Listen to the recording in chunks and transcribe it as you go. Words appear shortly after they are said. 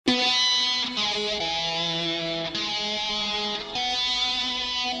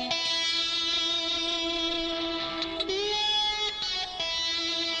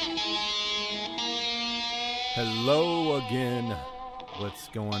Hello again. What's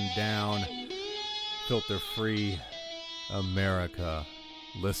going down? Filter-free America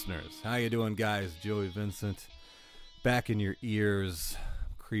listeners. How you doing, guys? Joey Vincent, back in your ears,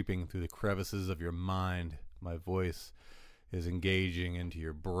 creeping through the crevices of your mind. My voice is engaging into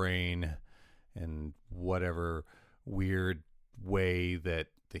your brain in whatever weird way that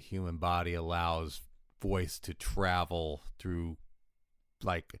the human body allows voice to travel through,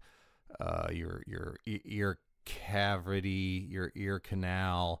 like your ear cavity, your ear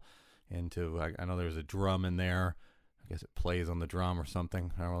canal, into, I know there's a drum in there. I guess it plays on the drum or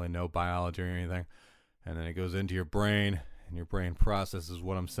something. I don't really know biology or anything. And then it goes into your brain, and your brain processes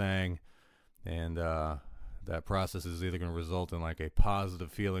what I'm saying. And that process is either going to result in like a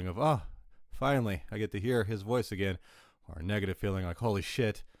positive feeling of, oh, finally, I get to hear his voice again, or a negative feeling like, holy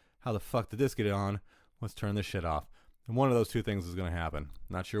shit, how the fuck did this get on? Let's turn this shit off. And one of those two things is going to happen.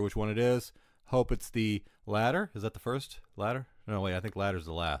 Not sure which one it is. Hope it's the latter. Is that the first ladder? No, wait, I think ladder's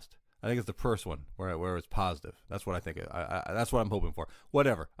the last. I think it's the first one where it's positive. That's what I think. That's what I'm hoping for.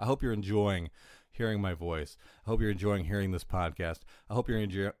 Whatever. I hope you're enjoying hearing my voice. I hope you're enjoying hearing this podcast. I hope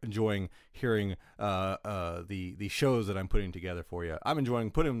you're enjoying hearing the shows that I'm putting together for you. I'm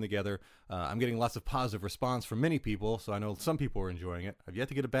enjoying putting them together. I'm getting lots of positive response from many people, so I know some people are enjoying it. I've yet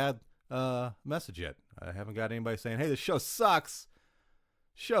to get a bad message yet. I haven't got anybody saying, hey, this show sucks.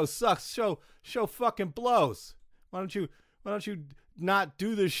 Show sucks. Show fucking blows. Why don't you not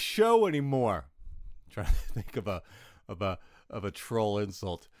do this show anymore? I'm trying to think of a troll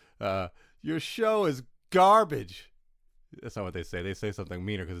insult. Your show is garbage. That's not what they say. They say something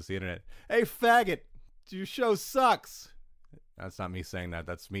meaner because it's the internet. Hey, faggot, your show sucks. That's not me saying that.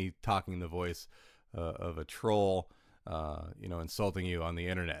 That's me talking the voice of a troll, insulting you on the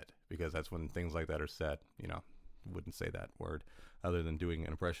internet, because that's when things like that are said. Wouldn't say that word other than doing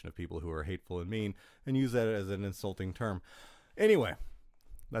an impression of people who are hateful and mean and use that as an insulting term. Anyway,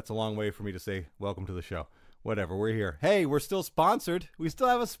 that's a long way for me to say welcome to the show. Whatever, we're here. Hey, we're still sponsored. We still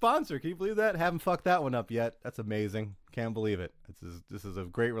have a sponsor. Can you believe that? Haven't fucked that one up yet. That's amazing. Can't believe it. This is a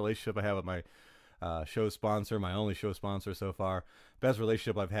great relationship I have with my show sponsor, my only show sponsor so far. Best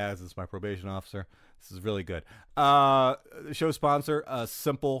relationship I've had since my probation officer. This is really good. Show sponsor,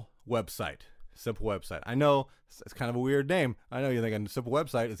 Simple Website. Simple Website. I know it's kind of a weird name. I know you're thinking Simple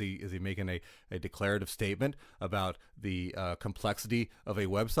Website. Is he making a declarative statement about the complexity of a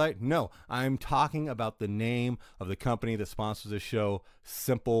website? No, I'm talking about the name of the company that sponsors the show,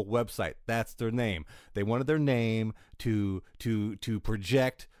 Simple Website. That's their name. They wanted their name to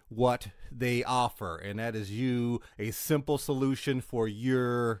project what they offer, and that is a simple solution for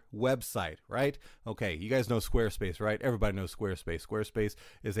your website, right? Okay, you guys know Squarespace, right? Everybody knows Squarespace. Squarespace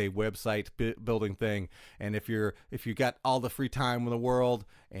is a website building thing, and if you got all the free time in the world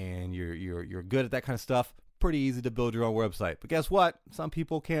and you're good at that kind of stuff, pretty easy to build your own website. But guess what? Some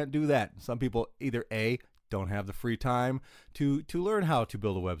people can't do that. Some people either A, don't have the free time to learn how to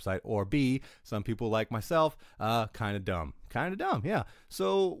build a website, or B, some people like myself, kind of dumb, yeah.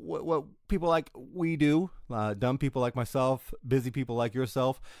 So what people like we do, dumb people like myself, busy people like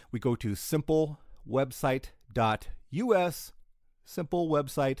yourself, we go to simplewebsite.us,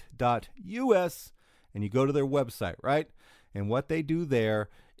 simplewebsite.us, and you go to their website, right? And what they do there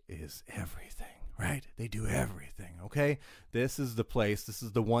is everything. Right? They do everything, okay? This is the place. This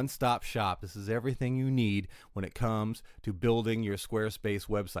is the one-stop shop. This is everything you need when it comes to building your Squarespace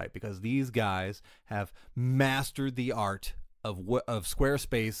website, because these guys have mastered the art of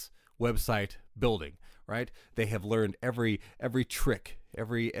Squarespace website building, right? They have learned every trick,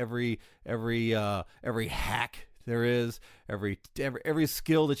 every hack there is, every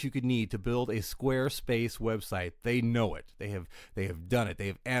skill that you could need to build a Squarespace website. They know it. They have done it. They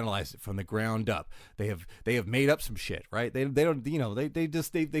have analyzed it from the ground up. They have made up some shit, right? They don't,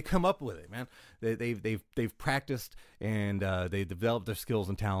 they come up with it, man. They've practiced, and they developed their skills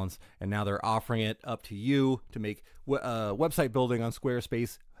and talents, and now they're offering it up to you to make website building on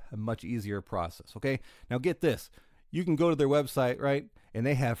Squarespace a much easier process. Okay, now get this. You can go to their website, right, and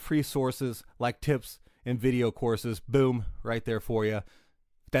they have free sources like tips and video courses, boom, right there for you.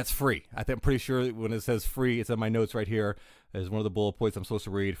 That's free. I'm pretty sure when it says free, it's in my notes right here. as one of the bullet points I'm supposed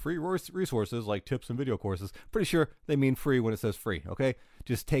to read. Free resources like tips and video courses. Pretty sure they mean free when it says free, okay?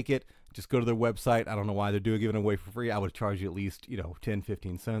 Just take it. Just go to their website. I don't know why they're giving it away for free. I would charge you at least, 10,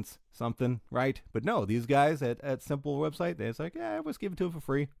 15 cents, something, right? But no, these guys at Simple website, it's like, yeah, let's give it to them for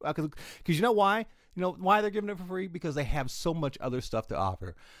free. Because you know why? You know why they're giving it for free? Because they have so much other stuff to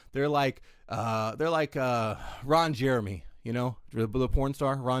offer. They're like Ron Jeremy, the porn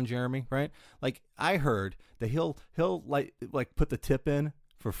star Ron Jeremy, right? Like I heard that he'll like put the tip in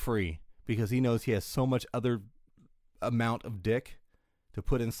for free because he knows he has so much other amount of dick to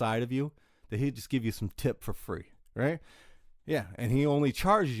put inside of you that he'd just give you some tip for free, right? Yeah, and he only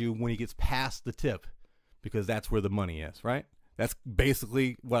charges you when he gets past the tip because that's where the money is, right? That's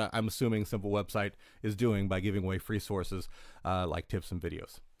basically what I'm assuming Simple Website is doing by giving away free sources like tips and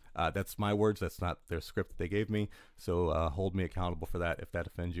videos. That's my words. That's not their script they gave me. So hold me accountable for that if that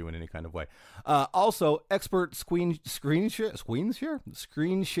offends you in any kind of way. Also, expert screen share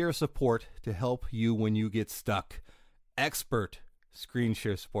support to help you when you get stuck. Expert screen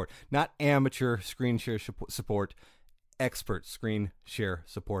share support, not amateur screen share support. Expert screen share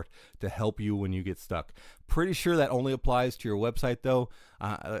support to help you when you get stuck. Pretty sure that only applies to your website though.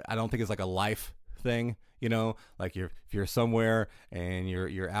 I don't think it's like a life thing. Like if you're somewhere and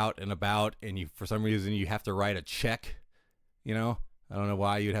you're out and about and you for some reason you have to write a check. I don't know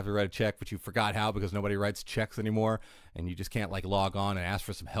why you'd have to write a check, but you forgot how because nobody writes checks anymore, and you just can't like log on and ask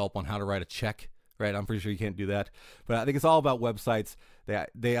for some help on how to write a check. Right, I'm pretty sure you can't do that. But I think it's all about websites.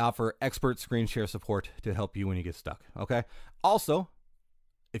 They offer expert screen share support to help you when you get stuck. Okay. Also,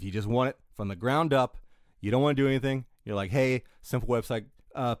 if you just want it from the ground up, you don't want to do anything. You're like, hey, Simple Website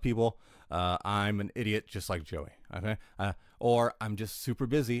people, I'm an idiot just like Joey. Okay. Or I'm just super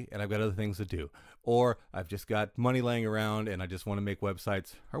busy and I've got other things to do. Or I've just got money laying around and I just want to make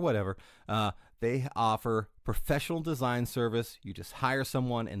websites or whatever. They offer professional design service. You just hire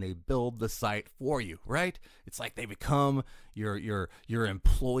someone and they build the site for you, right? It's like they become your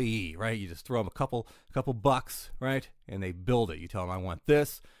employee, right? You just throw them a couple bucks, right? And they build it. You tell them, I want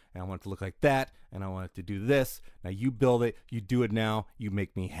this, and I want it to look like that, and I want it to do this. Now you build it. You do it now. You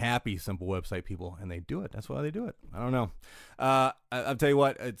make me happy, Simple Website people, and they do it. That's why they do it. I don't know. I'll tell you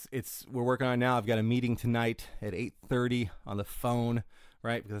what. We're working on it now. I've got a meeting tonight at 8:30 on the phone.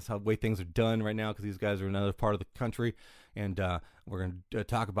 Right, because that's how the way things are done right now. Because these guys are in another part of the country, and we're going to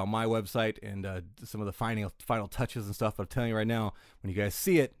talk about my website and some of the final touches and stuff. But I'm telling you right now, when you guys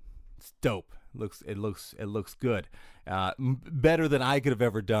see it, it's dope. It looks good, better than I could have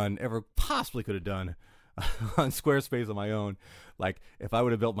ever possibly could have done on Squarespace on my own. Like if I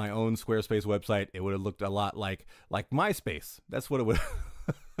would have built my own Squarespace website, it would have looked a lot like MySpace. That's what it would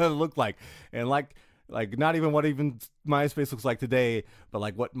have looked like, and like not even what even MySpace looks like today, but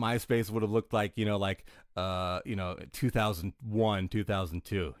like what MySpace would have looked like, 2001,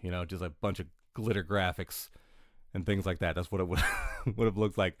 2002, just a bunch of glitter graphics and things like that. That's what it would have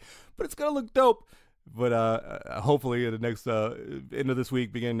looked like. But it's gonna look dope. But hopefully in the next end of this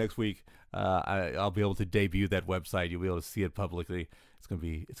week, beginning next week, I'll be able to debut that website. You'll be able to see it publicly. It's gonna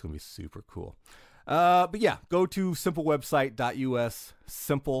be super cool. But yeah, go to simplewebsite.us,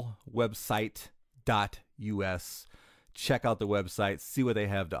 simplewebsite.us. Check out the website, see what they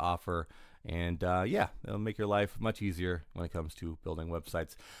have to offer, and it'll make your life much easier when it comes to building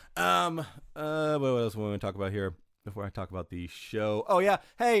websites. What else we want to talk about here before I talk about the show? Oh yeah,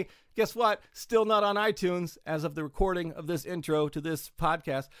 hey, guess what? Still not on iTunes as of the recording of this intro to this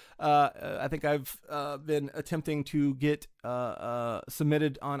podcast. I think I've been attempting to get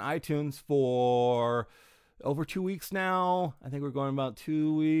submitted on iTunes for over 2 weeks now. I think we're going about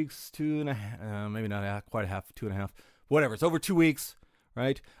 2 weeks, 2.5, maybe not quite a half, 2.5, whatever. It's over 2 weeks,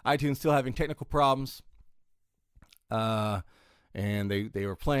 right? iTunes still having technical problems, and they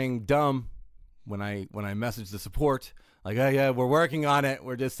were playing dumb when I messaged the support, like, oh yeah, we're working on it.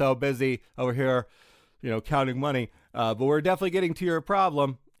 We're just so busy over here, counting money. But we're definitely getting to your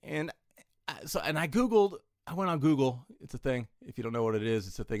problem. And I Googled. I went on Google. It's a thing. If you don't know what it is,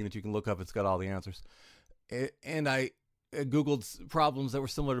 it's a thing that you can look up. It's got all the answers. And I Googled problems that were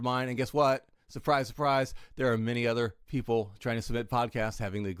similar to mine, and guess what? Surprise, surprise, there are many other people trying to submit podcasts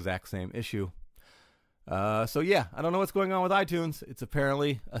having the exact same issue. So yeah, I don't know what's going on with iTunes. It's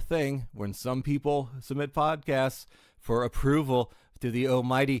apparently a thing when some people submit podcasts for approval to the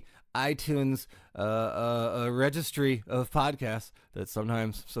almighty iTunes registry of podcasts, that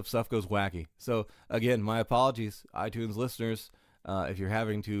sometimes some stuff goes wacky. So again, my apologies, iTunes listeners. If you're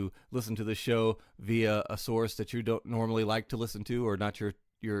having to listen to the show via a source that you don't normally like to listen to, or not your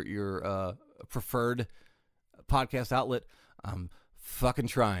preferred podcast outlet, I'm fucking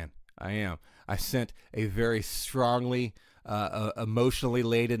trying. I am. I sent a very strongly emotionally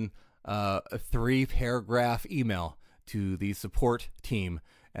laden 3-paragraph email to the support team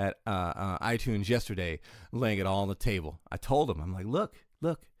at iTunes yesterday, laying it all on the table. I told them, I'm like, look,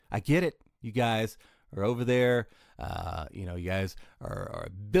 I get it. You guys are over there. You guys are a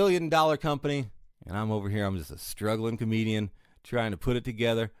 $1 billion company, and I'm over here. I'm just a struggling comedian trying to put it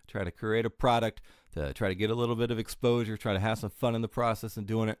together, trying to create a product, to try to get a little bit of exposure, try to have some fun in the process and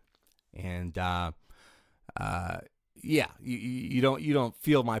doing it. And you don't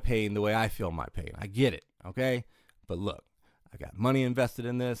feel my pain the way I feel my pain. I get it, okay? But look, I got money invested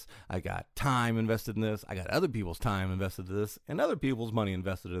in this. I got time invested in this. I got other people's time invested in this and other people's money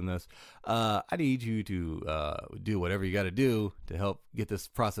invested in this. I need you to do whatever you got to do to help get this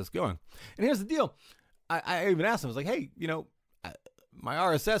process going. And here's the deal. I even asked him, I was like, hey, my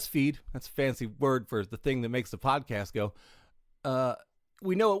RSS feed, that's a fancy word for the thing that makes the podcast go.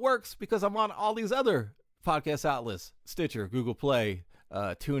 We know it works because I'm on all these other podcast outlets, Stitcher, Google Play,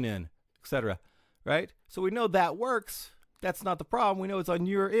 TuneIn, etc. Right? So we know that works. That's not the problem. We know it's on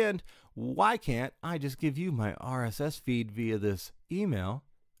your end. Why can't I just give you my RSS feed via this email,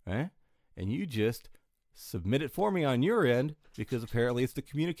 right? And you just submit it for me on your end, because apparently it's the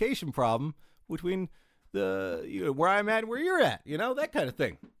communication problem between where I'm at and where you're at, that kind of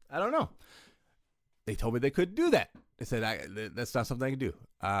thing. I don't know. They told me they couldn't do that. They said, that's not something I can do.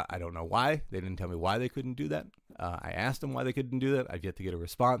 I don't know why. They didn't tell me why they couldn't do that. I asked them why they couldn't do that. I've yet to get a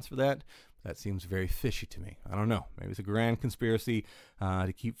response for that. That seems very fishy to me. I don't know. Maybe it's a grand conspiracy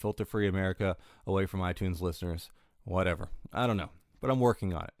to keep filter-free America away from iTunes listeners. Whatever. I don't know. But I'm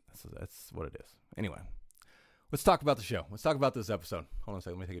working on it. That's what it is. Anyway, let's talk about the show. Let's talk about this episode. Hold on a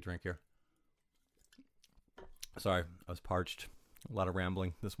second. Let me take a drink here. Sorry, I was parched. A lot of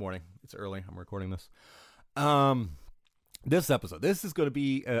rambling this morning. It's early. I'm recording this. This episode, this is going to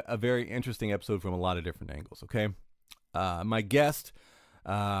be a very interesting episode from a lot of different angles, okay? My guest,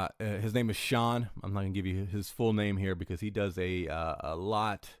 his name is Shaun. I'm not going to give you his full name here because he does a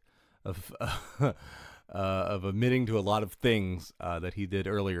lot of admitting to a lot of things that he did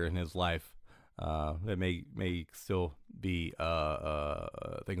earlier in his life that may still be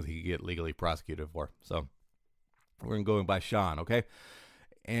things he could get legally prosecuted for. So we're going to go by Shaun, okay?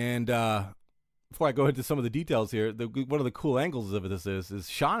 And before I go into some of the details here, one of the cool angles of this is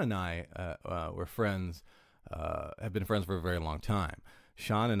Shaun and I were friends, have been friends for a very long time.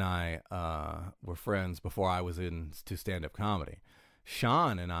 Shaun and I were friends before I was into stand-up comedy.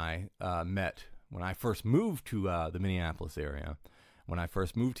 Shaun and I met when I first moved to the Minneapolis area, when I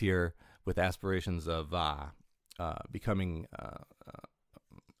first moved here with aspirations of becoming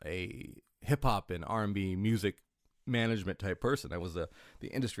a hip-hop and R&B music management type person. That was the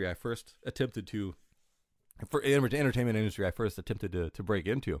industry I first attempted to, for entertainment industry I first attempted to break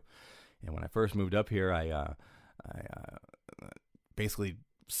into. And when I first moved up here, I basically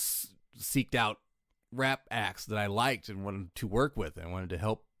seeked out rap acts that I liked and wanted to work with and wanted to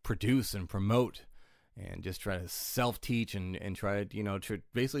help produce and promote and just try to self-teach and try to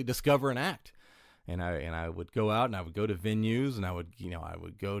basically discover an act. And I would go out and I would go to venues and I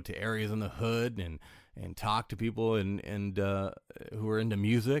would go to areas in the hood and talk to people and who were into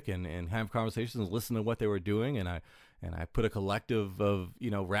music and have conversations and listen to what they were doing. And I put a collective of,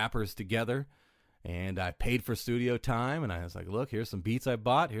 rappers together, and I paid for studio time. And I was like, look, here's some beats I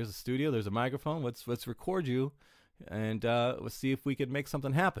bought. Here's a studio. There's a microphone. Let's record you. And let's see if we could make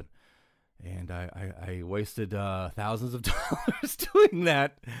something happen. And I wasted thousands of dollars doing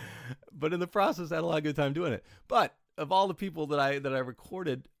that, but in the process, I had a lot of good time doing it. But of all the people that I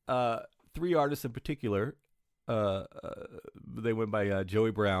recorded, 3 artists in particular, they went by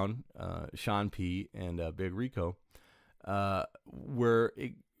Joey Brown, Shaun P, and Big Rico, were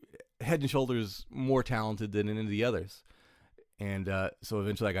head and shoulders more talented than any of the others. And so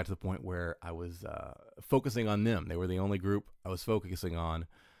eventually I got to the point where I was focusing on them. They were the only group I was focusing on.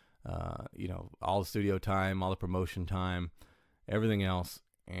 All the studio time, all the promotion time, everything else.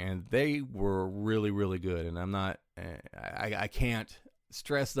 And they were really, really good. And I can't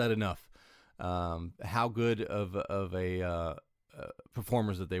stress that enough. How good of a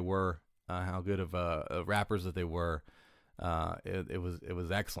performers that they were, how good of rappers that they were. It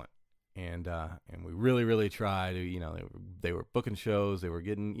was excellent. And we really, really tried to, they were booking shows, they were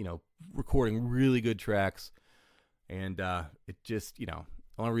getting, recording really good tracks. And it just,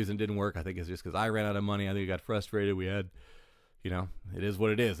 the only reason it didn't work, I think, is just because I ran out of money. I think I got frustrated. We had, it is what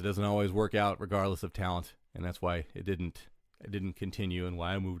it is. It doesn't always work out regardless of talent. And that's why it didn't continue, and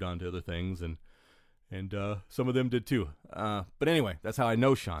why I moved on to other things. And some of them did too. But anyway, that's how I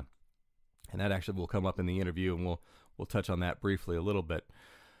know Shaun. And that actually will come up in the interview, and we'll touch on that briefly a little bit.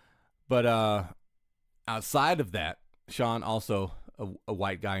 But outside of that, Shaun, also a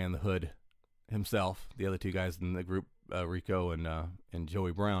white guy in the hood himself. The other two guys in the group, Rico and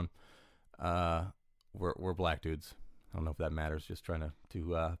Joey Brown, we're black dudes. I don't know if that matters. Just trying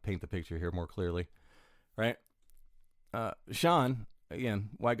to paint the picture here more clearly, right? Shaun, again,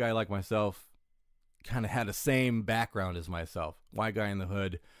 white guy like myself, kind of had the same background as myself. White guy in the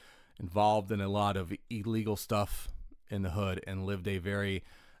hood, involved in a lot of illegal stuff in the hood, and lived a very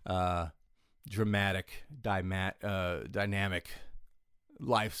dramatic, dynamic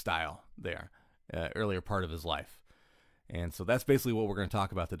lifestyle there, earlier part of his life. And so that's basically what we're going to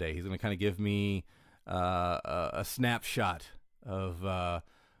talk about today. He's going to kind of give me a snapshot of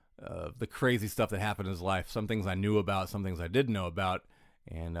the crazy stuff that happened in his life. Some things I knew about, some things I didn't know about,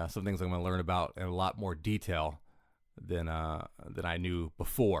 and some things I'm going to learn about in a lot more detail than I knew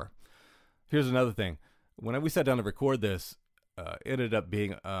before. Here's another thing. When we sat down to record this, it ended up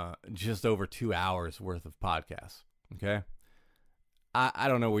being just over 2 hours worth of podcasts. Okay, I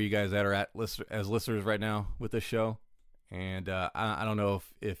don't know where you guys are at as listeners right now with this show, and I don't know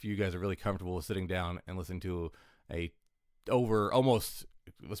if you guys are really comfortable with sitting down and listening to almost,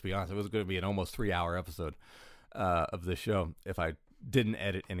 let's be honest, it was going to be an almost 3 hour episode of this show if I didn't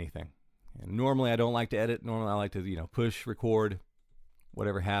edit anything. And normally I don't like to edit. Normally I like to, push record,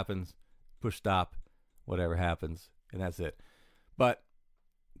 whatever happens, push stop, whatever happens, and that's it. But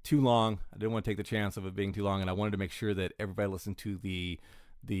too long. I didn't want to take the chance of it being too long, and I wanted to make sure that everybody listened to the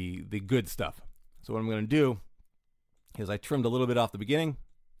good stuff. So what I'm going to do is I trimmed a little bit off the beginning,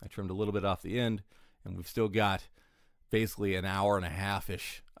 I trimmed a little bit off the end, and we've still got basically an hour and a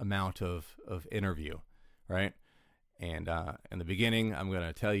half-ish amount of interview, right? And in the beginning, I'm going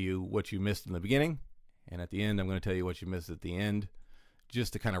to tell you what you missed in the beginning, and at the end, I'm going to tell you what you missed at the end,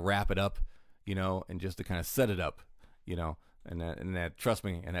 just to kind of wrap it up, and just to kind of set it up, and that trust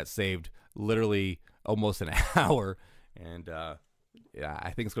me, and that saved literally almost an hour, and yeah,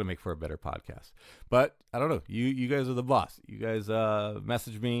 I think it's going to make for a better podcast. But I don't know. You guys are the boss. You guys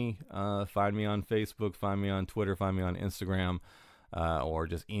message me, find me on Facebook, find me on Twitter, find me on Instagram, or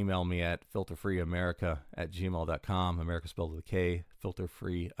just email me at filterfreeamerica@gmail.com. America spelled with a K.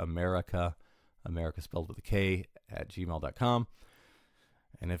 Filterfreeamerica, America spelled with a K, @gmail.com.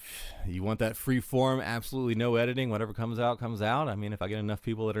 And if you want that free form, absolutely no editing, whatever comes out, comes out. I mean, if I get enough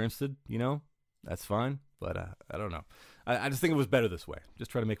people that are interested, that's fine. But I don't know. I just think it was better this way.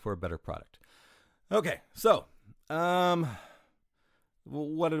 Just try to make for a better product. Okay, so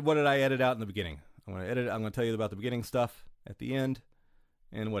what did I edit out in the beginning? I'm going to tell you about the beginning stuff at the end,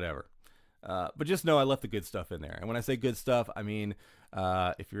 and whatever. But just know I left the good stuff in there. And when I say good stuff, I mean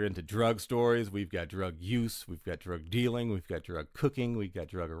if you're into drug stories, we've got drug use, we've got drug dealing, we've got drug cooking, we've got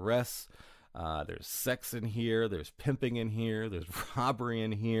drug arrests. There's sex in here. There's pimping in here. There's robbery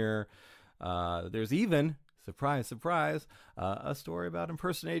in here. There's even, surprise, surprise, a story about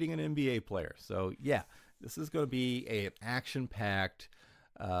impersonating an NBA player. So, yeah, this is going to be an action-packed,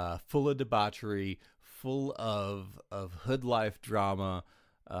 full of debauchery, full of hood life drama.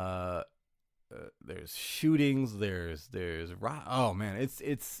 There's shootings. There's oh man,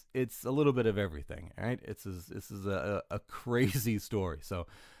 it's a little bit of everything. All right, this is a crazy story. So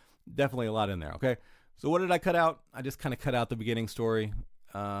definitely a lot in there. Okay, so what did I cut out? I just kind of cut out the beginning story.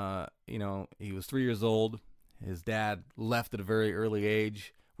 He was 3 years old. His dad left at a very early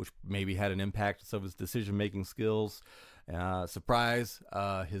age, which maybe had an impact on some of his decision-making skills. Surprise,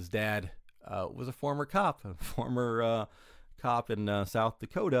 his dad was a former cop in South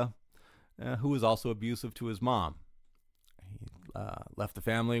Dakota, who was also abusive to his mom. He left the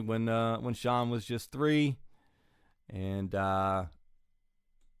family when Shaun was just 3, and kind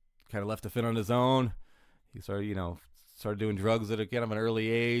of left to fend on his own. He started doing drugs at a kind of an early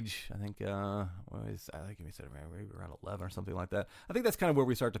age. I think he said maybe around 11 or something like that. I think that's kind of where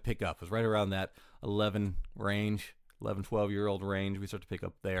we start to pick up. It was right around that 11 range, 11, 12-year-old range. We start to pick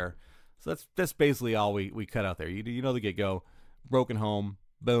up there. So that's basically all we cut out there. You know the get-go. Broken home,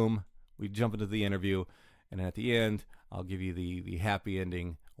 boom. We jump into the interview, and at the end, I'll give you the happy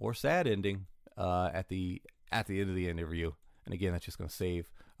ending or sad ending at the end of the interview. And again, that's just going to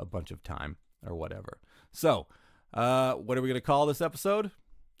save a bunch of time or whatever. So, what are we going to call this episode?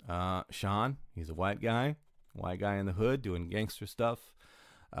 Shaun, he's a white guy in the hood doing gangster stuff.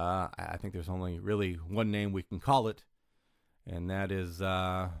 I think there's only really one name we can call it, and that is,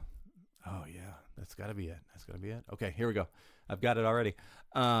 oh yeah, that's got to be it. That's going to be it. Okay, here we go. I've got it already.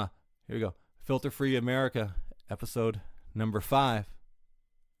 Here we go. Filter Free America, episode number 5,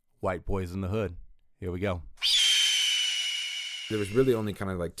 White Boys in the Hood. Here we go. There was really only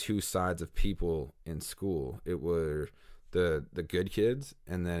kind of like two sides of people in school. It were the good kids,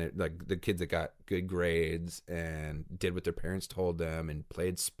 and then like the kids that got good grades and did what their parents told them and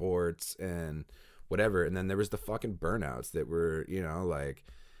played sports and whatever. And then there was the fucking burnouts that were, you know, like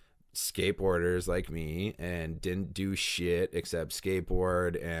skateboarders like me and didn't do shit except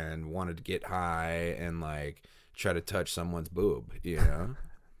skateboard and wanted to get high and like try to touch someone's boob, you know.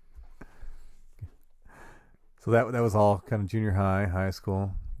 So that was all kind of junior high, high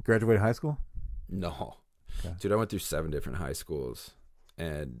school. Graduated high school? No. Okay. Dude, I went through 7 different high schools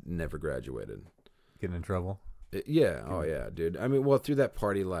and never graduated. Getting in trouble? Yeah. Oh yeah, dude. I mean, well, through that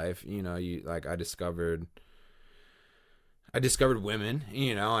party life, you know, you like I discovered women,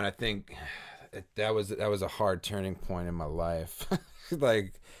 you know, and I think that was a hard turning point in my life.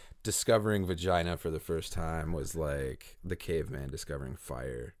 Like discovering vagina for the first time was like the caveman discovering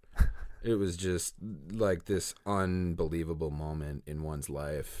fire. It was just like this unbelievable moment in one's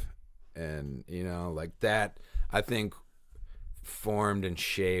life. And, you know, like that, I think, formed and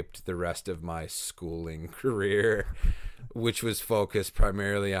shaped the rest of my schooling career, which was focused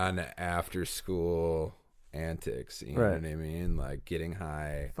primarily on after school antics. You know what I mean? Like getting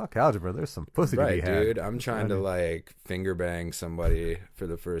high. Fuck algebra. There's some pussy to be had. Dude. I'm trying to like finger bang somebody for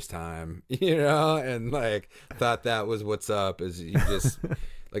the first time, you know, and like thought that was what's up. Is you just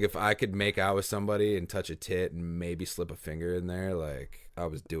like if I could make out with somebody and touch a tit and maybe slip a finger in there, like I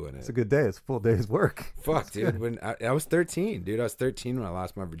was doing it. It's a good day. It's a full day's work. Fuck, dude. When I was 13, dude. I was 13 when I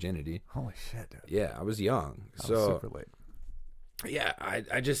lost my virginity. Holy shit, dude. Yeah, I was young. I was super late. Yeah,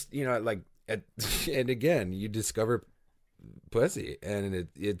 I just, you know, like, and again, you discover pussy, and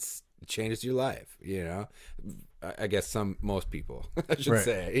it changes your life, you know. I guess most people, I should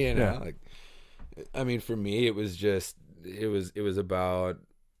say, you know. Like, I mean, for me, it was just, it was about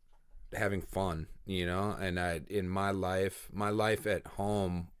having fun, you know. And in my life at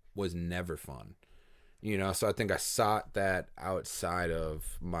home was never fun, you know. So I think I sought that outside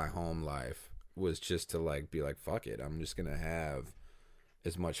of my home life, was just to like be like, fuck it, I'm just gonna have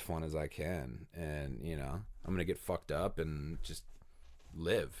as much fun as I can, and you know, I'm gonna get fucked up and just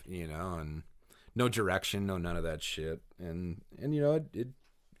live, you know, and no direction, no none of that shit, and you know,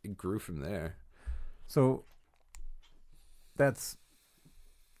 it grew from there. So that's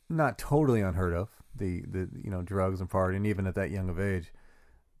not totally unheard of, the you know, drugs and partying even at that young of age.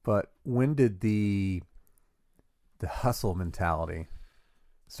 But when did the hustle mentality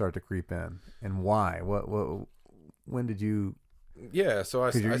start to creep in, and why? When did you? Yeah, so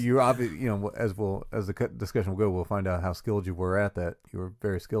you're obviously, you know, as the discussion will go, we'll find out how skilled you were at that. You were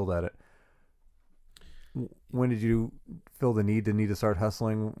very skilled at it. When did you feel the need to start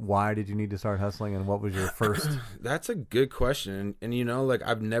hustling? Why did you need to start hustling, and what was your first? That's a good question, and you know, like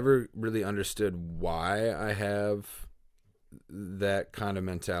I've never really understood why I have that kind of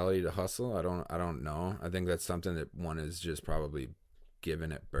mentality to hustle. I don't know. I think that's something that one is just probably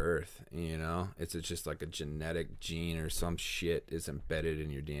given at birth, you know. It's just like a genetic gene or some shit is embedded in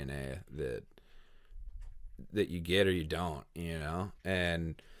your DNA that you get or you don't, you know.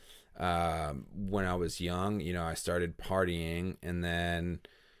 And when I was young, you know, I started partying, and then,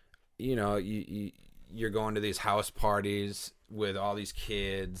 you know, you're going to these house parties with all these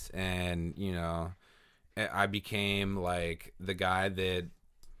kids, and you know, I became like the guy that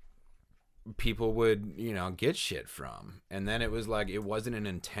people would, you know, get shit from. And then it was like, it wasn't an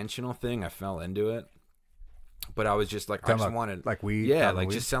intentional thing. I fell into it, but I was just like, I just wanted like weed. Yeah, like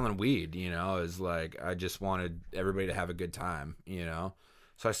weed? Just selling weed, you know. Is like, I just wanted everybody to have a good time, you know.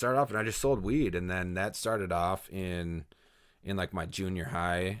 So I started off and I just sold weed, and then that started off in like my junior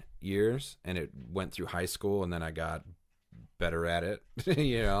high years, and it went through high school, and then I got better at it,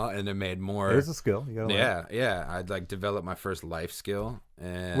 you know, and it made more. There's a skill. You gotta learn. Yeah. I'd like develop my first life skill.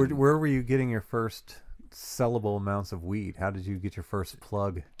 And where were you getting your first sellable amounts of weed? How did you get your first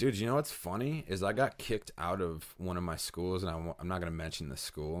plug? Dude, you know what's funny is I got kicked out of one of my schools, and I'm not gonna mention the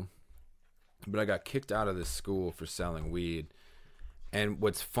school, but I got kicked out of this school for selling weed. And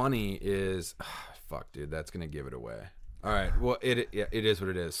what's funny is, fuck, dude, that's gonna give it away. All right, well, it is what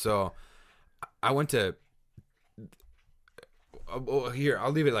it is. So I went to. Here,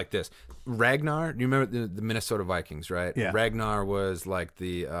 I'll leave it like this. Ragnar, you remember the Minnesota Vikings, right? Yeah. Ragnar was like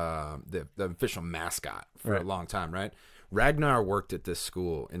the official mascot for a long time, right? Ragnar worked at this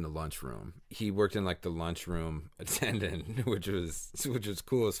school in the lunchroom. He worked in like the lunchroom attendant, which was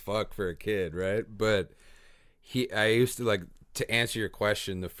cool as fuck for a kid, right? But I used to like, to answer your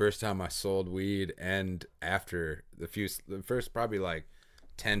question, the first time I sold weed and after the first probably like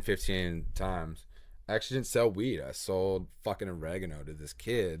 10, 15 times, I actually didn't sell weed. I sold fucking oregano to this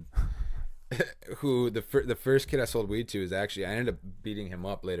kid who the first kid I sold weed to is actually, I ended up beating him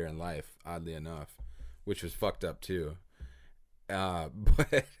up later in life, oddly enough, which was fucked up too.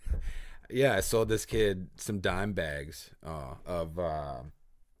 But yeah, I sold this kid some dime bags of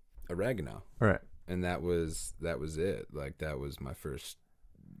oregano, Right. and that was it. Like that was my first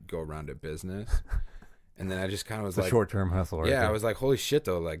go around at business. And then I just kind of was It's a like, short-term hustle, right? yeah, there. I was like, holy shit,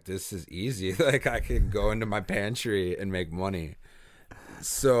 though, like this is easy. Like I could go into my pantry and make money.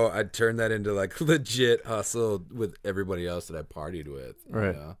 So I turned that into like legit hustle with everybody else that I partied with,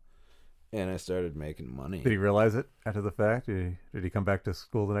 Right. know? And I started making money. Did he realize it after the fact? Did he come back to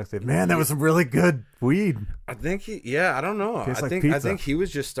school the next day? Man, that was some really good weed. I think I don't know. Tastes like I pizza. think he was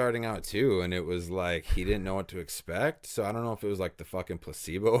just starting out too, and it was like he didn't know what to expect. So I don't know if it was like the fucking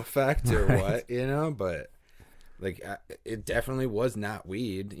placebo effect or what, but like it definitely was not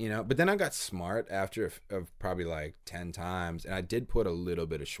weed, But then I got smart after of probably like 10 times, and I did put a little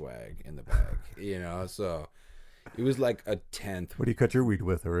bit of swag in the bag, So it was like a tenth. What do you cut your weed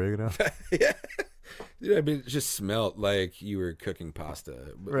with, oregano? Yeah. Dude, I mean, it just smelled like you were cooking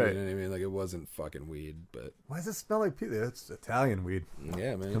pasta. But, Right. You know what I mean? Like, it wasn't fucking weed, but... Why does it smell like pizza? It's Italian weed.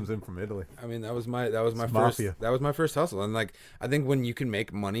 Yeah, man. It comes in from Italy. I mean, that was my first... mafia. That was my first hustle. And, like, I think when you can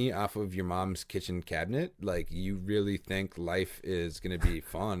make money off of your mom's kitchen cabinet, like, you really think life is going to be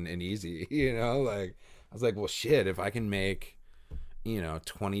fun and easy, Like, I was like, well, shit, if I can make,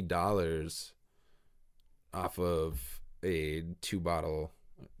 $20 off of a $2 bottle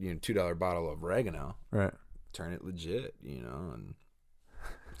of oregano, Right. turn it legit, and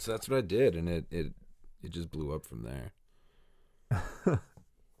so that's what I did, and it just blew up from there.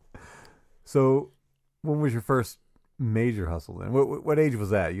 So, when was your first major hustle then? What age was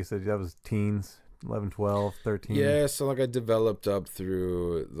that? You said that was teens, 11, 12, 13? Yeah, so like I developed up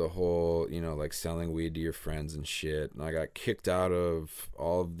through the whole, like selling weed to your friends and shit. And I got kicked out of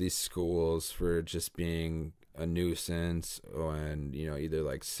all of these schools for just being a nuisance and, either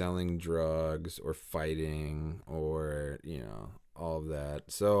like selling drugs or fighting or, all of that.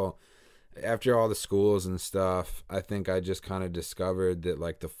 So after all the schools and stuff, I think I just kind of discovered that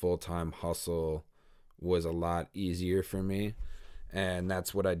like the full-time hustle was a lot easier for me. And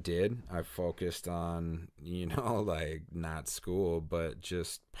that's what I did. I focused on, like not school, but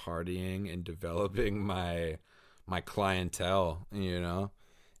just partying and developing my clientele,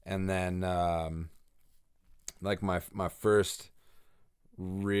 And then like my first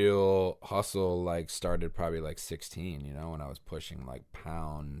real hustle like started probably like 16, when I was pushing like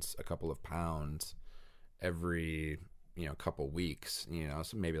a couple of pounds every couple weeks,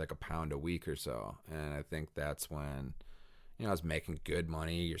 so maybe like a pound a week or so. And I think that's when I was making good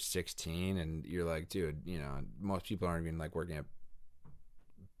money. You're 16 and you're like, dude, most people aren't even like working at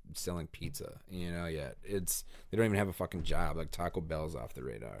selling pizza, yet. They don't even have a fucking job. Like Taco Bell's off the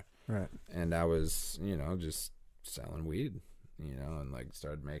radar. Right. And I was, just selling weed, and like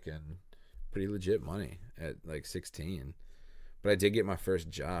started making pretty legit money at like 16. But I did get my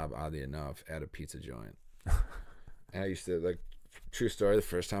first job, oddly enough, at a pizza joint. And I used to like, true story, the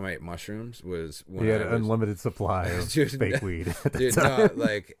first time I ate mushrooms was when you had an unlimited supply of fake weed. Dude, no,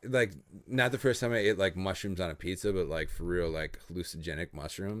 like not the first time I ate like mushrooms on a pizza, but like for real, like hallucinogenic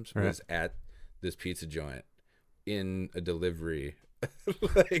mushrooms was at this pizza joint in a delivery.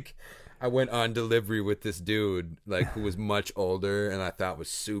 Like I went on delivery with this dude like who was much older and I thought was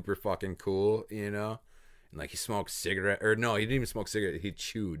super fucking cool, And like he smoked cigarette, or no, he didn't even smoke cigarette. He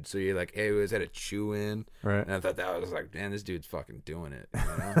chewed. So he like, hey, he was at a chew in, right? And I thought that was like, man, this dude's fucking doing it.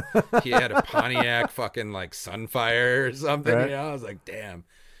 He had a Pontiac fucking like Sunfire or something. Right. I was like, damn,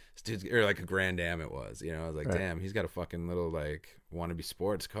 this dude's, or like a Grand Am it was. I was like, right. Damn, he's got a fucking little like wannabe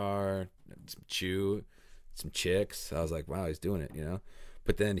sports car, some chew, some chicks. I was like, wow, he's doing it.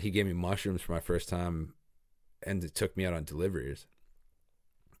 But then he gave me mushrooms for my first time, and it took me out on deliveries.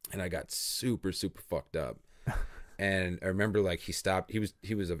 And I got super, super fucked up. And I remember like he stopped,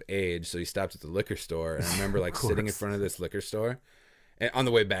 he was of age, so he stopped at the liquor store. And I remember like sitting in front of this liquor store and on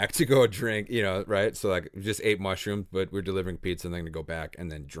the way back to go drink, right? So like just ate mushrooms, but we're delivering pizza and then to go back and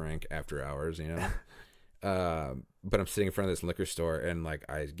then drink after hours, But I'm sitting in front of this liquor store and like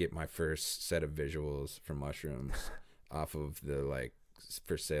I get my first set of visuals from mushrooms off of the like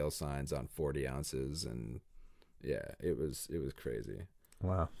for sale signs on 40 ounces. And yeah, it was crazy.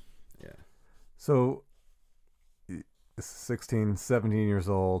 Wow. Yeah. So 16, 17 years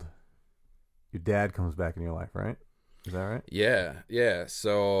old, your dad comes back in your life, right? Is that right? Yeah.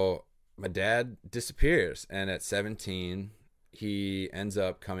 So my dad disappears, and at 17, he ends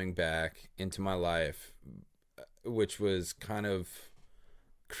up coming back into my life, which was kind of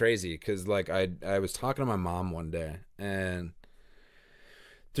crazy because like I was talking to my mom one day, and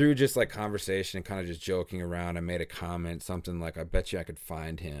through just like conversation and kind of just joking around, I made a comment, something like, I bet you I could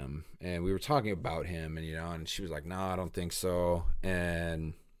find him. And we were talking about him, and, you know, and she was like, no, I don't think so.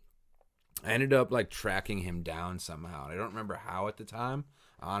 And I ended up like tracking him down somehow. I don't remember how at the time.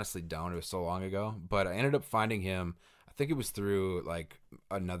 I honestly don't. It was so long ago. But I ended up finding him. I think it was through like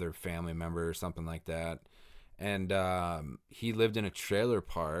another family member or something like that. And he lived in a trailer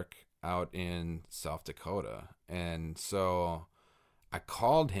park out in South Dakota. And so I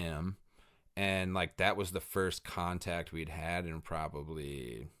called him, and like that was the first contact we'd had in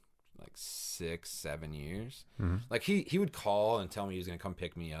probably like 6-7 years. Mm-hmm. Like he would call and tell me he was gonna come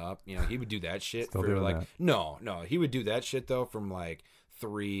pick me up. You know, he would do that shit Still for doing like that. no, he would do that shit though from like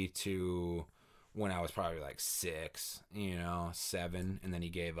 3 to when I was probably like 6, you know, 7, and then he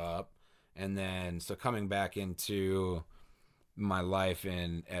gave up. And then so coming back into my life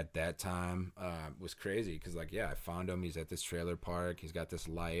and at that time was crazy because like, yeah, I found him. He's at this trailer park. He's got this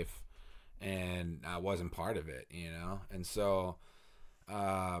life, and I wasn't part of it, you know. And so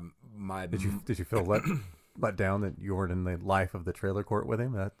Did you feel let down that you weren't in the life of the trailer court with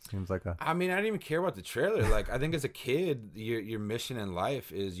him? That seems like a... I mean, I didn't even care about the trailer. Like, I think as a kid, your mission in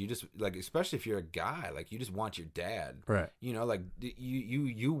life is you just like, especially if you're a guy, like you just want your dad, right? You know, like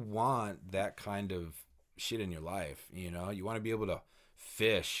you want that kind of shit in your life. You know, you want to be able to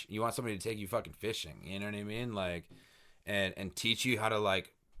fish. You want somebody to take you fucking fishing. You know what I mean? Like, and teach you how to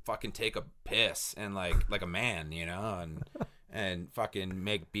like fucking take a piss and like a man. You know, and fucking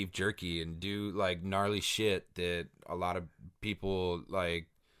make beef jerky and do like gnarly shit that a lot of people like,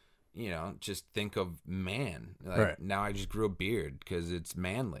 you know, just think of man. Like right. Now I just grew a beard because it's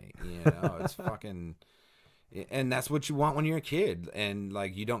manly, you know, it's fucking, and that's what you want when you're a kid. And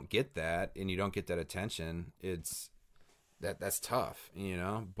like, you don't get that and you don't get that attention. It's that's tough, you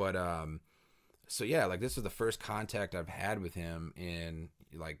know? But, so yeah, like this was the first contact I've had with him in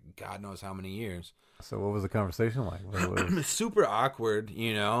like, God knows how many years. So what was the conversation like? Super awkward,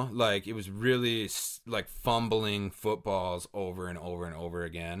 you know, like it was really like fumbling footballs over and over and over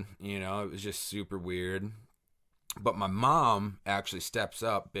again. You know, it was just super weird. But my mom actually steps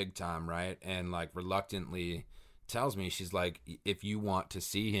up big time, right? And like reluctantly tells me, she's like, if you want to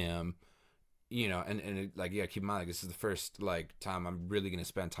see him, you know, and it, like, yeah, keep in mind, like, this is the first like time I'm really going to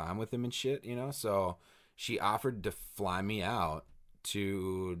spend time with him and shit, you know? So she offered to fly me out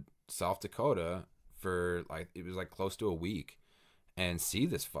to South Dakota for like, it was like close to a week and see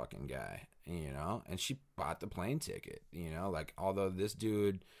this fucking guy, you know. And she bought the plane ticket, you know, like, although this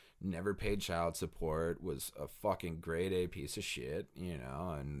dude never paid child support, was a fucking grade A piece of shit, you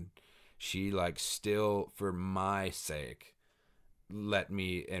know, and she like still for my sake let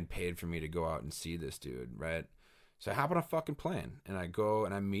me and paid for me to go out and see this dude, right? So I hop on a fucking plane and I go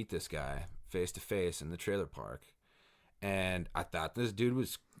and I meet this guy face to face in the trailer park, and I thought this dude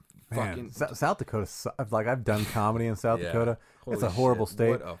was fucking... Man, South Dakota, like, I've done comedy in South Dakota. Holy it's a horrible shit. state.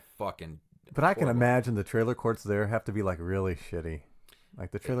 What a fucking... But I can imagine the trailer courts there have to be like really shitty.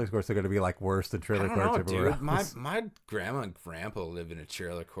 Like the trailer courts are going to be like worse than trailer courts everywhere else. My grandma and grandpa live in a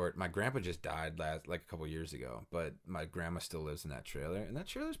trailer court. My grandpa just died a couple years ago, but my grandma still lives in that trailer, and that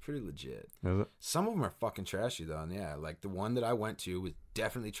trailer's pretty legit. Is it? Some of them are fucking trashy though, and yeah, like the one that I went to was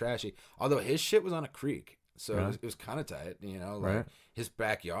definitely trashy. Although his shit was on a creek, so Really? it was kind of tight, you know. Like Right. His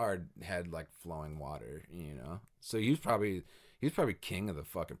backyard had like flowing water, you know. So he was probably king of the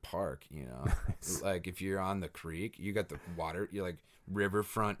fucking park, you know. Nice. Like if you're on the creek, you got the water, you're like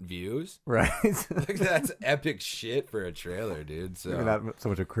riverfront views. Right. Like that's epic shit for a trailer, dude. So maybe not so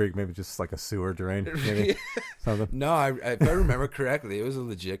much a creek, maybe just like a sewer drain. Maybe something. No, if I remember correctly, it was a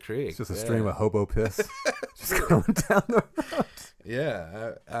legit creek. It's just a stream of hobo piss just going down the road.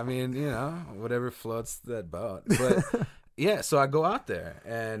 Yeah, I mean, you know, whatever floats that boat. But yeah, so I go out there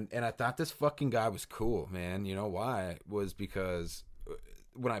and I thought this fucking guy was cool, man. You know why? Was because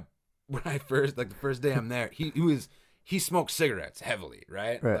when I first, like the first day I'm there, he smoked cigarettes heavily,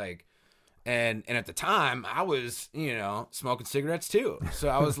 right? Like, and at the time I was, you know, smoking cigarettes too. So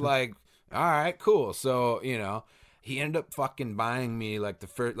I was like, all right, cool. So, you know, he ended up fucking buying me like the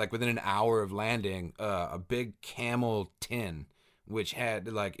first, like within an hour of landing, a big Camel tin, which had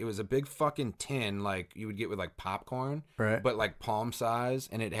like, it was a big fucking tin like you would get with like popcorn, right? But like palm size,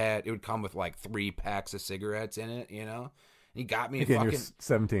 and it would come with like 3 packs of cigarettes in it, you know. He got me Again, fucking... you're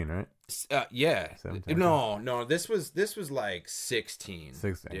 17, right? Yeah. 17, no. This was like 16,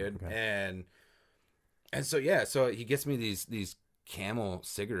 dude. Okay. And so yeah, so he gets me these Camel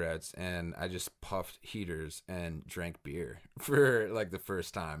cigarettes, and I just puffed heaters and drank beer for like the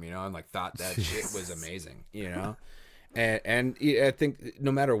first time, you know, and like thought that shit was amazing, you know. And I think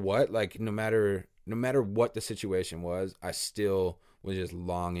no matter what, like no matter what the situation was, I still was just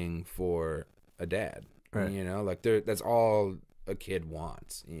longing for a dad. Right. You know, like that's all a kid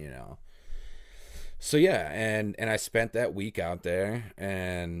wants, you know. So yeah, and I spent that week out there,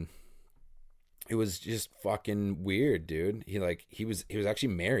 and it was just fucking weird, dude. He was actually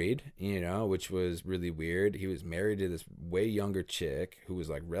married, you know, which was really weird. He was married to this way younger chick who was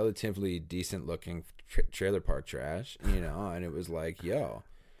like relatively decent looking trailer park trash, you know, and it was like, yo,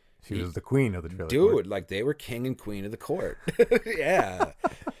 she was the queen of the trailer dude, court. like they were king and queen of the court. Yeah.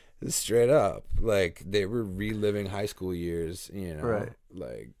 Straight up. Like they were reliving high school years, you know. Right.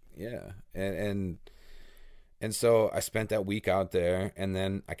 Like, yeah. And so I spent that week out there, and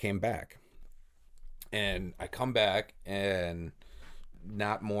then I came back. And I come back, and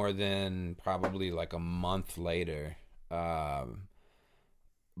not more than probably like a month later,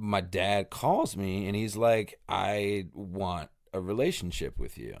 my dad calls me, and he's like, I want a relationship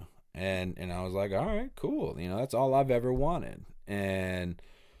with you. And I was like, all right, cool. You know, that's all I've ever wanted. And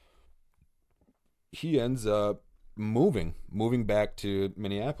he ends up moving back to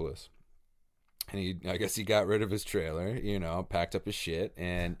Minneapolis. And I guess he got rid of his trailer, you know, packed up his shit,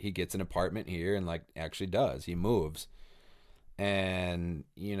 and he gets an apartment here, and like actually does. He moves. And,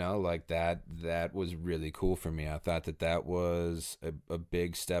 you know, like that was really cool for me. I thought that was a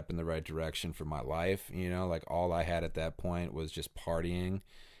big step in the right direction for my life. You know, like all I had at that point was just partying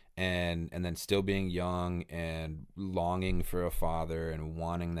and then still being young and longing for a father and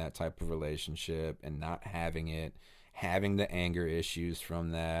wanting that type of relationship and not having it, having the anger issues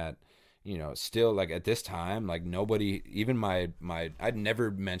from that. You know, still like at this time, like nobody, even my I'd never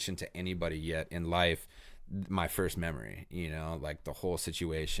mentioned to anybody yet in life my first memory, you know, like the whole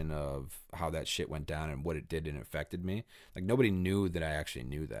situation of how that shit went down and what it did and affected me. Like nobody knew that I actually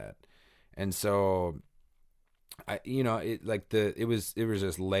knew that. And so you know, it was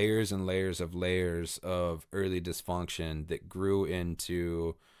just layers and layers of early dysfunction that grew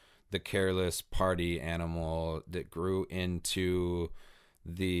into the careless party animal, that grew into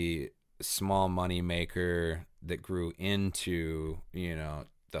the small money maker, that grew into, you know,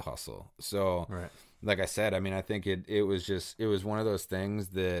 the hustle. So Right. like I said, I mean, I think it was one of those things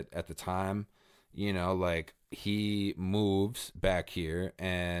that at the time, you know, like he moves back here,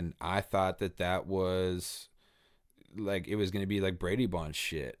 and I thought that was like it was going to be like Brady Bunch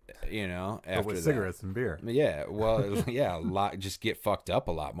shit, you know, after with that. cigarettes and beer. Yeah, well, yeah, a lot, just get fucked up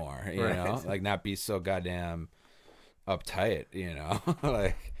a lot more, you Right. know, like not be so goddamn uptight, you know,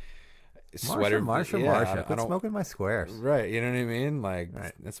 like sweater. Marsha, quit smoking my squares. Right, you know what I mean? Like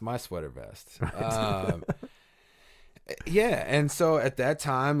Right. that's my sweater vest. Right. Yeah, and so at that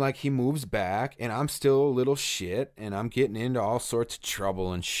time, like he moves back, and I'm still a little shit, and I'm getting into all sorts of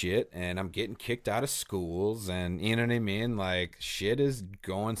trouble and shit, and I'm getting kicked out of schools, and you know what I mean? Like shit is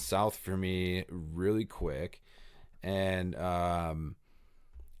going south for me really quick, and my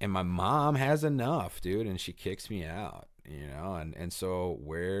mom has enough, dude, and she kicks me out, you know, and so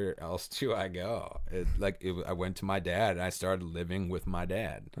where else do I go? I went to my dad, and I started living with my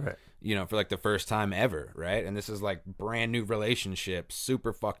dad. Right. You know, for like the first time ever, right? And this is like brand new relationship,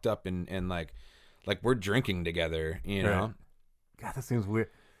 super fucked up, and like we're drinking together, you know. Right. God, that seems weird.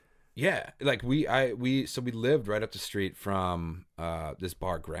 Yeah, like we lived right up the street from this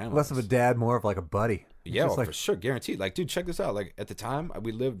bar, Grandma's. Less of a dad, more of like a buddy. It's Yeah, just well, like, for sure, guaranteed. Like, dude, check this out. Like at the time,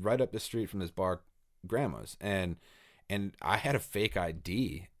 we lived right up the street from this bar, Grandma's, and I had a fake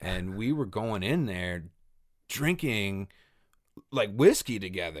ID, and we were going in there drinking like whiskey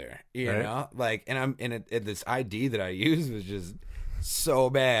together, you Right. know, like, and this ID that I used was just so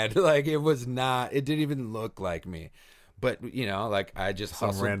bad. Like it didn't even look like me, but you know, like I just some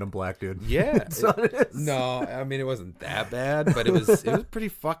hustled. random black dude. Yeah. That's what it is. No, I mean, it wasn't that bad, but it was pretty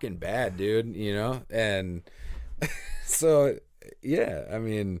fucking bad, dude, you know? And so, yeah, I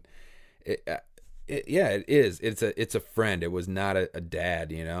mean, yeah, it is. It's a friend. It was not a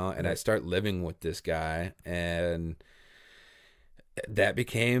dad, you know? And I start living with this guy, and that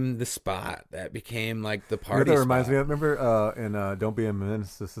became the spot. That became like the party. You know what that reminds spot. me of? Remember in Don't Be a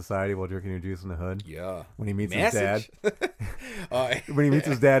Menace to Society while drinking your juice in the hood? Yeah. When he meets Message. his dad. When he meets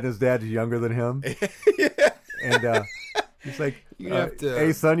yeah. his dad, his dad's younger than him. Yeah. And he's like, You have to-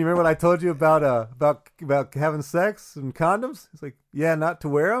 hey, son, you remember what I told you about having sex and condoms? He's like, yeah, not to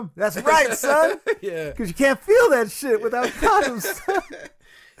wear them? That's right, son. Yeah. Because you can't feel that shit without condoms.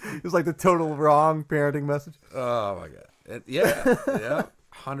 It was like the total wrong parenting message. Oh my god! Yeah,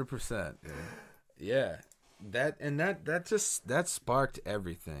 100%. Yeah, that sparked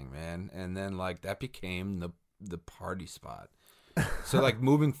everything, man. And then like that became the party spot. So like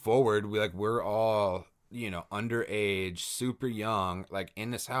moving forward, we're all, you know, underage, super young, like in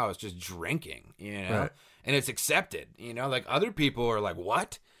this house, just drinking, you know. Right. and it's accepted. You know, like other people are like,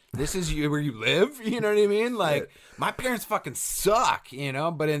 what? This is where you live? You know what I mean? Like, my parents fucking suck, you know?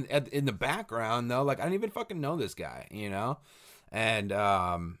 But in the background, though, like, I don't even fucking know this guy, you know? And,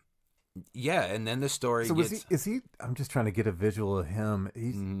 yeah, and then the story gets... is he, I'm just trying to get a visual of him.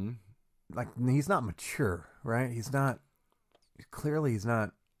 He's, like, he's not mature, right? He's not, clearly he's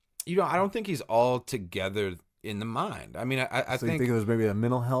not... You know, I don't think he's all together in the mind. I mean, I so think... you think there's maybe a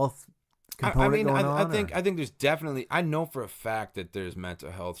mental health component going on? I think there's definitely, I know for a fact that there's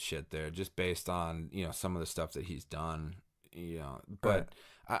mental health shit there just based on, you know, some of the stuff that he's done, you know, but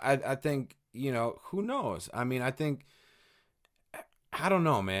I think, you know, who knows? I mean, I think, I don't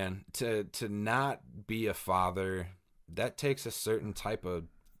know, man, to not be a father, that takes a certain type of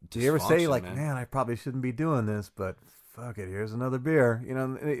dysfunction. Do you ever say like, man, I probably shouldn't be doing this, but fuck it, here's another beer. You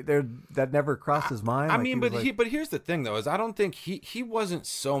know, that never crossed his mind. I like mean, but here's the thing though, is I don't think he wasn't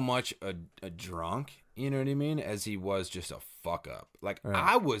so much a drunk, you know what I mean, as he was just a fuck up. Like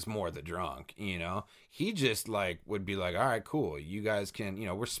I was more the drunk, you know. He just like would be like, all right, cool, you guys can, you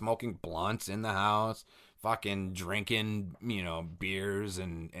know, we're smoking blunts in the house, fucking drinking, you know, beers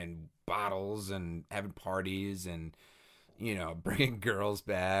and bottles and having parties and, you know, bringing girls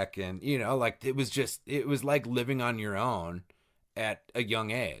back, and, you know, like it was like living on your own at a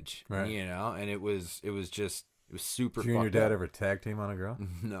young age, you know, and it was super. Did you and your dad ever tag team on a girl?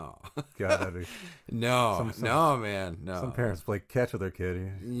 No. God, no, man, no. Some parents play catch with their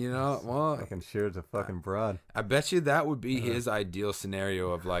kid. You know, well, fucking shares a fucking broad. I bet you that would be his ideal scenario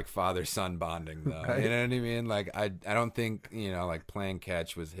of like father-son bonding, though. Right? You know what I mean? Like I don't think, you know, like playing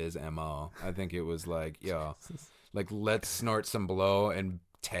catch was his MO. I think it was like, yo. Like, let's snort some blow and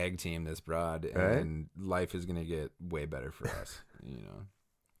tag team this broad, and life is gonna get way better for us, you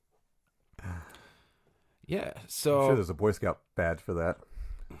know. Yeah, so I'm sure there's a Boy Scout badge for that.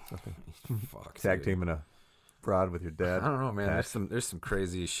 Fuck, tag teaming a broad with your dad. I don't know, man. There's some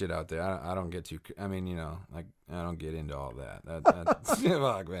crazy shit out there. I don't get too. I mean, you know, like I don't get into all that.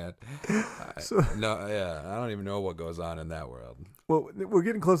 Fuck, man. I don't even know what goes on in that world. Well, we're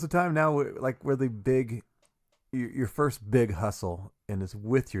getting close to time now. Where the big. Your first big hustle, and it's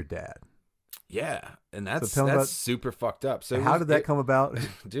with your dad. Yeah, and that's super fucked up. So how did that come about?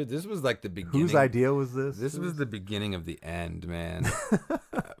 Dude, this was like the beginning. Whose idea was this? This was the beginning of the end, man.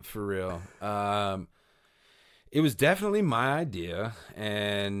 For real. It was definitely my idea,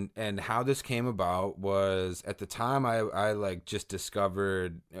 and how this came about was, at the time I like just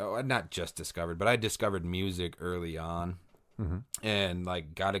discovered, not just discovered, but I discovered music early on. Mm-hmm. And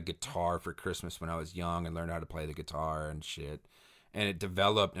like got a guitar for Christmas when I was young and learned how to play the guitar and shit. And it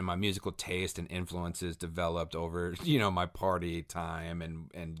developed, and my musical taste and influences developed over, you know, my party time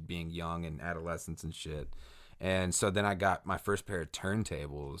and being young and adolescence and shit. And so then I got my first pair of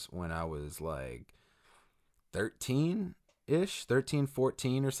turntables when I was like 13,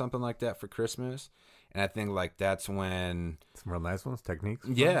 14 or something like that for Christmas. And I think like that's when some real nice ones, Techniques.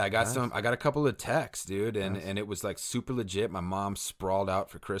 Yeah, I got a couple of techs, dude, and it was like super legit. My mom sprawled out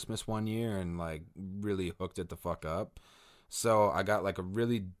for Christmas one year and like really hooked it the fuck up. So I got like a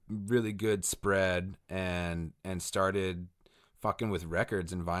really, really good spread and started fucking with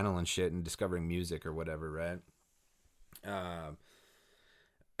records and vinyl and shit and discovering music or whatever, right?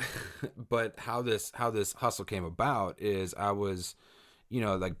 But how this hustle came about is I was, you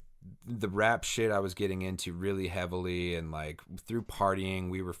know, like the rap shit I was getting into really heavily, and like through partying,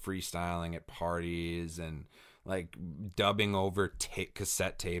 we were freestyling at parties and like dubbing over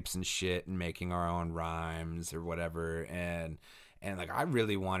cassette tapes and shit and making our own rhymes or whatever. And like I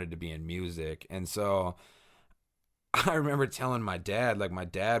really wanted to be in music. And so I remember telling my dad, like my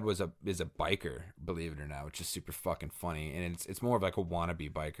dad is a biker, believe it or not, which is super fucking funny. And it's more of like a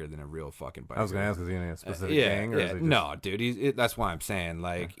wannabe biker than a real fucking biker. I was gonna ask, is he in a specific gang? Or is he just... No, dude. That's why I'm saying,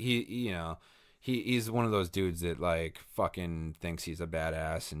 like he, you know, he's one of those dudes that like fucking thinks he's a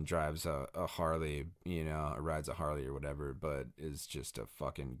badass and drives a Harley, you know, or rides a Harley or whatever, but is just a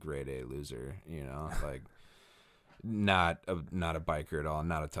fucking grade A loser, you know, like. Not a biker at all,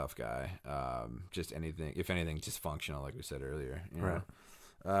 not a tough guy. Just anything, if anything, just functional, like we said earlier. You know?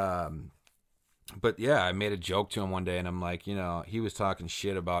 Right. But yeah, I made a joke to him one day, and I'm like, you know, he was talking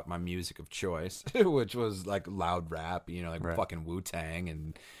shit about my music of choice, which was like loud rap, you know, like fucking Wu-Tang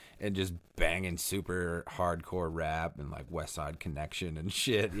and just banging super hardcore rap and like West Side Connection and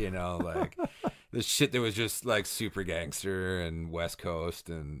shit, you know, like the shit that was just like super gangster and West Coast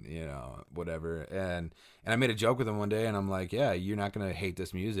and, you know, whatever. And I made a joke with him one day, and I'm like, yeah, you're not gonna hate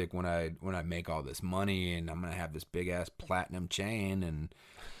this music when I make all this money, and I'm gonna have this big ass platinum chain.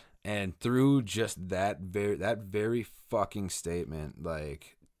 And through just that very fucking statement,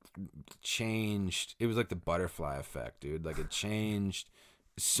 like changed. It was like the butterfly effect, dude. Like it changed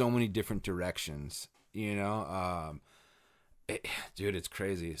so many different directions, you know. Dude, it's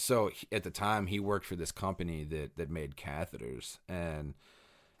crazy. So at the time, he worked for this company that made catheters, and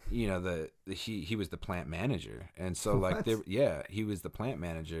you know he was the plant manager, and so like he was the plant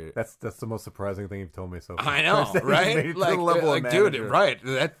manager. That's the most surprising thing you've told me so far. I know, right? Like dude, right?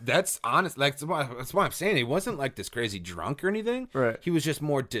 That's honest. Like that's why I'm saying he wasn't like this crazy drunk or anything. Right. He was just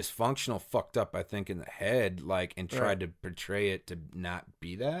more dysfunctional, fucked up, I think, in the head, like, and tried to portray it to not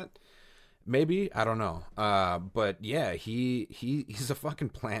be that. Maybe, I don't know. But yeah, he's a fucking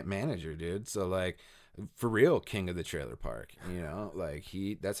plant manager, dude. So like, for real, king of the trailer park, you know, like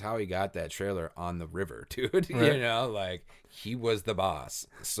that's how he got that trailer on the river, dude. Right. You know, like he was the boss.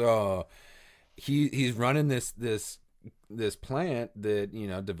 So he's running this plant that, you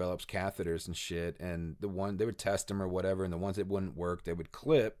know, develops catheters and shit. And they would test them or whatever, and the ones that wouldn't work, they would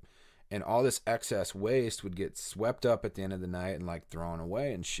clip, and all this excess waste would get swept up at the end of the night and like thrown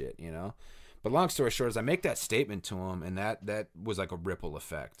away and shit, you know. But long story short, is I make that statement to him, and that was like a ripple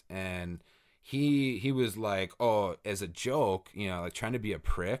effect. And he was like, oh, as a joke, you know, like trying to be a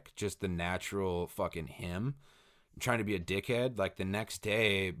prick, just the natural fucking him, trying to be a dickhead. Like the next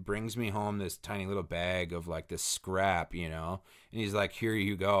day brings me home this tiny little bag of like this scrap, you know, and he's like, here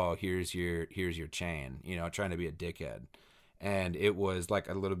you go, here's your chain, you know, trying to be a dickhead. And it was like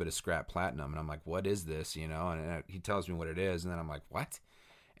a little bit of scrap platinum, and I'm like, what is this, you know? And he tells me what it is, and then I'm like, what?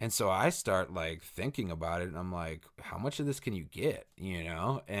 And so I start like thinking about it, and I'm like, how much of this can you get, you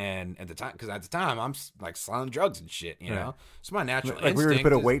know? And at the time, I'm like selling drugs and shit, you know? So my natural like, we were to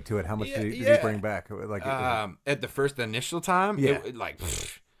put a weight to it. How much did he bring back? Like at the initial time, it, like,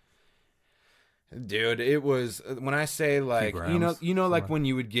 dude, it was, when I say like, you know, like when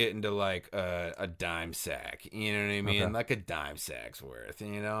you would get into like a dime sack, you know what I mean? Okay. Like a dime sack's worth,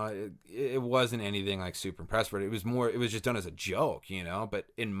 you know, it wasn't anything like super impressive, but it was just done as a joke, you know, but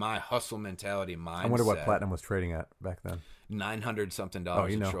in my hustle mentality mindset. I wonder what platinum was trading at back then. $900 something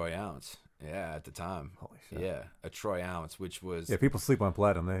a troy ounce. Yeah, at the time. Holy shit. Yeah, a troy ounce, which was... Yeah, people sleep on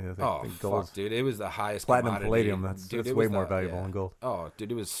platinum. They fuck, dude. It was the highest platinum, commodity. Palladium, that's way more valuable than gold. Oh,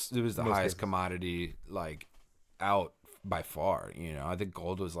 dude, it was the highest commodity, like, out by far, you know. I think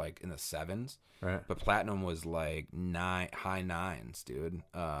gold was, like, in the 7s. Right. But platinum was, like, high 9s, dude.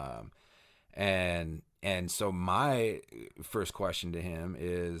 And so my first question to him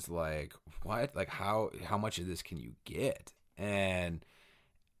is, like, what? Like, how much of this can you get? And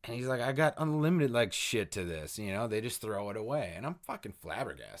he's like, I got unlimited like shit to this, you know, they just throw it away. And I'm fucking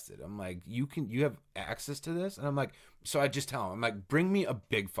flabbergasted. I'm like, you have access to this? And I'm like, so I just tell him, I'm like, bring me a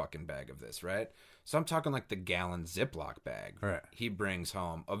big fucking bag of this, right? So I'm talking like the gallon Ziploc bag he brings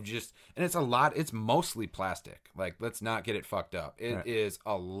home of just, and it's mostly plastic. Like, let's not get it fucked up. It is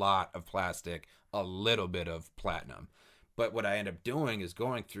a lot of plastic, a little bit of platinum. But what I end up doing is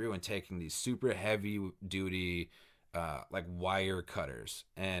going through and taking these super heavy duty like wire cutters,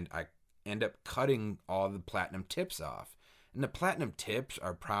 and I end up cutting all the platinum tips off. And the platinum tips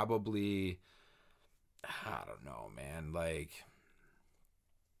are probably, I don't know, man, like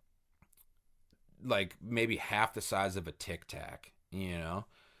maybe half the size of a Tic Tac, you know.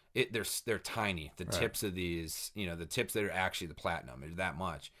 They're tiny. The tips of these, you know, the tips that are actually the platinum is that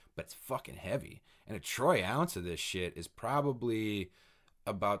much, but it's fucking heavy. And a troy ounce of this shit is probably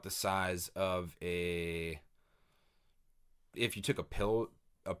about the size of if you took a pill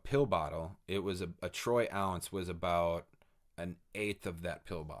bottle, it was a troy ounce was about an eighth of that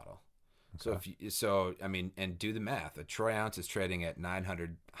pill bottle. Okay. I mean, and do the math. A troy ounce is trading at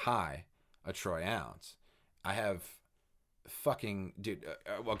 900 high. A troy ounce. I have fucking dude.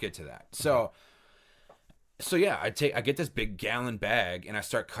 I'll get to that. So yeah, I get this big gallon bag, and I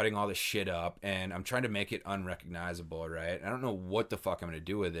start cutting all this shit up, and I'm trying to make it unrecognizable, right? I don't know what the fuck I'm gonna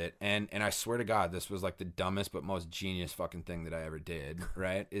do with it, and I swear to God, this was like the dumbest but most genius fucking thing that I ever did,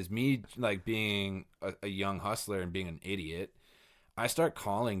 right? Is me like being a young hustler and being an idiot. I start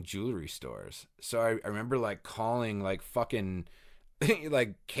calling jewelry stores. So I remember like calling like fucking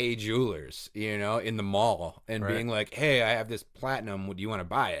like K Jewelers, you know, in the mall, and being like, hey, I have this platinum, do you want to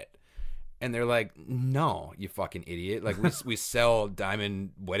buy it? And they're like, no, you fucking idiot. Like, we sell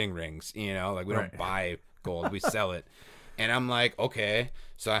diamond wedding rings, you know? Like, we don't buy gold. We sell it. And I'm like, okay.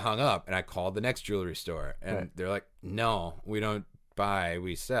 So I hung up, and I called the next jewelry store. And they're like, no, we don't buy,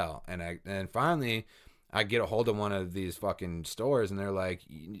 we sell. And finally, I get a hold of one of these fucking stores, and they're like,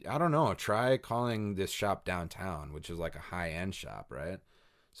 I don't know, try calling this shop downtown, which is like a high-end shop, right?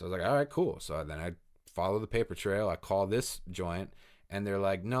 So I was like, all right, cool. So then I follow the paper trail. I call this joint. And they're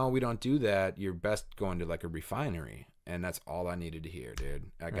like, no, we don't do that. You're best going to like a refinery. And that's all I needed to hear,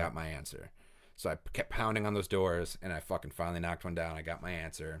 dude. I got my answer. So I kept pounding on those doors, and I fucking finally knocked one down. I got my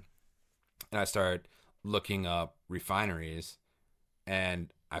answer. And I started looking up refineries,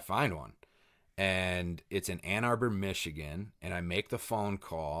 and I find one. And it's in Ann Arbor, Michigan. And I make the phone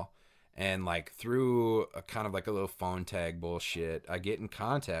call. And like through a kind of like a little phone tag bullshit, I get in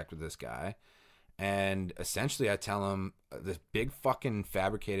contact with this guy. And essentially I tell him this big fucking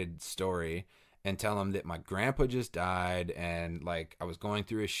fabricated story and tell him that my grandpa just died and like I was going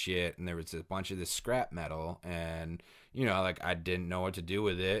through his shit and there was a bunch of this scrap metal and, you know, like I didn't know what to do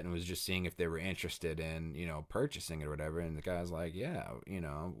with it and was just seeing if they were interested in, you know, purchasing it or whatever. And the guy's like, yeah, you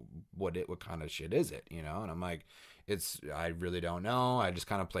know, what kind of shit is it, you know? And I'm like, I really don't know. I just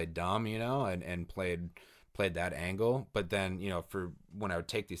kind of played dumb, you know, and played that angle. But then, you know, for when I would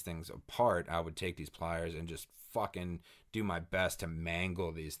take these things apart, I would take these pliers and just fucking do my best to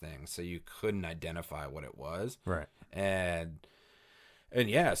mangle these things so you couldn't identify what it was. Right. And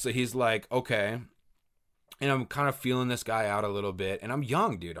yeah, so he's like, okay. And I'm kind of feeling this guy out a little bit. And I'm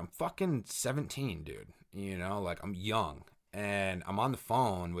young, dude. I'm fucking 17, dude. You know, like I'm young. And I'm on the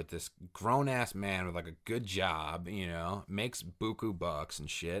phone with this grown-ass man with like a good job, you know, makes buku bucks and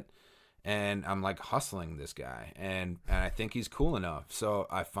shit. And I'm like hustling this guy, and I think he's cool enough. So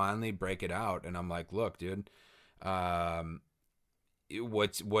I finally break it out, and I'm like, "Look, dude,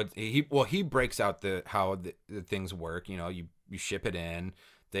 he breaks out how the things work. You know, you ship it in,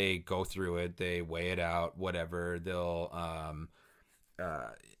 they go through it, they weigh it out, whatever. They'll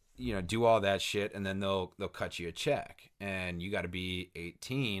you know, do all that shit, and then they'll cut you a check, and you got to be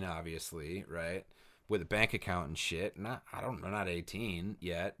 18, obviously, right?" With a bank account and shit. And I'm not 18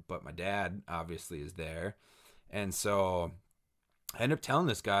 yet, but my dad obviously is there. And so I end up telling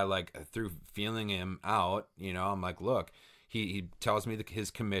this guy, like, through feeling him out, you know, I'm like, look, he tells me his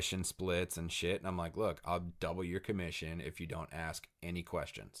commission splits and shit. And I'm like, look, I'll double your commission if you don't ask any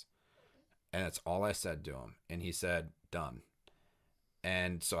questions. And that's all I said to him. And he said, done.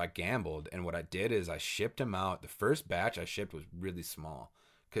 And so I gambled. And what I did is I shipped him out. The first batch I shipped was really small.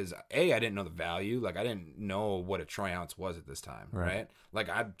 Because, I didn't know the value. Like, I didn't know what a troy ounce was at this time, right? Like,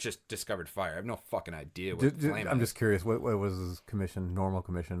 I just discovered fire. I have no fucking idea what the flame I'm is. just curious, what was his commission, normal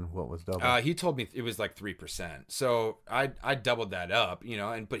commission? What was double? He told me it was like 3%. So I doubled that up, you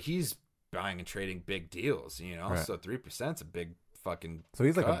know, but he's buying and trading big deals, you know? So 3% is a big fucking So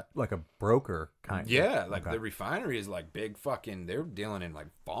he's cut. like a broker kind of. Yeah, like the refinery is like big fucking, they're dealing in like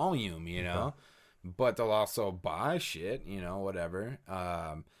volume, you know? But they'll also buy shit, you know, whatever.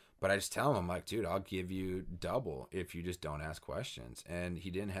 But I just tell him, I'm like, dude, I'll give you double if you just don't ask questions. And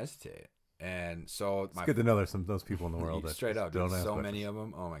he didn't hesitate. And so it's good to know there's those people in the world that straight up, don't dude, ask so questions. many of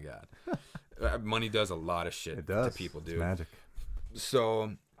them. Oh my god, money does a lot of shit to people, dude. It's magic.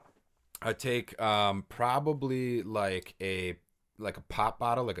 So I take probably like a pop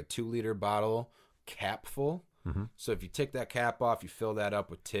bottle, like a 2-liter bottle, cap full. Mm-hmm. So if you take that cap off, you fill that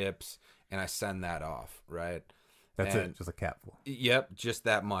up with tips. And I send that off, right? That's it, just a capful. Yep, just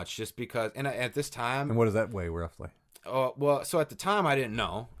that much. Just because, and at this time... And what does that weigh, roughly? Oh, well, so at the time, I didn't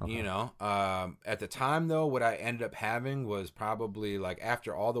know, you know. At the time, though, what I ended up having was probably, like,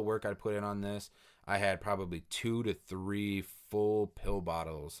 after all the work I put in on this, I had probably 2 to 3 full pill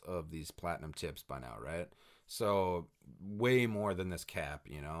bottles of these platinum tips by now, right? So way more than this cap,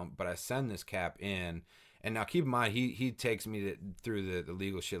 you know. But I send this cap in... And now keep in mind, he takes me through the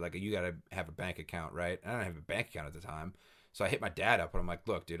legal shit. Like, you got to have a bank account, right? I don't have a bank account at the time. So I hit my dad up, and I'm like,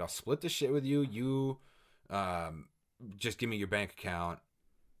 look, dude, I'll split this shit with you. You just give me your bank account,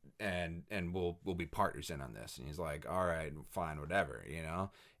 and we'll be partners in on this. And he's like, all right, fine, whatever, you know?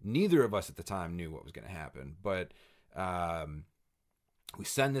 Neither of us at the time knew what was going to happen. But we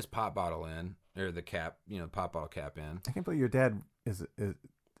send this pop bottle in, or the cap, you know, pop bottle cap in. I can't believe your dad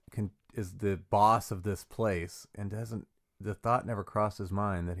is the boss of this place, and the thought never crossed his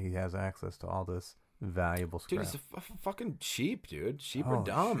mind that he has access to all this valuable scrap. Dude, he's fucking cheap, dude. Cheap or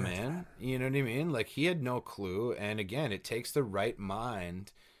dumb, shit, man. You know what I mean? Like, he had no clue. And again, it takes the right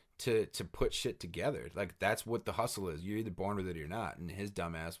mind to put shit together. Like, that's what the hustle is. You're either born with it or you're not. And his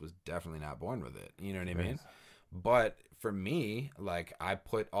dumbass was definitely not born with it. You know what I mean? But for me, like, I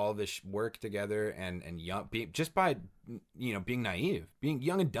put all this work together and young, just by, you know, being naive, being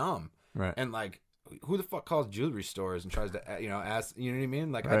young and dumb. Right. And like, who the fuck calls jewelry stores and tries to, you know, ask, you know what I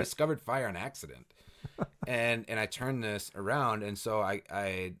mean? Like, right. I discovered fire on accident. and I turned this around. And so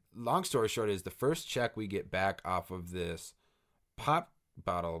I, long story short is the first check we get back off of this pop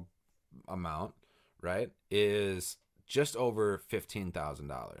bottle amount, right, is just over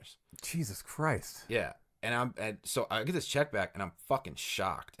 $15,000. Jesus Christ. Yeah. And so I get this check back and I'm fucking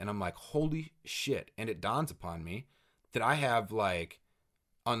shocked. And I'm like, holy shit. And it dawns upon me, that I have like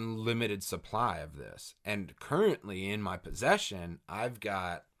unlimited supply of this. And currently in my possession, I've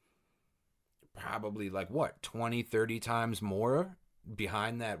got probably like what, 20, 30 times more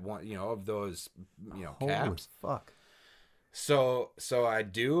behind that one, you know, of those, you know, caps. Holy fuck. So I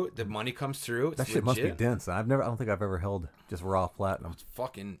do. The money comes through. It's That shit legit. must be dense. I don't think I've ever held just raw platinum. It's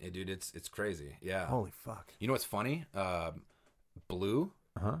fucking, dude. It's crazy. Yeah. Holy fuck. You know what's funny? Blue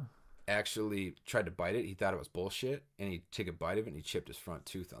Uh-huh. actually tried to bite it. He thought it was bullshit, and he took a bite of it, and he chipped his front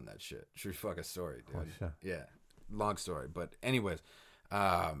tooth on that shit. True fucking story, dude. Holy shit. Yeah, long story, but anyways,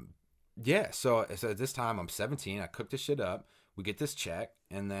 yeah. So at this time, I'm 17. I cook this shit up. We get this check,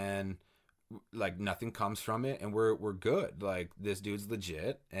 and then like nothing comes from it, and we're good. Like this dude's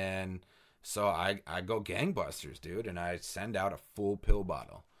legit, and so I go gangbusters, dude, and I send out a full pill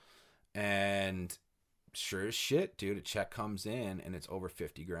bottle, and sure as shit, dude, a check comes in, and it's over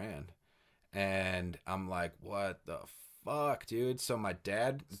 50 grand, and I'm like, what the fuck, dude? So my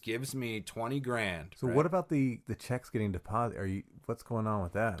dad gives me 20 grand. So right? what about the checks getting deposited? What's going on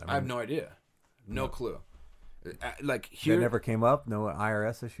with that? I have no idea, no clue. Like That here, never came up. No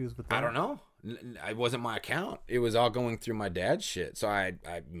IRS issues with that. I don't know. It wasn't my account. It was all going through my dad's shit. So I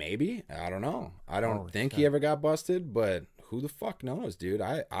maybe, I don't know. I don't Holy think shit. he ever got busted, but who the fuck knows, dude?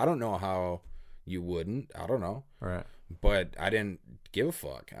 I don't know how you wouldn't. I don't know. Right. But I didn't give a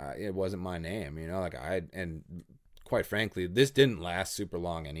fuck. It wasn't my name, you know. Like and quite frankly, this didn't last super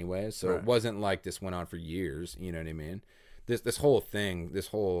long anyway. So Right. It wasn't like this went on for years. You know what I mean? This whole thing, this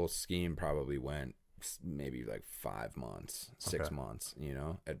whole scheme probably went maybe like 5 months, 6 Okay. months, you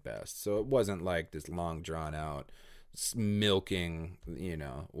know, at best. So it wasn't like this long drawn out milking, you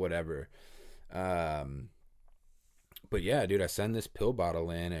know, whatever. But yeah, dude, I send this pill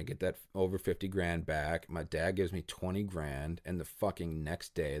bottle in, I get that over 50 grand back. My dad gives me 20 grand, and the fucking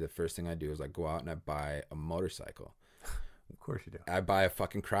next day, the first thing I do is I go out and I buy a motorcycle. Of course you do. I buy a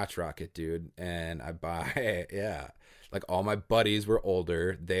fucking crotch rocket, dude, and I buy, yeah. Like all my buddies were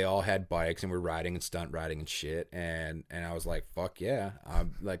older, they all had bikes and were riding and stunt riding and shit, and I was like, fuck yeah,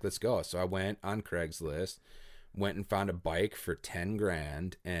 I'm like, let's go. So I went on Craigslist, went and found a bike for 10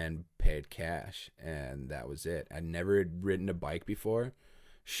 grand and paid cash, and that was it. I never had ridden a bike before.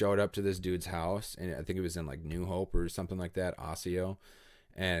 Showed up to this dude's house, and I think it was in like New Hope or something like that, Osseo.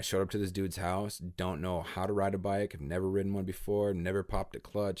 And I showed up to this dude's house, don't know how to ride a bike, I've never ridden one before, never popped a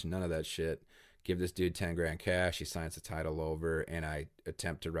clutch, none of that shit. Give this dude 10 grand cash, he signs the title over, and I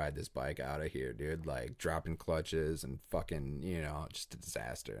attempt to ride this bike out of here, dude. Like dropping clutches and fucking, you know, just a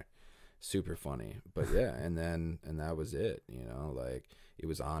disaster. Super funny. But yeah, and that was it, you know, like it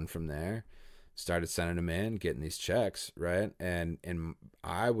was on from there. Started sending them in, getting these checks, right? And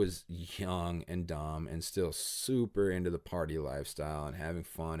I was young and dumb and still super into the party lifestyle and having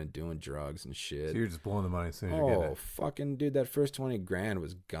fun and doing drugs and shit. So you're just blowing the money as soon as you get Oh, it. fucking dude, that first 20 grand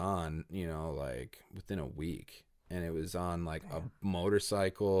was gone, you know, like within a week. And it was on like a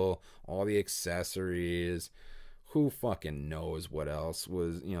motorcycle, all the accessories. Who fucking knows what else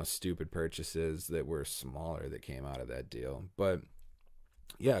was, you know, stupid purchases that were smaller that came out of that deal. But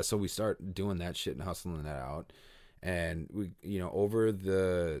yeah, so we start doing that shit and hustling that out. And we, you know, over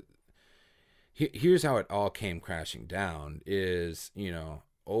the, here's how it all came crashing down is, you know,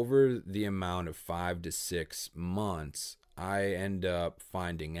 over the amount of 5 to 6 months, I end up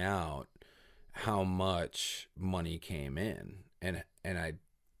finding out how much money came in, and I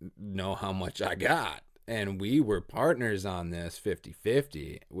know how much I got. And we were partners on this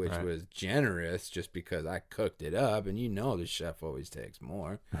 50-50, which Right. was generous just because I cooked it up, and you know the chef always takes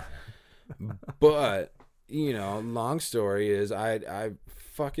more. But, you know, long story is I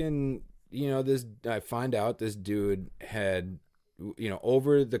fucking, you know, I find out this dude had, you know,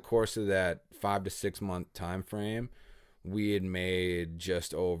 over the course of that 5 to 6 month time frame, we had made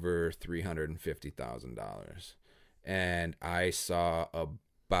just over $350,000, and I saw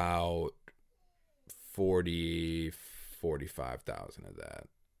about 45,000 of that,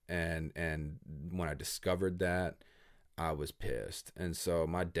 and when I discovered that, I was pissed. And so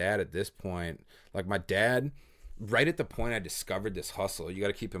my dad at this point, like my dad, right at the point I discovered this hustle, you got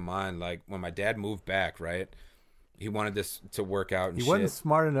to keep in mind, like when my dad moved back, right, he wanted this to work out and He shit. wasn't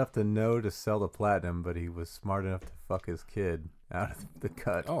smart enough to know to sell the platinum, but he was smart enough to fuck his kid out of the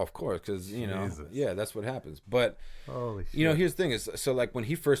cut. Oh, of course, because, you know, Jesus. yeah, that's what happens. But, Holy shit. you know, here's the thing is, so, like, when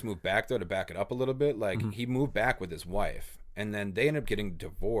he first moved back, though, to back it up a little bit, like, Mm-hmm. he moved back with his wife, and then they end up getting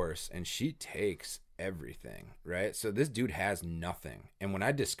divorced, and she takes everything, right? So this dude has nothing. And when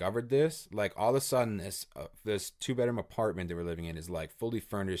I discovered this, like all of a sudden this 2-bedroom apartment that we're living in is like fully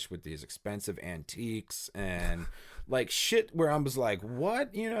furnished with these expensive antiques and like shit where I was like,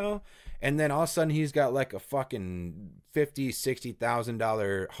 what, you know? And then all of a sudden he's got like a fucking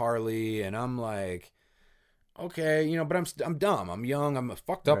 $50,000-$60,000 Harley, and I'm like, okay, you know, but I'm dumb. I'm young. I'm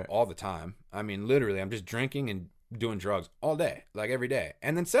fucked up all the time. I mean, literally, I'm just drinking and doing drugs all day, like every day,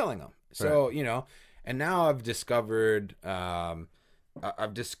 and then selling them. So, you know, and now I've discovered the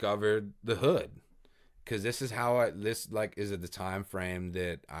hood, because this is how this like is at the time frame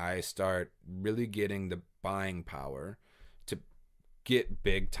that I start really getting the buying power to get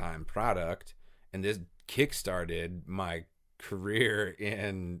big time product, and this kickstarted my career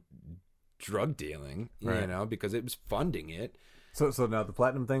in drug dealing, you know, because it was funding it. So now the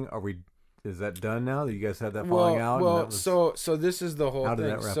platinum thing, is that done now that you guys had that falling out? Well, and that was, so this is the whole how thing.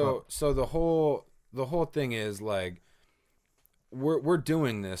 did that wrap up? So the whole thing is like we're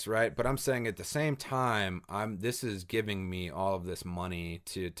doing this, right? But I'm saying at the same time, this is giving me all of this money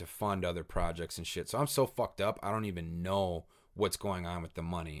to fund other projects and shit. So I'm so fucked up, I don't even know what's going on with the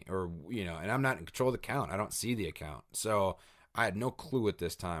money, or you know, and I'm not in control of the account. I don't see the account. So I had no clue at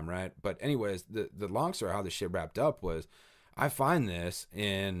this time, right? But anyways, the long story how this shit wrapped up was I find this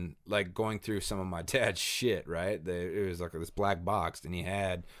in like going through some of my dad's shit, right? It was like this black box, and he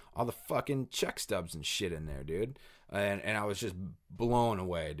had all the fucking check stubs and shit in there, dude. And I was just blown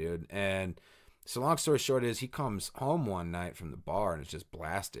away, dude. And so long story short is he comes home one night from the bar and it's just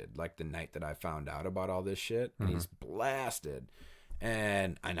blasted, like the night that I found out about all this shit. And he's blasted.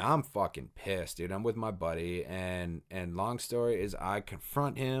 And I'm fucking pissed, dude. I'm with my buddy, and long story is I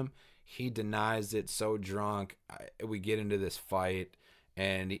confront him. He denies it, so drunk. We get into this fight,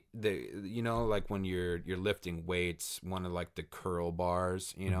 and you know, like when you're lifting weights, one of like the curl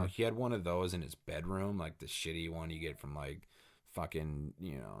bars, you know, he had one of those in his bedroom, like the shitty one you get from like fucking,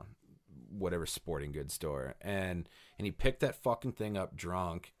 you know, whatever sporting goods store. And he picked that fucking thing up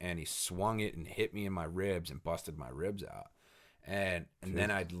drunk, and he swung it and hit me in my ribs and busted my ribs out. And then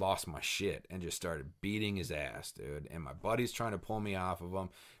I'd lost my shit and just started beating his ass, dude. And my buddy's trying to pull me off of him.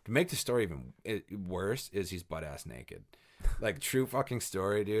 To make the story even worse is he's butt ass naked. Like, true fucking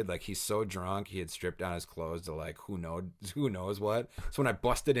story, dude. Like, he's so drunk, he had stripped down his clothes to like who knows what. So when I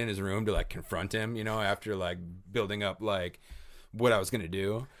busted in his room to like confront him, you know, after like building up like what I was gonna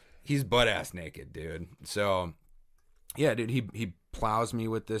do, he's butt ass naked, dude. So yeah, dude, he plows me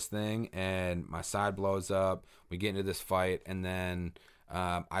with this thing, and my side blows up. We get into this fight, and then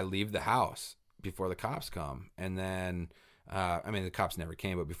I leave the house before the cops come. And then, I mean, the cops never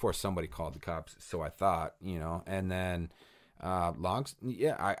came, but before somebody called the cops, so I thought, you know. And then,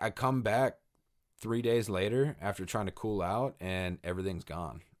 I come back 3 days later after trying to cool out, and everything's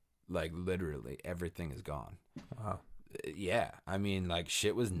gone. Like, literally, everything is gone. Wow. Yeah, I mean, like,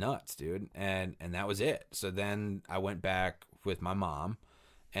 shit was nuts, dude, and that was it. So then I went back with my mom,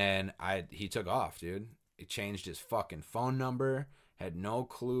 and he took off, dude. He changed his fucking phone number, had no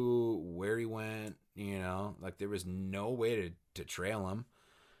clue where he went, you know, like there was no way to trail him,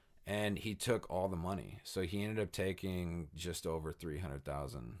 and he took all the money. So he ended up taking just over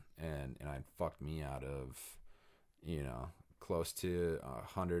 300,000, and I fucked me out of, you know, close to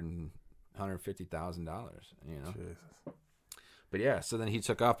 $150,000, you know. Jesus. But yeah, so then he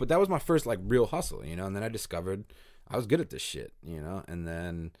took off. But that was my first like real hustle, you know. And then I discovered I was good at this shit, you know. And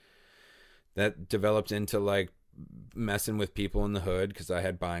then that developed into like messing with people in the hood because I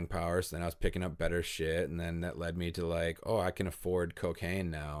had buying power. So then I was picking up better shit, and then that led me to like, oh, I can afford cocaine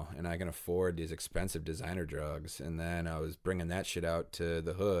now, and I can afford these expensive designer drugs. And then I was bringing that shit out to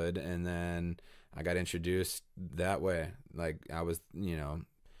the hood, and then I got introduced that way. Like I was, you know,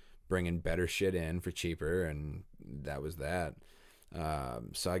 bringing better shit in for cheaper, and that was that.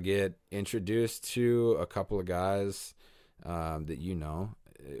 So I get introduced to a couple of guys that you know,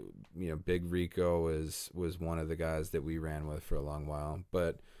 Big Rico was one of the guys that we ran with for a long while,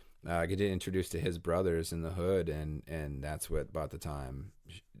 but I get introduced to his brothers in the hood, and that's what about the time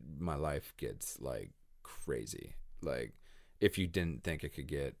my life gets like crazy. Like if you didn't think it could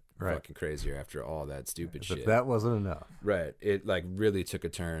get fucking crazier after all that stupid shit. But that wasn't enough. Right. It like really took a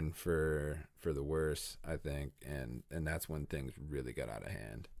turn for the worse, I think, and that's when things really got out of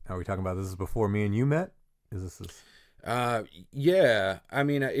hand. Are we talking about this is before me and you met? Is this? Yeah. I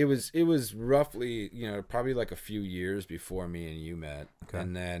mean, it was roughly, you know, probably like a few years before me and you met. Okay.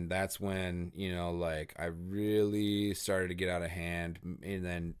 And then that's when, you know, like I really started to get out of hand. And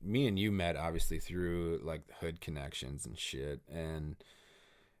then me and you met obviously through like hood connections and shit. And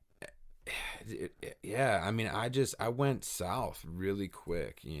yeah, I mean, I went south really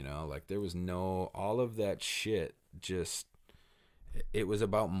quick, you know, like there was all of that shit just, it was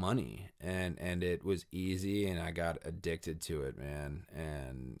about money, and it was easy, and I got addicted to it, man.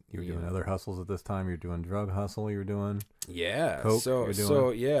 And You were doing other hustles at this time. You're doing drug hustle. You're doing coke. you're doing...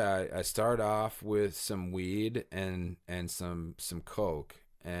 So yeah, I started off with some weed and some coke,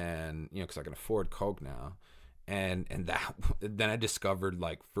 and because I can afford coke now, and that then I discovered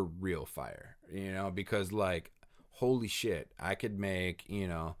like for real fire, because like holy shit, I could make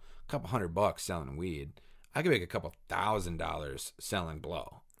a couple $100 selling weed. I could make a couple $1,000 selling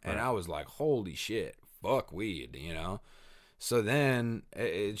blow. And I was like, holy shit, fuck weed, So then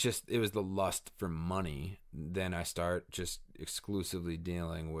it was the lust for money. Then I start just exclusively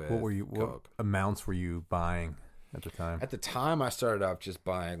dealing with coke. What amounts were you buying at the time? At the time, I started off just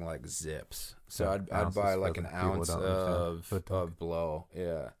buying like zips. So I'd buy like an ounce of blow.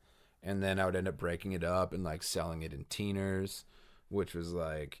 Yeah. And then I would end up breaking it up and like selling it in teeners, which was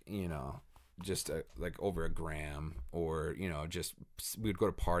like, just like over a gram, or just we'd go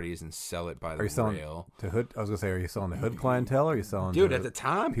to parties and sell it by the rail. To hood? I was gonna say, are you selling to hood clientele, or are you selling? Dude, to at the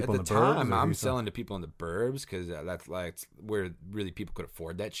time, I'm selling to people in the burbs, because that's like where really people could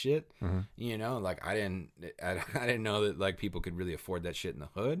afford that shit. Mm-hmm. Like I didn't know that like people could really afford that shit in the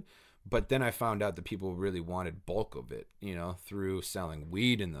hood. But then I found out that people really wanted bulk of it, through selling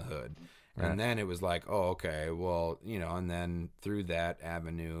weed in the hood. Right. And then it was like, oh, okay, well, and then through that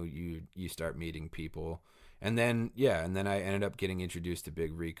avenue, you start meeting people. And then, I ended up getting introduced to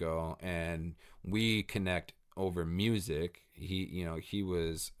Big Rico, and we connect over music. He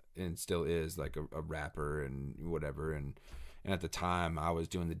was and still is like a rapper and whatever. And at the time I was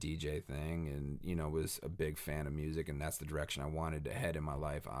doing the DJ thing, and, was a big fan of music, and that's the direction I wanted to head in my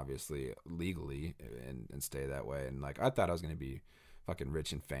life, obviously legally, and stay that way. And like, I thought I was going to be fucking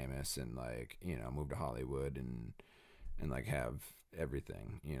rich and famous, and like, move to Hollywood and like have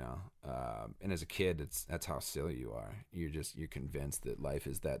everything, and as a kid, that's how silly you are. You're convinced that life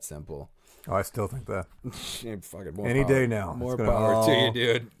is that simple. Oh, I still think that. Fucking more any power, day now. More power to you,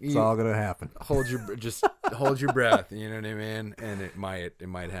 dude. It's all gonna happen. Hold your breath. You know what I mean? And it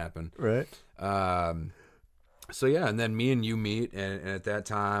might happen. Right. So yeah, and then me and you meet, and at that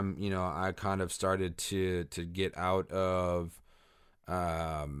time, I kind of started to get out of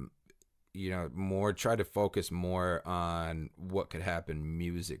try to focus more on what could happen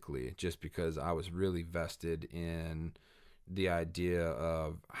musically, just because I was really vested in the idea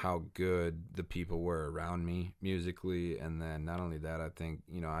of how good the people were around me musically. And then not only that, I think,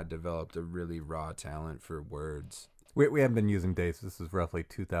 I developed a really raw talent for words. We haven't been using dates. This is roughly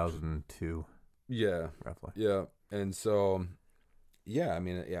 2002. Yeah. Roughly. Yeah. And so,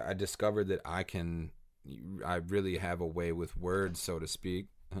 I discovered that I really have a way with words, so to speak.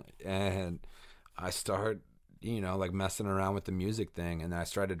 And I start, like messing around with the music thing. And I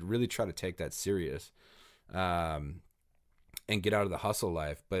started to really try to take that serious, and get out of the hustle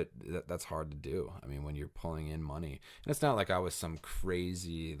life. But that's hard to do. I mean, when you're pulling in money, and it's not like I was some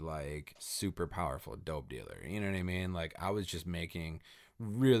crazy, like super powerful dope dealer. You know what I mean? Like, I was just making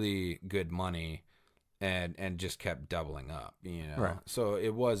really good money and just kept doubling up, Right. So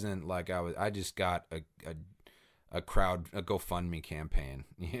it wasn't like I just got a GoFundMe campaign,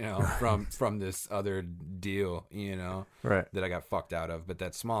 from this other deal, Right. that I got fucked out of. But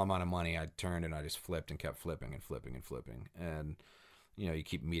that small amount of money I turned, and I just flipped and kept flipping and flipping and flipping. And, you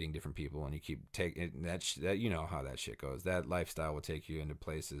keep meeting different people, and you keep taking that, how that shit goes. That lifestyle will take you into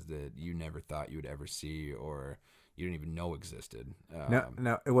places that you never thought you would ever see, or you didn't even know existed.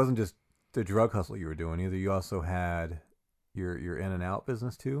 Now, it wasn't just the drug hustle you were doing either. You also had your in and out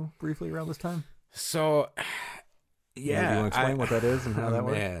business too, briefly around this time. So, yeah. Do you want to explain what that is and how that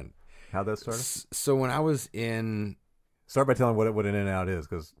works? Man. How that started? So when I was in... Start by telling what an in and out is,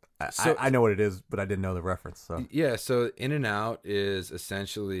 because I know what it is, but I didn't know the reference. So yeah, so in and out is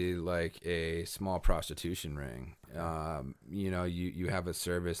essentially like a small prostitution ring. You have a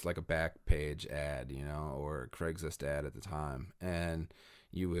service like a Backpage ad, or a Craigslist ad at the time, and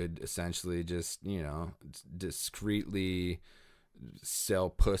you would essentially just, discreetly sell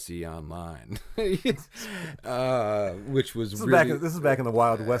pussy online, which was this is back in the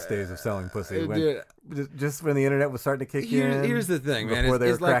Wild West days of selling pussy. Just when the internet was starting to kick in. Here's the thing, man. Before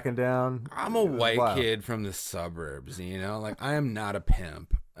they were cracking down. I'm a white kid from the suburbs, like I am not a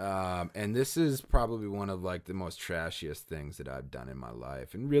pimp. And this is probably one of like the most trashiest things that I've done in my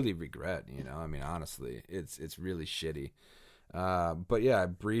life, and really regret, I mean, honestly, it's really shitty. But yeah, I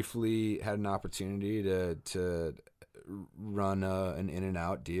briefly had an opportunity to run an in and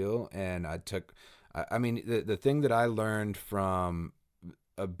out deal, and I took, the thing that I learned from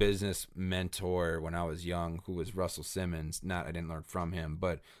a business mentor when I was young, who was Russell Simmons. Not I didn't learn from him,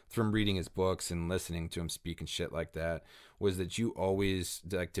 but from reading his books and listening to him speak and shit like that, was that you always,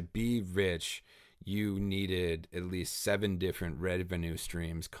 like, to be rich, you needed at least 7 different revenue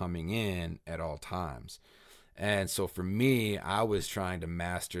streams coming in at all times. And so for me, I was trying to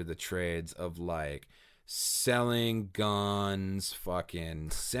master the trades of, like, selling guns, fucking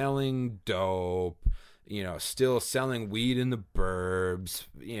selling dope, you know, still selling weed in the burbs.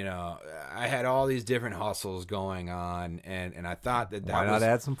 You know, I had all these different hustles going on, and I thought that why not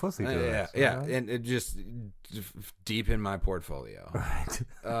add some pussy to it? Yeah, and it just deep in my portfolio.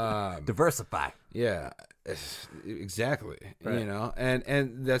 Right. Diversify. Yeah, exactly. Right. You know,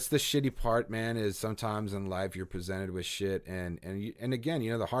 and that's the shitty part, man, is sometimes in life you're presented with shit, and again,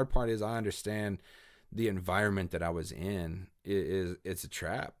 you know, the hard part is I understand the environment that I was in it's a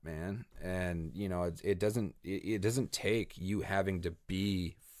trap, man. And you know, it doesn't take you having to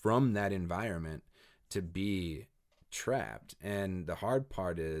be from that environment to be trapped. And the hard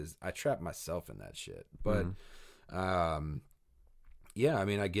part is I trapped myself in that shit. But yeah, I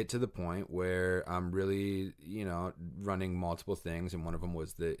mean, I get to the point where I'm really, you know, running multiple things, and one of them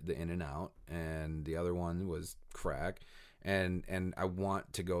was the in and out, and the other one was crack. And I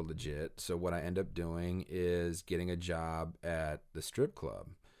want to go legit. So what I end up doing is getting a job at the strip club,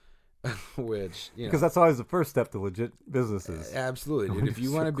 which, you know, because that's always the first step to legit businesses. Absolutely, dude. If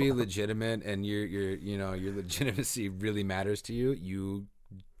you want to be legitimate and your you know, your legitimacy really matters to you, you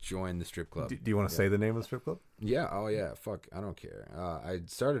join the strip club. Do you want to say the name of the strip club? Yeah. Oh yeah. Fuck. I don't care. I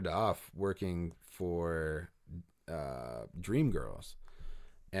started off working for Dream Girls.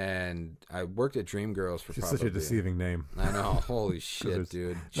 And I worked at Dream Girls for such a deceiving name. I know. Holy shit,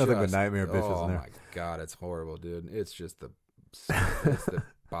 dude. Nothing but nightmare bitches in there. Oh my god, it's horrible, dude. It's just the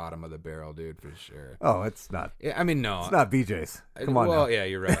bottom of the barrel, dude, for sure. Oh, it's not. I mean, no, it's not BJ's. Come on. Well, now. Yeah,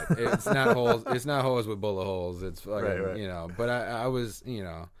 you're right. It's not holes. It's not holes with bullet holes. It's fucking, right. You know. But I was, you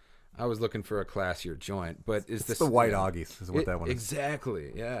know, I was looking for a classier joint. But it's the white Augies is what that one is.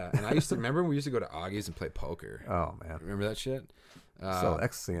 Exactly. Yeah. And I used to remember we used to go to Augies and play poker. Oh man, remember that shit? Sell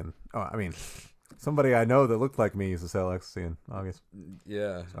ecstasy and I mean, somebody I know that looked like me used to sell ecstasy in August.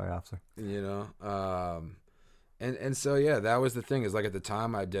 Yeah. Sorry, officer. You know, and so yeah, that was the thing, is like at the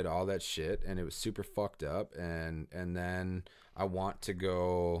time I did all that shit and it was super fucked up, and then I want to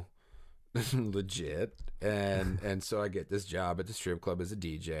go legit, and so I get this job at the strip club as a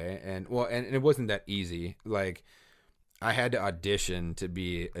DJ, and it wasn't that easy. Like, I had to audition to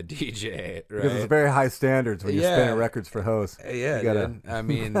be a DJ, right? Because it's very high standards when you're spinning records for hosts. Yeah, you gotta... I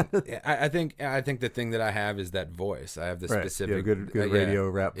mean, I think the thing that I have is that voice. I have the specific, good radio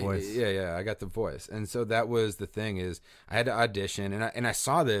rap voice. Yeah, I got the voice, and so that was the thing, is I had to audition, and I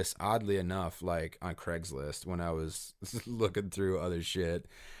saw this oddly enough, like on Craigslist when I was looking through other shit,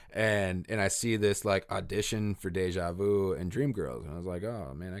 and I see this like audition for Deja Vu and Dream Girls, and I was like,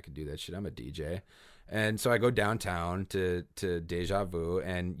 oh man, I could do that shit. I'm a DJ. And so I go downtown to Deja Vu,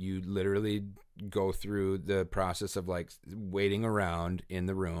 and you literally go through the process of like waiting around in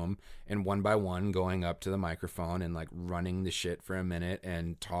the room and one by one going up to the microphone and like running the shit for a minute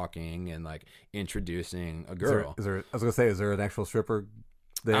and talking and like introducing a girl. Is there I was gonna say, is there an actual stripper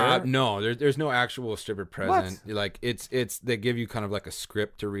there? No, there's no actual stripper present. What? Like it's they give you kind of like a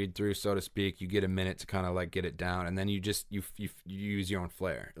script to read through, so to speak. You get a minute to kind of like get it down, and then you just you use your own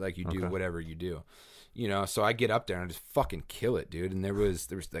flair, like you do whatever you do. You know, so I get up there and I just fucking kill it, dude. And there was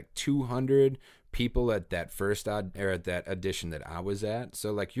like 200 people at that at that audition that I was at.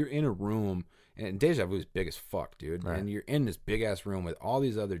 So like you're in a room, and Deja Vu is big as fuck, dude. Right. And you're in this big ass room with all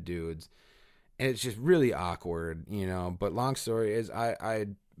these other dudes, and it's just really awkward, you know. But long story is, I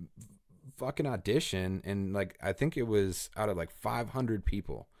fucking audition, and like I think it was out of like 500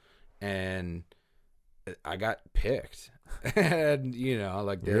 people, and I got picked. And you know,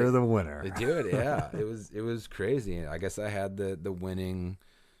 like you're the winner, dude. Yeah, it was crazy. I guess I had the winning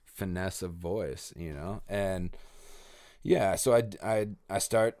finesse of voice, you know. And yeah, so I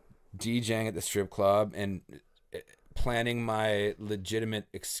start DJing at the strip club and planning my legitimate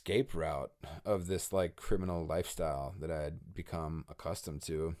escape route of this like criminal lifestyle that I had become accustomed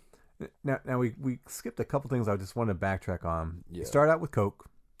to. Now we skipped a couple things I just wanted to backtrack on. Yeah. You start out with coke.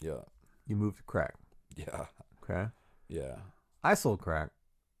 Yeah. You moved to crack. Yeah. Okay. Yeah. I sold crack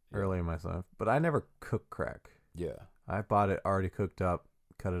early in my life, but I never cooked crack. Yeah. I bought it already cooked up,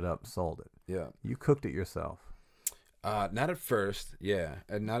 cut it up, sold it. Yeah. You cooked it yourself. Not at first. Yeah.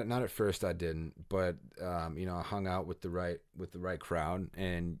 And not at first I didn't, but you know, I hung out with the right crowd,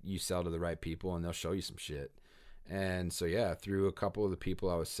 and you sell to the right people and they'll show you some shit. And so yeah, through a couple of the people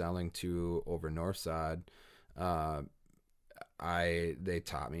I was selling to over Northside, they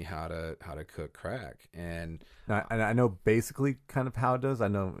taught me how to cook crack. And Now, and I know basically kind of how it does. I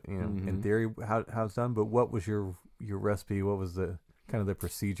know, in theory how it's done, but what was your recipe? What was the kind of the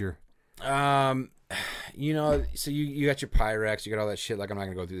procedure? So you got your Pyrex, you got all that shit. Like, I'm not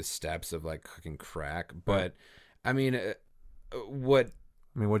gonna go through the steps of like cooking crack, but I mean, what'd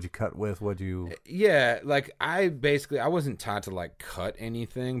you cut with? Yeah, like I wasn't taught to like cut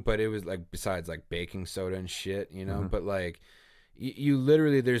anything, but it was like besides like baking soda and shit, but like you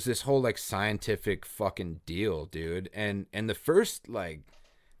literally, there's this whole like scientific fucking deal, dude. And the first like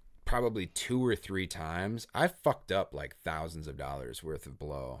probably 2 or 3 times I fucked up like thousands of dollars worth of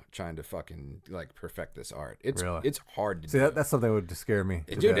blow trying to fucking like perfect this art. It's hard to do. That's something that would scare me,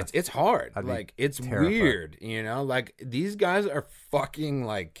 dude. It's hard. Like, it's terrified. weird, like these guys are fucking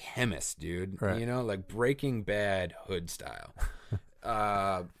like chemists, dude. Right. Like Breaking Bad hood style.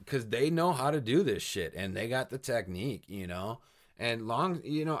 Because they know how to do this shit and they got the technique, and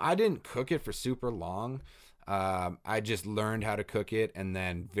I didn't cook it for super long. I just learned how to cook it, and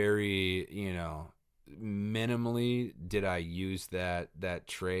then very, minimally did I use that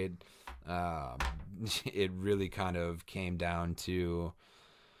trade. It really kind of came down to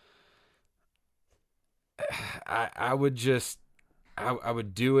I would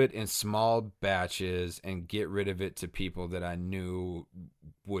do it in small batches and get rid of it to people that I knew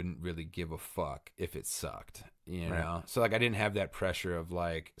wouldn't really give a fuck if it sucked, Right. So like I didn't have that pressure of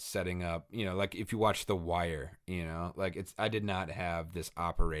like setting up, like if you watch The Wire, like I did not have this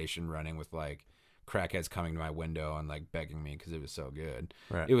operation running with like crackheads coming to my window and like begging me because it was so good.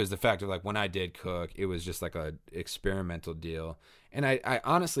 Right. It was the fact of like when I did cook, it was just like a experimental deal. And I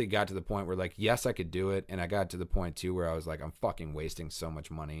honestly got to the point where like, yes, I could do it. And I got to the point too where I was like, I'm fucking wasting so much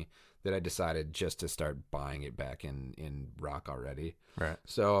money that I decided just to start buying it back in rock already. Right.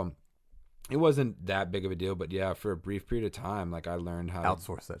 So it wasn't that big of a deal, but yeah, for a brief period of time, like I learned how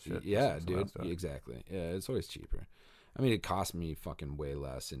Outsource that shit. Yeah, dude. Exactly. Yeah, it's always cheaper. I mean, it cost me fucking way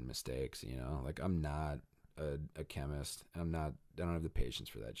less in mistakes, Like I'm not a chemist. I don't have the patience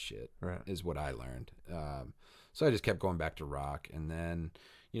for that shit. Right. Is what I learned. So I just kept going back to rock, and then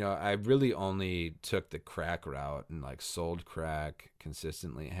I really only took the crack route and like sold crack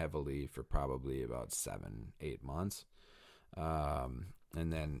consistently, heavily for probably about 7-8 months.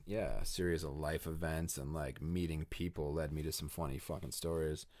 And then a series of life events and like meeting people led me to some funny fucking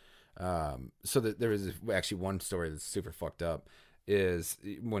stories. So there was actually one story that's super fucked up. Is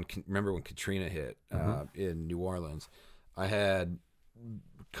remember when Katrina hit in New Orleans? I had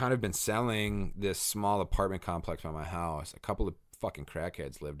kind of been selling this small apartment complex by my house. A couple of fucking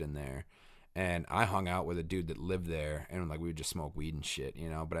crackheads lived in there, and I hung out with a dude that lived there, and like we would just smoke weed and shit,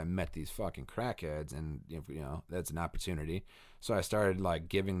 But I met these fucking crackheads, and that's an opportunity. So I started like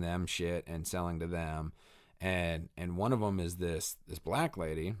giving them shit and selling to them, and one of them is this black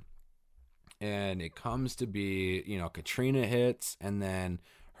lady. And it comes to be, Katrina hits, and then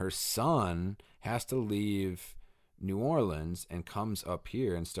her son has to leave New Orleans and comes up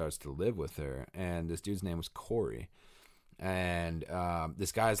here and starts to live with her. And this dude's name was Corey. And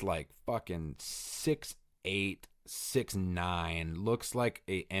this guy's like fucking 6'8", 6'9", looks like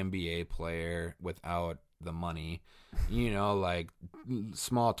a NBA player without the money, like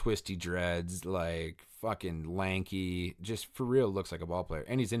small twisty dreads, like fucking lanky, just for real looks like a ball player.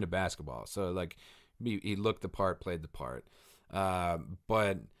 And he's into basketball, so like he looked the part, played the part.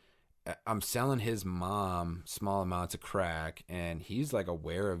 But I'm selling his mom small amounts of crack, and he's like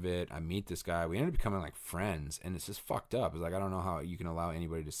aware of it. I meet this guy, we ended up becoming like friends, and it's just fucked up. It's like, I don't know how you can allow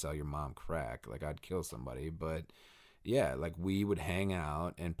anybody to sell your mom crack. Like, I'd kill somebody. But yeah, like we would hang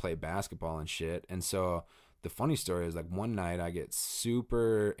out and play basketball and shit. And so the funny story is like one night I get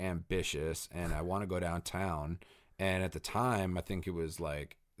super ambitious and I want to go downtown. And at the time, I think it was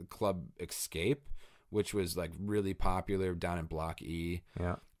like the Club Escape, which was like really popular down in Block E.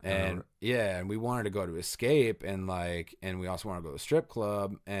 Yeah. And and we wanted to go to Escape, and we also wanted to go to the strip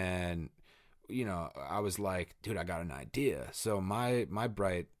club. And I was like, dude, I got an idea. So my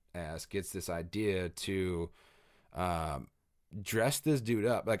bright ass gets this idea to dress this dude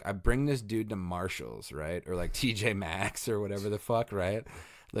up. Like, I bring this dude to Marshall's, right? Or like TJ Maxx or whatever the fuck, right?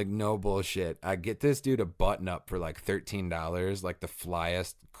 Like, no bullshit. I get this dude a button up for like $13, like the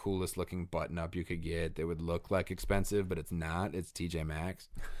flyest, coolest looking button up you could get that would look like expensive, but it's not. It's TJ Maxx.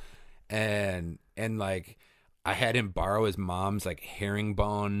 And like, I had him borrow his mom's like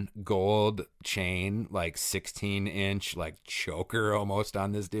herringbone gold chain, like 16-inch, like choker almost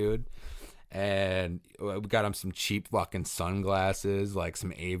on this dude. And we got him some cheap fucking sunglasses, like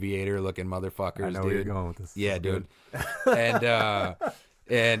some aviator looking motherfuckers. I know where you're going with this. Yeah, dude. And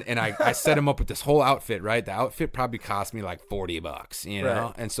And I set him up with this whole outfit, right? The outfit probably cost me like $40, you know?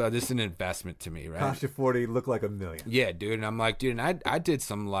 Right. And so this is an investment to me, right? Cost you 40, look like $1 million. Yeah, dude. And I'm like, dude, and I did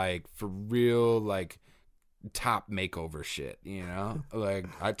some like for real like top makeover shit, you know? Like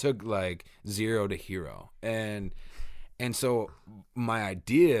I took like 0 to hero. And so my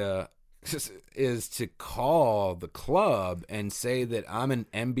idea is to call the club and say that I'm an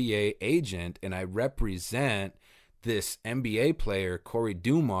NBA agent and I represent this NBA player, Corey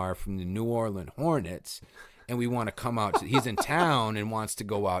Dumar from the New Orleans Hornets, and we want to come out. He's in town and wants to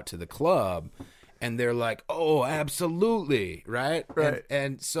go out to the club. And they're like, oh, absolutely, right? Right.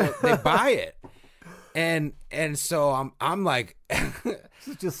 And so they buy it. And so I'm like,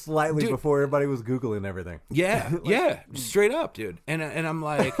 This is just slightly before everybody was Googling everything. yeah, straight up, dude. And I'm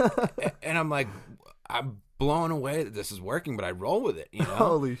like, I'm blown away that this is working, but I roll with it, you know.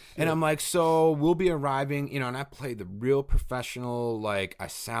 Holy shit. And I'm like, so we'll be arriving, you know. And I play the real professional, like I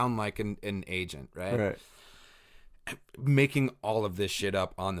sound like an agent, right? Right. Making all of this shit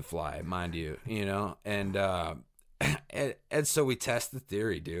up on the fly, mind you, you know. And so we test the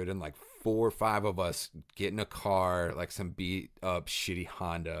theory, dude, and like 4 or 5 of us get in a car, like some beat up shitty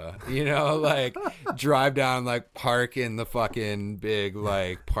Honda, you know, like drive down, like park in the fucking big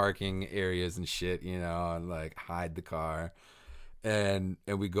like parking areas and shit, you know, and like hide the car. And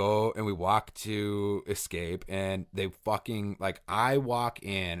we go and we walk to escape, and they fucking like I walk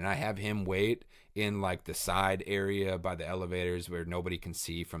in and I have him wait in like the side area by the elevators where nobody can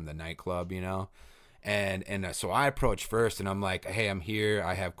see from the nightclub, you know. And so I approach first, and I'm like, hey, I'm here.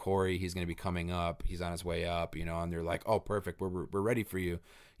 I have Corey. He's going to be coming up. He's on his way up, you know. And they're like, oh, perfect. We're ready for you,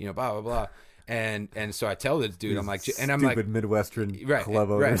 you know, blah, blah, blah. And so I tell this dude, I'm like, and I'm like, stupid Midwestern right,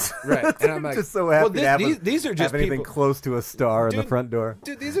 club owners. Right. And I'm like, just so happy to have these are just have anything people close to a star in the front door.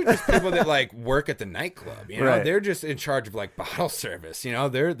 Dude, these are just people that like work at the nightclub, you know. Right. They're just in charge of like bottle service, you know.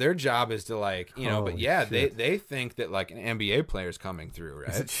 Their job is to like, you know. Holy but yeah, shit. they think that like an NBA player's coming through, right?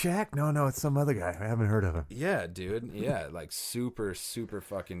 Is it Shaq? No, it's some other guy. I haven't heard of him. Yeah, dude. Yeah, like super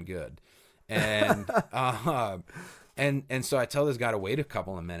fucking good. And and so I tell this guy to wait a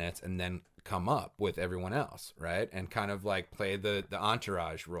couple of minutes and then come up with everyone else, right? And kind of like play the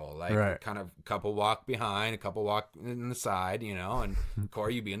entourage role, like right. kind of a couple walk behind, a couple walk in the side, you know, and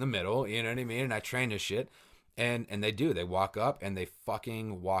Corey, you be in the middle, you know what I mean? And I train this shit. And they do. They walk up and they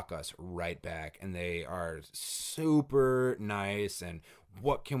fucking walk us right back. And they are super nice. And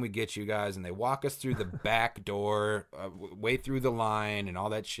what can we get you guys? And they walk us through the back door, way through the line and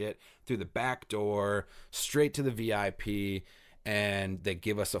all that shit, through the back door, straight to the VIP. And they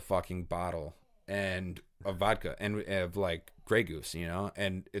give us a fucking bottle and of vodka and of like Grey Goose, you know,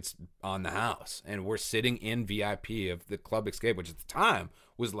 and it's on the house. And we're sitting in VIP of the Club Escape, which at the time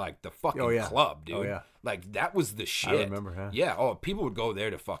was like the fucking club, dude. Oh, yeah. Like that was the shit. I remember, huh? Yeah. Oh, people would go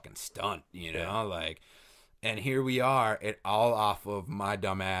there to fucking stunt, you know, like. And here we are, it all off of my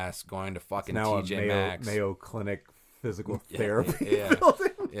dumb ass going to fucking TJ Maxx. Mayo Clinic physical therapy. Yeah.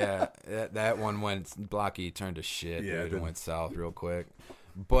 Yeah, that one went blocky, turned to shit, dude, and went south real quick.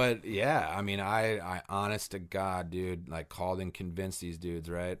 But yeah, I mean, I honest to God, dude, like called and convinced these dudes,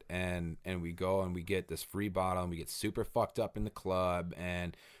 right? And we go and we get this free bottle and we get super fucked up in the club,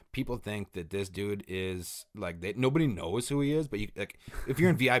 and people think that this dude is like nobody knows who he is, but you like if you're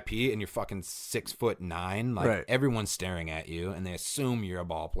in VIP and you're fucking 6'9", like right. Everyone's staring at you and they assume you're a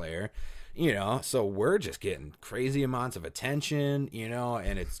ball player. You know, so we're just getting crazy amounts of attention, you know,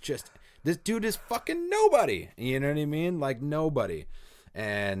 and it's just, this dude is fucking nobody, you know what I mean? Like nobody.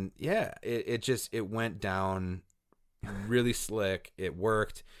 And yeah, it went down really slick. It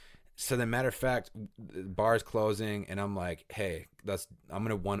worked. So the matter of fact, the bar's closing and I'm like, hey, I'm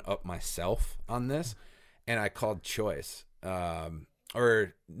going to one up myself on this. And I called Choice,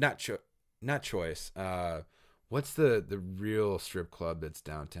 or not Choice. What's the real strip club that's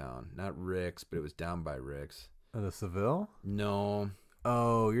downtown? Not Rick's, but it was down by Rick's. The Seville? No.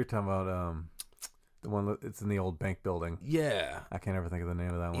 Oh, you're talking about the one that it's in the old bank building. Yeah. I can't ever think of the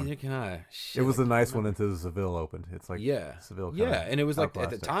name of that one. Neither can I. Shit, it was a nice one until the Seville opened. It's like Seville. Yeah, and it was like at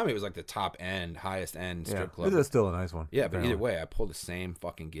the time it was like the top end, highest end strip club. It is still a nice one. Yeah, but either way, I pulled the same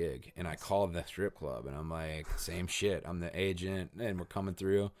fucking gig, and I called the strip club, and I'm like, same shit. I'm the agent, and we're coming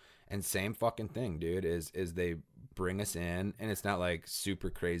through. And same fucking thing, dude, is they bring us in, and it's not like super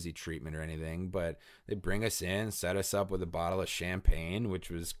crazy treatment or anything, but they bring us in, set us up with a bottle of champagne, which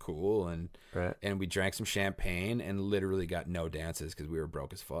was cool, and we drank some champagne and literally got no dances because we were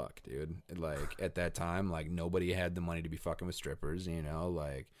broke as fuck, dude. Like at that time, like nobody had the money to be fucking with strippers, you know,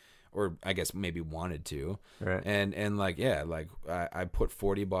 like or I guess maybe wanted to. Right. And like, yeah, like I put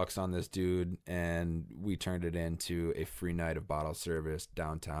 $40 on this dude, and we turned it into a free night of bottle service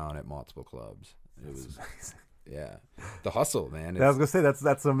downtown at multiple clubs. It was amazing. Yeah, the hustle, man. I was gonna say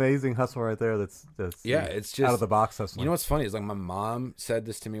that's amazing hustle right there. That's yeah, it's just out of the box hustle. You know what's funny is like my mom said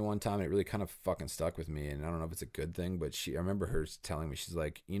this to me one time, and it really kind of fucking stuck with me. And I don't know if it's a good thing, but I remember her telling me, she's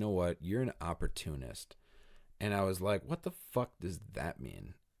like, you know what, you're an opportunist. And I was like, what the fuck does that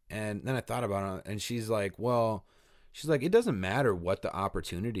mean? And then I thought about it, and she's like, well, it doesn't matter what the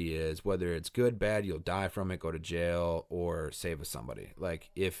opportunity is, whether it's good, bad, you'll die from it, go to jail, or save somebody. Like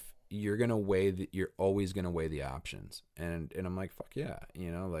if you're gonna you're always gonna weigh the options, and I'm like, fuck yeah,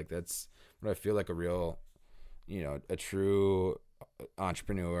 you know, like that's what I feel like a real, you know, a true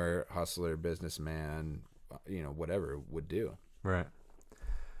entrepreneur, hustler, businessman, you know, whatever would do. Right.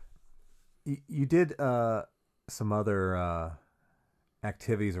 You did some other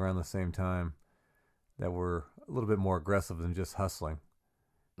activities around the same time that were a little bit more aggressive than just hustling.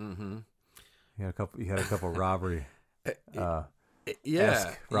 Mm-hmm. You had a couple robbery.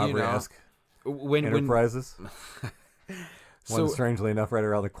 Yeah, robbery-esque enterprises. One, strangely enough, right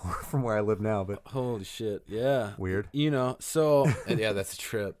around the corner from where I live now. But holy shit, yeah, weird. You know, so yeah, that's a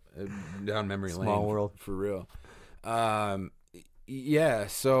trip down memory lane. Small world, for real. Yeah,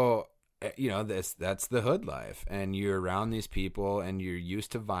 so you know, that's the hood life, and you're around these people, and you're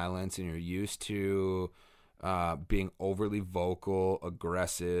used to violence, and you're used to being overly vocal,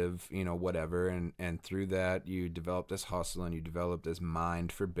 aggressive, you know, whatever. And through that, you develop this hustle, and you develop this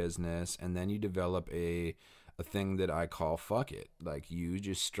mind for business. And then you develop a thing that I call fuck it. Like, you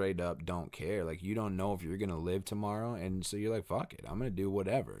just straight up don't care. Like, you don't know if you're going to live tomorrow. And so you're like, fuck it, I'm going to do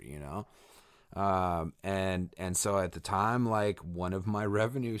whatever, you know? And so at the time, like, one of my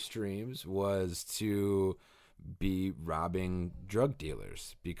revenue streams was to be robbing drug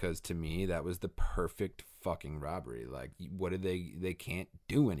dealers, because to me that was the perfect fucking robbery. Like, what did they can't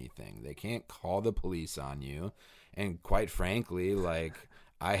do anything. They can't call the police on you. And quite frankly, like,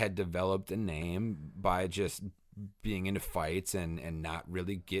 I had developed a name by just being into fights and not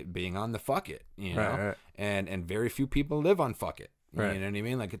really being on the fuck it, you know? Right. And very few people live on fuck it. Right. You know what I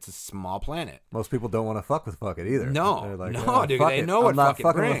mean? Like, it's a small planet. Most people don't want to fuck with fuck it either. No, like, no, dude. They know what fuck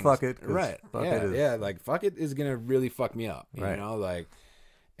it brings. With fuck it, right? Yeah. Like, fuck it is gonna really fuck me up. You know, like,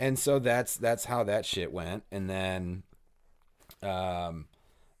 and so that's how that shit went. And then,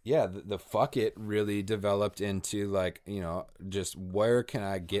 yeah, the fuck it really developed into, like, you know, just where can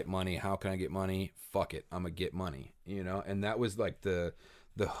I get money? How can I get money? Fuck it, I'm gonna get money. You know, and that was like the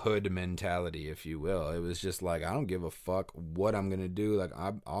hood mentality, if you will. It was just like, I don't give a fuck what I'm gonna do. Like,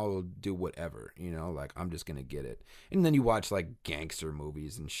 I'll do whatever, you know, like, I'm just gonna get it. And then you watch like gangster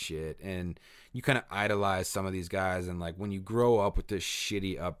movies and shit, and you kind of idolize some of these guys. And like, when you grow up with this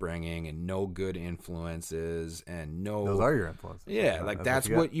shitty upbringing and no good influences and those are your influences. Yeah, like, that's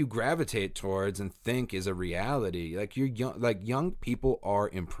what you gravitate towards and think is a reality. Like, you're young, like, young people are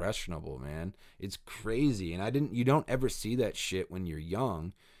impressionable, man. It's crazy. And you don't ever see that shit when you're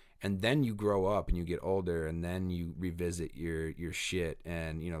young. And then you grow up and you get older, and then you revisit your shit.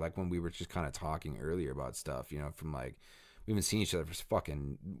 And, you know, like when we were just kind of talking earlier about stuff, you know, from like, we haven't seen each other for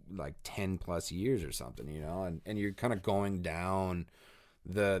fucking like 10 plus years or something, you know, and you're kind of going down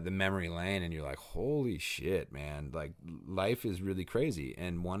the memory lane, and you're like, holy shit, man, like, life is really crazy.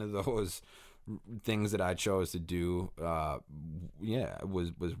 And one of those things that I chose to do,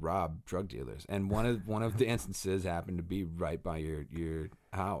 was rob drug dealers. And one of the instances happened to be right by your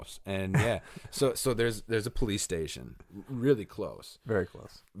house. And yeah, so there's a police station really close, very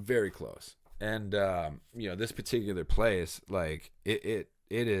close. And you know, this particular place, like, it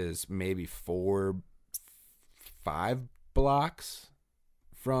is maybe 4-5 blocks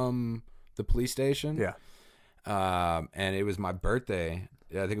from the police station. Yeah. And it was my birthday.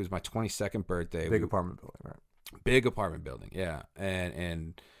 I think it was my 22nd birthday. Big apartment building, right? Big apartment building, yeah.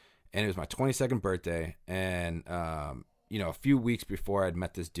 And it was my 22nd birthday. And you know, a few weeks before, I'd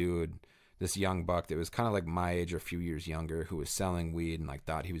met this dude, this young buck that was kind of like my age or a few years younger, who was selling weed and like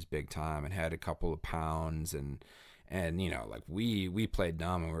thought he was big time and had a couple of pounds. And you know, like, we played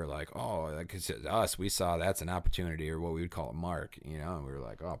dumb, and we were like, oh, like, it's us, we saw that's an opportunity, or what we would call a mark, you know, and we were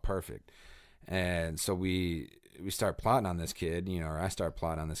like, oh, perfect. And so we start plotting on this kid, you know, or I start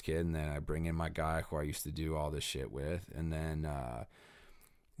plotting on this kid, and then I bring in my guy who I used to do all this shit with, and then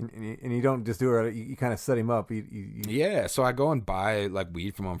and you don't just do it, you kind of set him up. Yeah, so I go and buy like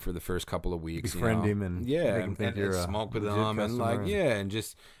weed from him for the first couple of weeks, befriend him, and make him think you're smoke with him, and like, and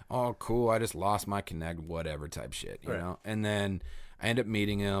just, oh, cool, I just lost my connect, whatever type shit, you know. And then I end up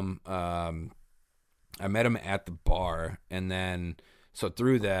meeting him. I met him at the bar, and then So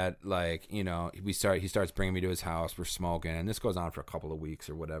through that, like, you know, he starts bringing me to his house. We're smoking, and this goes on for a couple of weeks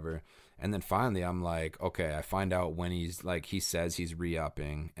or whatever. And then finally, I'm like, okay, I find out when he's like, he says he's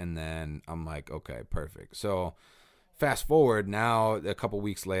re-upping, and then I'm like, okay, perfect. So fast forward now, a couple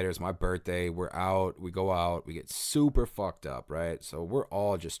weeks later, it's my birthday. We're out, we go out, we get super fucked up, right? So we're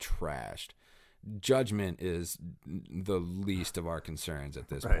all just trashed. Judgment is the least of our concerns at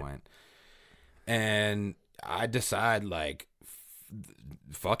this point. And I decide, like,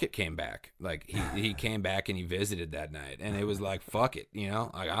 fuck it, came back. Like, he came back and he visited that night, and it was like, fuck it, you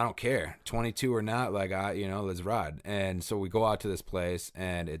know, like, I don't care, 22 or not, like, you know, let's ride. And so we go out to this place,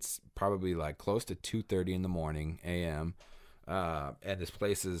 and it's probably like close to 2:30 in the morning a.m. And this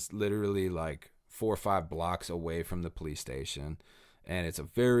place is literally like 4 or 5 blocks away from the police station, and it's a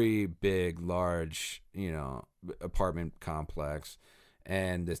very big, large, you know, apartment complex.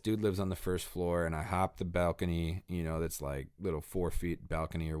 And this dude lives on the first floor, and I hop the balcony, you know, that's like little 4 feet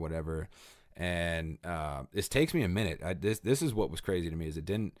balcony or whatever. And this takes me a minute. This is what was crazy to me, is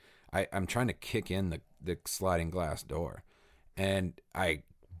I'm trying to kick in the sliding glass door, and I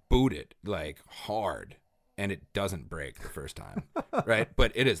boot it like hard, and it doesn't break the first time, right?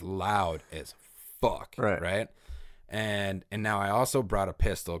 But it is loud as fuck, right? And now I also brought a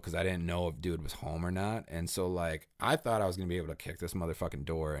pistol because I didn't know if dude was home or not. And so, like, I thought I was going to be able to kick this motherfucking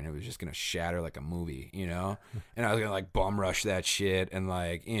door and it was just going to shatter like a movie, you know? And I was going to, like, bum rush that shit and,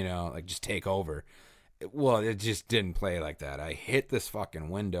 like, you know, like, just take over. Well, it just didn't play like that. I hit this fucking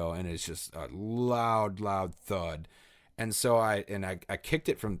window and it's just a loud thud. And so I kicked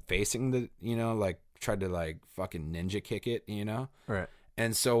it from facing the, you know, like, tried to, like, fucking ninja kick it, you know? Right.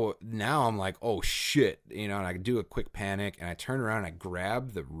 And so now I'm like, oh shit, you know, and I do a quick panic and I turn around and I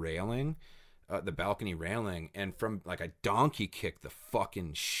grab the railing, the balcony railing, and from like a donkey kick the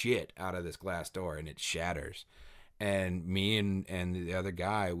fucking shit out of this glass door, and it shatters. And me and the other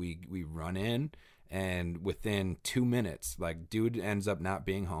guy, we run in, and within 2 minutes, like, dude ends up not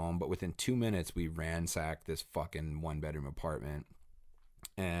being home, but within 2 minutes we ransacked this fucking 1-bedroom apartment.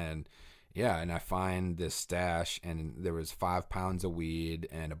 And yeah, and I find this stash, and there was 5 pounds of weed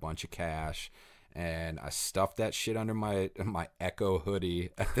and a bunch of cash, and I stuffed that shit under my Echo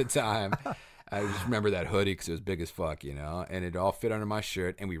hoodie at the time. I just remember that hoodie because it was big as fuck, you know, and it all fit under my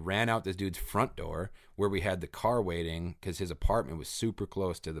shirt. And we ran out this dude's front door where we had the car waiting because his apartment was super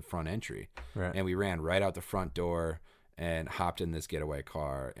close to the front entry. Right. And we ran right out the front door and hopped in this getaway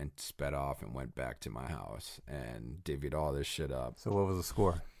car and sped off and went back to my house and divvied all this shit up. So what was the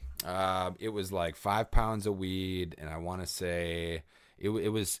score? It was like 5 pounds of weed, and I want to say it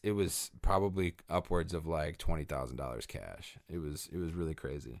was probably upwards of like $20,000 cash. It was really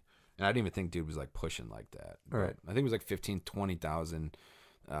crazy, and I didn't even think dude was like pushing like that. Right. I think it was like 15,000-20,000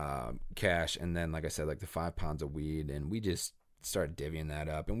 cash, and then, like I said, like the 5 pounds of weed, and we just started divvying that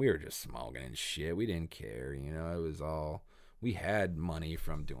up, and we were just smoking and shit. We didn't care, you know. It was all, we had money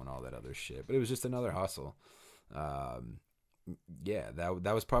from doing all that other shit, but it was just another hustle. Yeah,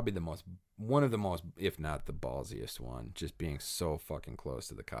 that was probably one of the most, if not the ballsiest one, just being so fucking close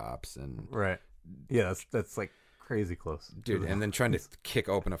to the cops. And right. Yeah, that's like crazy close, dude. And then trying to kick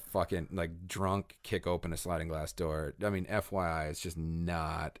open a fucking, like, drunk kick open a sliding glass door. I mean, FYI, it's just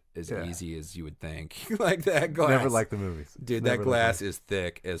not as easy as you would think. Like, that glass, never like the movies, dude. Never that glass is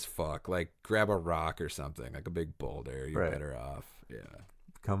thick as fuck. Like, grab a rock or something, like a big boulder, you're better off. Yeah,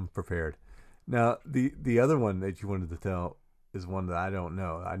 come prepared. Now the other one that you wanted to tell is one that I don't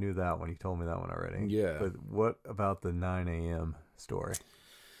know. I knew that one. You told me that one already. Yeah. But what about the 9 a.m. story?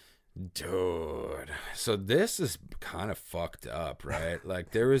 Dude. So this is kind of fucked up, right?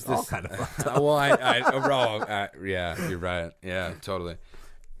 Like, there was this. All kind of fucked up. Well, yeah, you're right. Yeah, totally.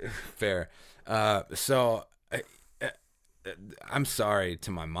 Fair. So I'm sorry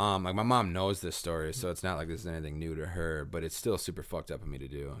to my mom. Like, my mom knows this story, so it's not like this is anything new to her, but it's still super fucked up of me to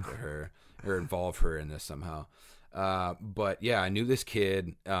do to her or involve her in this somehow. But yeah, I knew this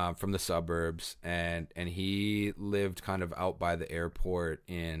kid from the suburbs, and he lived kind of out by the airport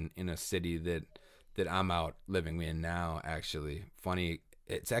in a city that I'm out living in now. Actually,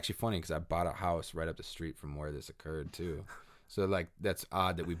 it's actually funny because I bought a house right up the street from where this occurred too. So, like, that's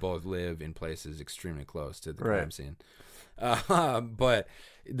odd that we both live in places extremely close to the crime scene. But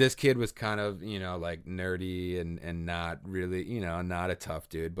this kid was kind of, you know, like, nerdy and not really, you know, not a tough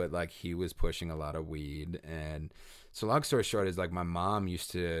dude, but, like, he was pushing a lot of weed. And so, long story short is, like, my mom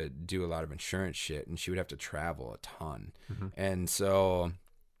used to do a lot of insurance shit, and she would have to travel a ton. Mm-hmm. And so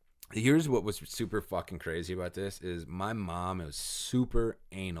here's what was super fucking crazy about this is my mom was super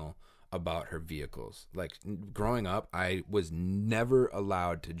anal about her vehicles. Like, growing up, I was never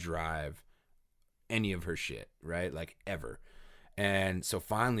allowed to drive any of her shit, right? Like, ever. And so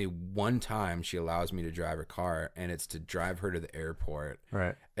finally, one time she allows me to drive her car, and it's to drive her to the airport.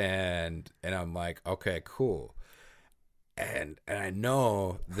 Right. And I'm like, okay, cool. And I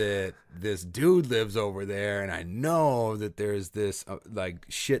know that this dude lives over there, and I know that there's this like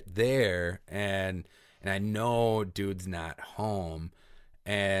shit there, and I know dude's not home,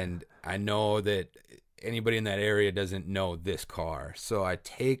 and I know that anybody in that area doesn't know this car. So I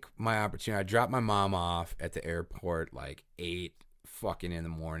take my opportunity. I drop my mom off at the airport like 8 fucking in the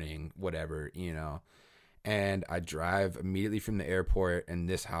morning, whatever, you know. And I drive immediately from the airport, and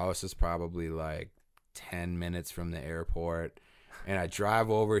this house is probably like 10 minutes from the airport. And I drive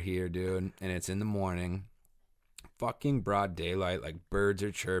over here, dude, and it's in the morning. Fucking broad daylight, like birds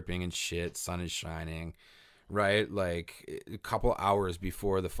are chirping and shit, sun is shining, right? Like a couple hours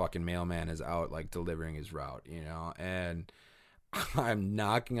before the fucking mailman is out, like delivering his route, you know? And I'm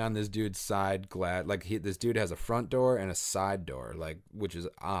knocking on this dude's side glass. Like this dude has a front door and a side door, like, which is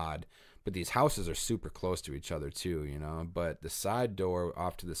odd. But these houses are super close to each other too, you know? But the side door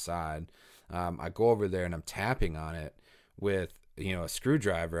off to the side, I go over there and I'm tapping on it with, you know, a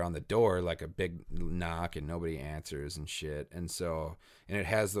screwdriver on the door, like a big knock, and nobody answers and shit. And so, and it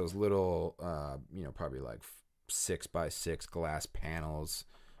has those little, you know, probably like 6x6 glass panels,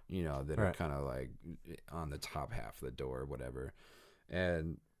 you know, that are kind of like on the top half of the door or whatever.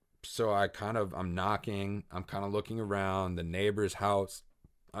 And so I'm knocking, I'm kind of looking around the neighbor's house.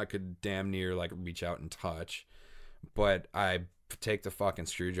 I could damn near like reach out and touch, but I take the fucking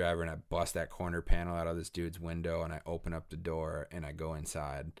screwdriver and I bust that corner panel out of this dude's window, and I open up the door and I go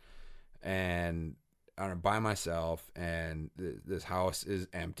inside, and I'm by myself, and this house is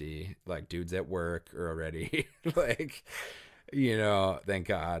empty. Like, dude's at work already. Like, you know, thank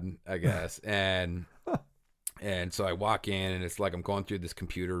God, I guess. And so I walk in, and it's like I'm going through this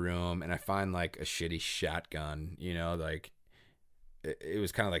computer room, and I find like a shitty shotgun, you know, like it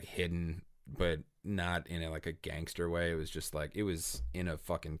was kind of like hidden, but not in like a gangster way. It was just like, it was in a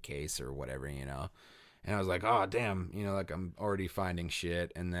fucking case or whatever, you know? And I was like, oh, damn, you know, like I'm already finding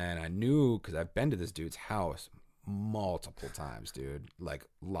shit. And then I knew, because I've been to this dude's house multiple times, dude, like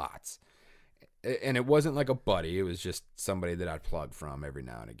lots. And it wasn't like a buddy. It was just somebody that I'd plug from every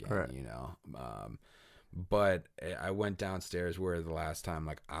now and again, you know? But I went downstairs where the last time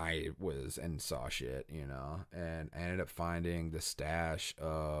like I was and saw shit, you know, and I ended up finding the stash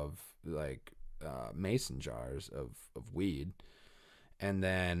of like mason jars of weed. And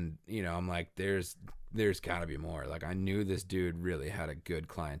then, you know, I'm like, there's gotta be more. Like, I knew this dude really had a good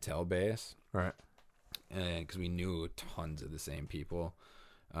clientele base, right? And because we knew tons of the same people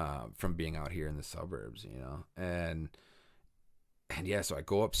from being out here in the suburbs, you know. And yeah, so I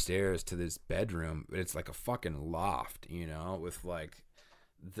go upstairs to this bedroom, but it's like a fucking loft, you know, with like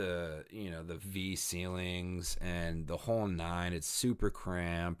the, you know, the V ceilings and the whole nine. It's super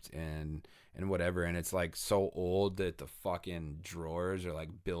cramped and whatever. And it's like so old that the fucking drawers are like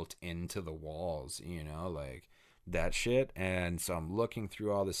built into the walls, you know, like that shit. And so I'm looking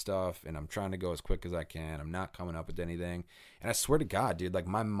through all this stuff, and I'm trying to go as quick as I can. I'm not coming up with anything. And I swear to God, dude, like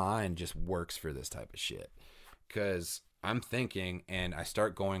my mind just works for this type of shit. 'Cause I'm thinking, and I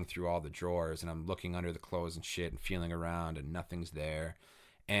start going through all the drawers, and I'm looking under the clothes and shit and feeling around, and nothing's there.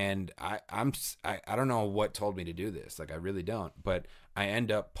 And I don't know what told me to do this. Like, I really don't. But I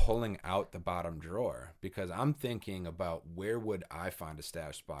end up pulling out the bottom drawer, because I'm thinking about where would I find a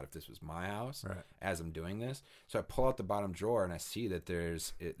stash spot if this was my house, right, as I'm doing this. So I pull out the bottom drawer, and I see that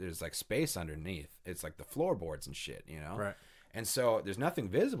there's like space underneath. It's like the floorboards and shit, you know? right. And so there's nothing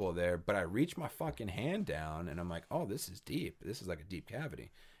visible there, but I reach my fucking hand down, and I'm like, oh, this is deep. This is like a deep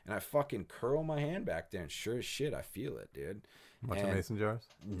cavity. And I fucking curl my hand back there, and sure as shit, I feel it, dude. Bunch of mason jars?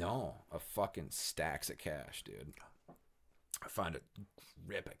 No, a fucking stacks of cash, dude. I find a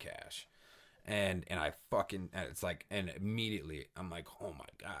rip of cash. And I fucking, and it's like, and immediately I'm like, oh my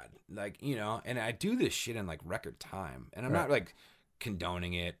God. Like, you know, and I do this shit in like record time. And I'm not like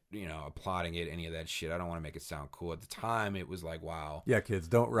condoning it, you know, applauding it, any of that shit. I don't want to make it sound cool. At the time, it was like, wow. Yeah, kids,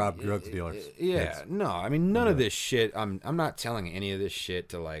 don't rob drug dealers. Yeah, kids. No, I mean, none of this shit. I'm not telling any of this shit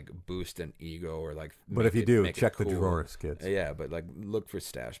to like boost an ego or like. But if you do, check the drawers, kids. Yeah, but like look for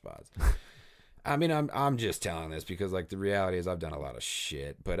stash spots. I mean, I'm just telling this because like the reality is I've done a lot of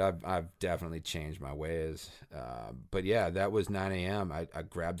shit, but I've definitely changed my ways. But yeah, that was 9 a.m. I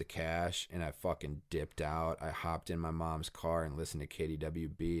grabbed the cash and I fucking dipped out. I hopped in my mom's car and listened to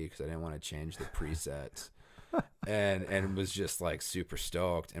KDWB because I didn't want to change the presets, and was just like super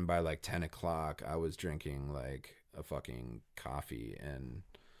stoked. And by like 10 o'clock, I was drinking like a fucking coffee and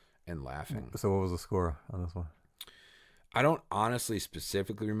laughing. So what was the score on this one? I don't honestly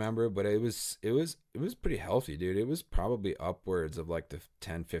specifically remember, but it was pretty healthy, dude. It was probably upwards of like the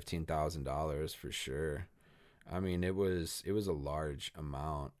 $10,000-$15,000 for sure. I mean, it was a large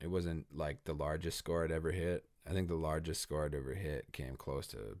amount. It wasn't like the largest score I'd ever hit. I think the largest score I'd ever hit came close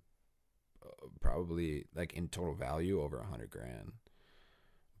to probably like in total value over 100 grand.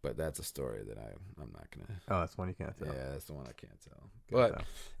 But that's a story that I'm not gonna. Oh, that's one you can't tell. Yeah, that's the one I can't tell. Can't But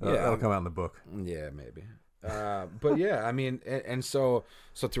tell. yeah, That'll come out in the book. yeah, maybe. But yeah, I mean, and so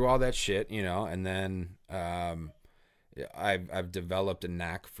through all that shit, and then I've developed a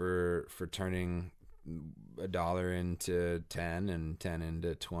knack for turning $1 into 10 and 10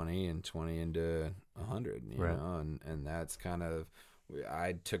 into 20 and 20 into 100, Right. and that's kind of,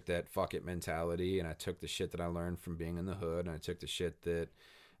 I took that fuck it mentality, and I took the shit that I learned from being in the hood, and I took the shit that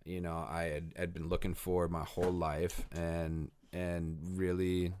I had been looking for my whole life, and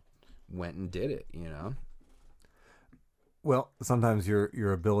really went and did it. Well, sometimes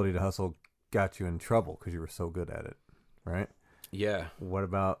your ability to hustle got you in trouble because you were so good at it, right? Yeah. What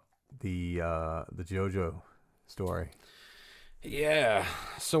about the JoJo story? Yeah.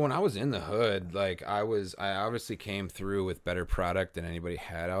 So when I was in the hood, like I obviously came through with better product than anybody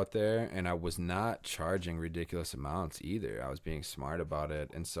had out there, and I was not charging ridiculous amounts either. I was being smart about it,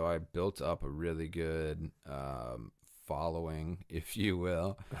 and so I built up a really good following, if you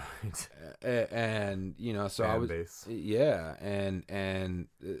will. And so Fan I was base. yeah, and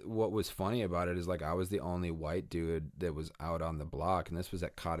what was funny about it is like I was the only white dude that was out on the block, and this was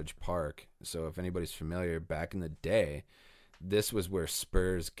at Cottage Park. So if anybody's familiar, back in the day, this was where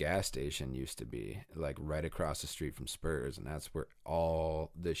Spur's gas station used to be, like right across the street from Spur's, and that's where all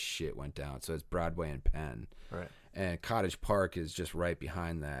this shit went down. So it's Broadway and Penn. Right. And Cottage Park is just right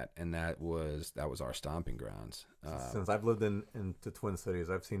behind that, and that was our stomping grounds. Since I've lived in the Twin Cities,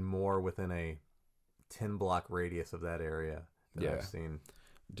 I've seen more within a 10-block radius of that area than Yeah. I've seen.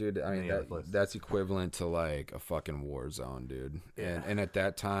 Dude, I mean, that's equivalent to like a fucking war zone, dude. Yeah. And at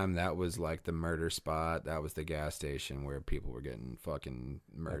that time, that was like the murder spot. That was the gas station where people were getting fucking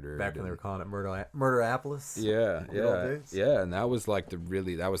murdered. Back when they were calling it Murderapolis. Yeah, Good old yeah, days. yeah. And that was like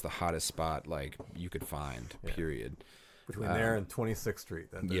that was the hottest spot like you could find. Yeah. Period. Between there and 26th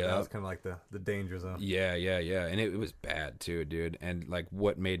Street. That was kind of like the danger zone. Yeah. And it was bad too, dude. And like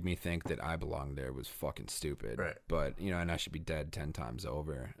what made me think that I belonged there was fucking stupid. Right. But, and I should be dead 10 times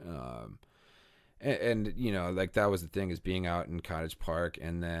over. And like that was the thing, is being out in Cottage Park.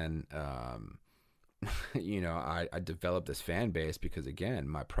 And then, I developed this fan base because, again,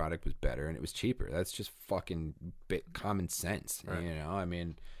 my product was better and it was cheaper. That's just fucking common sense. Right. I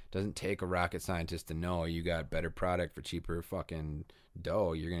mean, doesn't take a rocket scientist to know you got better product for cheaper fucking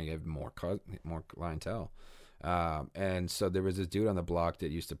dough. You're going to get more clientele. And so there was this dude on the block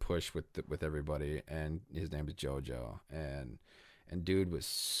that used to push with everybody, and his name was JoJo. And dude was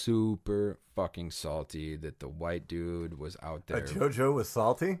super fucking salty that the white dude was out there. JoJo was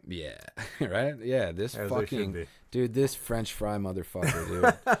salty? Yeah. Right? Yeah. This As fucking dude, this French fry motherfucker,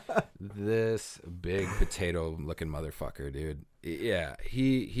 dude. This big potato looking motherfucker, dude. Yeah.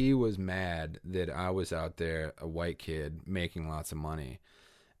 He was mad that I was out there, a white kid, making lots of money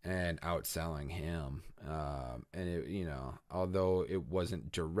and outselling him. And it, although it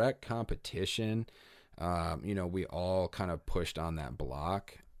wasn't direct competition, we all kind of pushed on that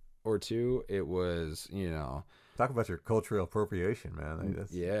block or two. It was, Talk about your cultural appropriation, man.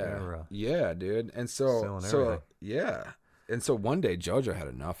 That's yeah, dude. And so yeah. And so one day JoJo had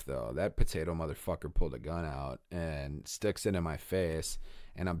enough, though. That potato motherfucker pulled a gun out and sticks it in my face,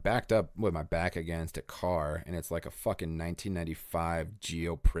 and I'm backed up with my back against a car, and it's like a fucking 1995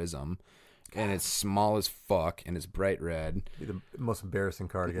 Geo Prism. And it's small as fuck, and it's bright red. Be the most embarrassing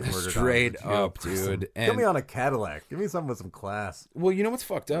car to get murdered Straight on. up, dude. Kill me on a Cadillac. Give me something with some class. Well, you know what's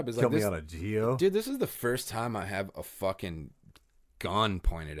fucked up is Kill like me on a Geo. Dude, this is the first time I have a fucking gun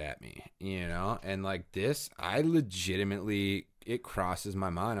pointed at me, And like this, I legitimately, it crosses my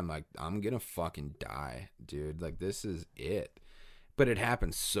mind. I'm like, I'm gonna fucking die, dude. Like, this is it. But it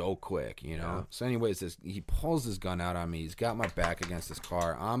happened so quick, Yeah. So anyways, he pulls his gun out on me. He's got my back against his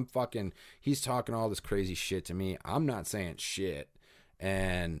car. He's talking all this crazy shit to me. I'm not saying shit.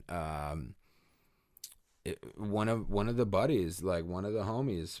 And one of the buddies, like one of the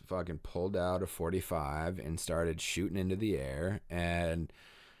homies, fucking pulled out a 45 and started shooting into the air, and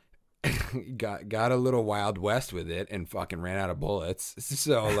got a little Wild West with it and fucking ran out of bullets.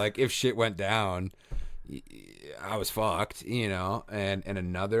 So like if shit went down, I was fucked, and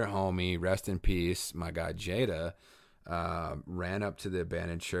another homie, rest in peace, my guy Jada, ran up to the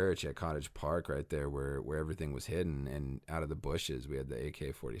abandoned church at Cottage Park right there where everything was hidden, and out of the bushes we had the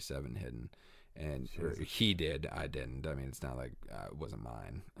AK-47 hidden, And he did. I didn't. I mean, it's not like it wasn't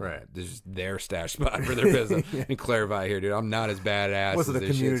mine. Right. This is their stash spot for their business. And clarify here, dude. I'm not as badass. Wasn't as a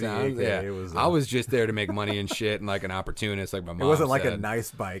this shit community sounds. AK, Yeah. it was I was just there to make money and shit, and like an opportunist, like my mom. It wasn't like said. a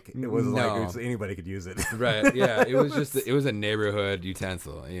nice bike. It wasn't like anybody could use it. Right. Yeah. It was just. It was a neighborhood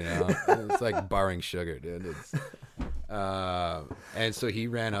utensil. You know. It's like borrowing sugar, dude. It's. And so he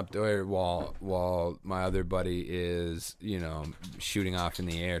ran up there while my other buddy is, you know, shooting off in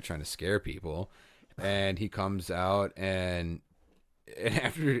the air trying to scare people. And he comes out and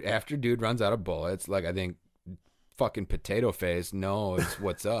after dude runs out of bullets, like I think fucking Potato Face knows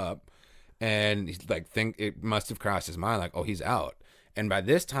what's up. And he's like, it must have crossed his mind like, oh, he's out. And by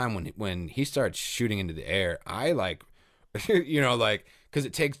this time when he starts shooting into the air, I like, you know, like, because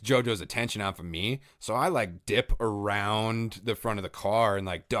it takes JoJo's attention off of me. So I like dip around the front of the car and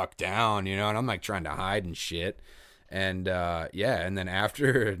like duck down, you know, and I'm like trying to hide and shit. And and then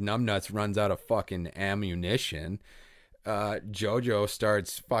after Numbnuts runs out of fucking ammunition, JoJo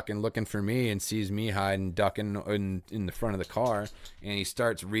starts fucking looking for me and sees me hiding, ducking in the front of the car, and he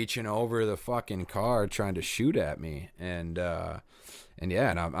starts reaching over the fucking car trying to shoot at me. And I'm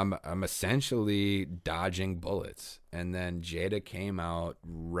essentially dodging bullets. And then Jada came out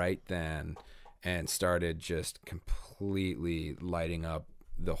right then and started just completely lighting up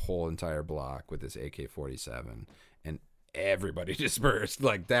the whole entire block with this AK-47, and everybody dispersed.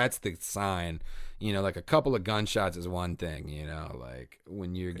 Like, that's the sign, you know, like a couple of gunshots is one thing, you know, like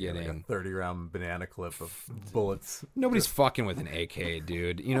when you're getting like a 30-round banana clip of bullets. Nobody's fucking with an AK,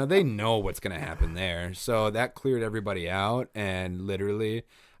 dude. You know, they know what's going to happen there. So that cleared everybody out. And literally,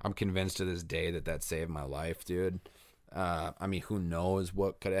 I'm convinced to this day that saved my life, dude. I mean, who knows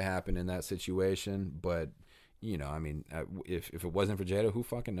what could have happened in that situation, but you know, I mean, if it wasn't for Jada, who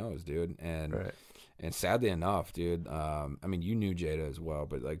fucking knows, dude? And right. And sadly enough, dude, I mean, you knew Jada as well,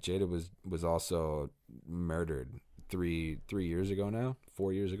 but like Jada was also murdered 4 years ago now.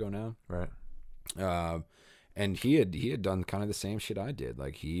 Right. And he had done kind of the same shit I did.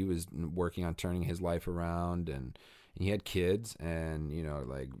 Like, he was working on turning his life around, and he had kids, and you know,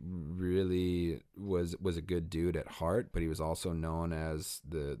 like, really was a good dude at heart, but he was also known as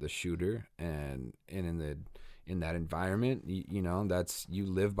the shooter, and in that environment, you know, that's, you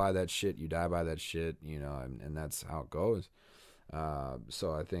live by that shit, you die by that shit, you know, and that's how it goes.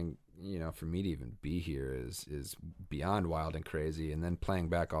 So I think, you know, for me to even be here is beyond wild and crazy. And then playing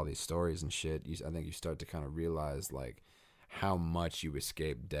back all these stories and shit, I think you start to kind of realize like how much you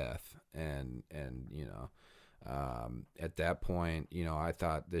escape death. And you know, at that point, you know, I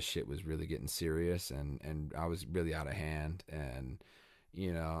thought this shit was really getting serious, and I was really out of hand. And,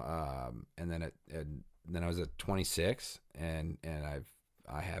 you know, and then I was at 26, and I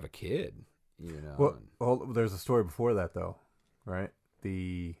have a kid, you know. Well, there's a story before that though, right?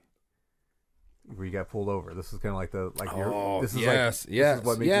 Where you got pulled over. This is kind of like this is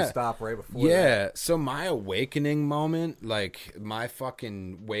what made you stop right before. Yeah. That. So my awakening moment, like my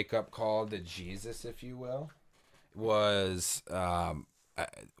fucking wake up call to Jesus, if you will, was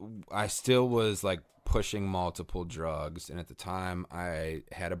I still was like pushing multiple drugs, and at the time I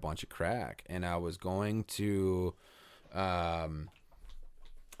had a bunch of crack, and I was going to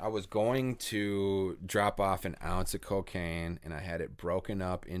drop off an ounce of cocaine, and I had it broken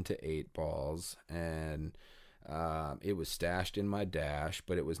up into 8 balls, and it was stashed in my dash,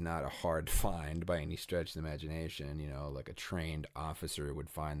 but it was not a hard find by any stretch of the imagination. You know, like a trained officer would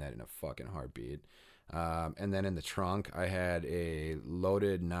find that in a fucking heartbeat. And then in the trunk, I had a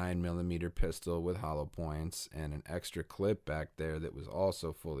loaded 9mm pistol with hollow points, and an extra clip back there that was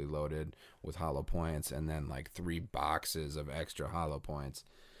also fully loaded with hollow points, and then like 3 boxes of extra hollow points.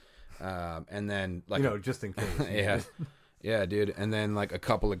 And then, like, you know, just in case. Yeah, dude. And then like a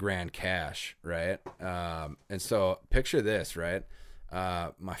couple of grand cash, right? And so picture this, right?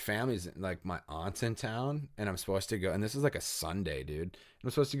 My family's, like, my aunt's in town, and I'm supposed to go, and this is like a Sunday, dude. I'm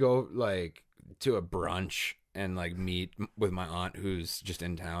supposed to go like to a brunch and like meet with my aunt who's just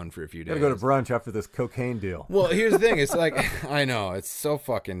in town for a few days. Gotta go to brunch after this cocaine deal. Well, here's the thing. It's like, I know, it's so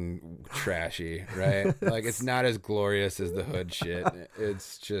fucking trashy, right? Like, it's not as glorious as the hood shit.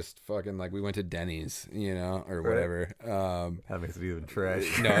 It's just fucking like we went to Denny's, you know, or whatever. That makes it even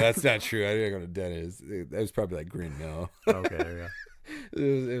trash. No, that's not true. I didn't go to Denny's. It was probably like Green Mill. Okay, there you go.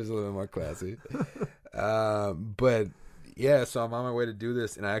 It was a little more classy. But yeah, so I'm on my way to do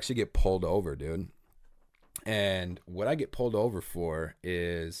this, and I actually get pulled over, dude. And what I get pulled over for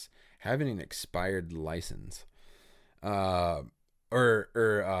is having an expired license, or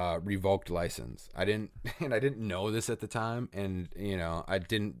revoked license. I didn't know this at the time, and you know, I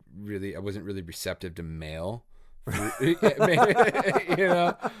wasn't really receptive to mail, you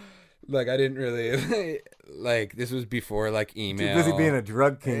know. Like I didn't really like this was before like email. Too busy being a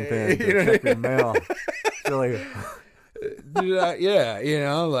drug kingpin to check your mail. Really.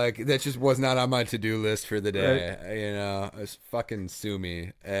 Yeah, like that just was not on my to-do list for the day. Right. It was fucking sue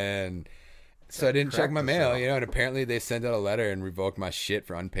me. And so I didn't check my mail, and apparently they sent out a letter and revoked my shit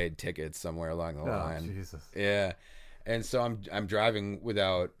for unpaid tickets somewhere along the line. Jesus. Yeah. And so I'm driving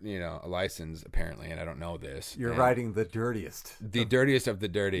without, a license apparently, and I don't know this. You're riding the dirtiest. The dirtiest of the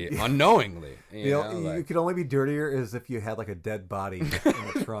dirty, unknowingly. You could only be dirtier is if you had like a dead body in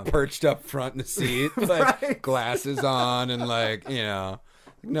the trunk. Perched up front in the seat, like right. Glasses on and like, no,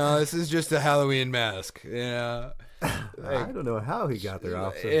 this is just a Halloween mask, I don't know how he got there,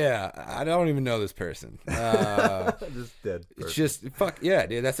 officer. Yeah, I don't even know this person. Just dead person. It's just, fuck, yeah,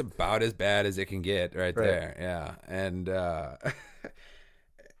 dude, that's about as bad as it can get right there. Yeah, and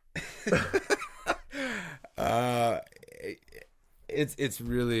it's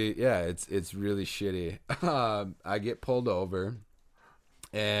really, it's really shitty. I get pulled over,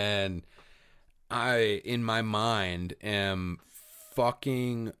 and I, in my mind, am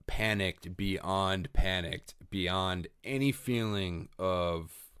fucking panicked beyond any feeling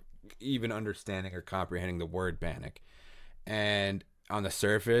of even understanding or comprehending the word panic. And on the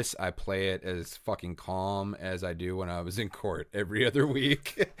surface, I play it as fucking calm as I do when I was in court every other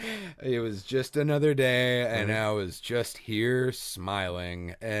week. It was just another day, and I was just here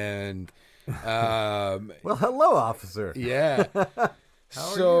smiling. And well, hello, officer. Yeah.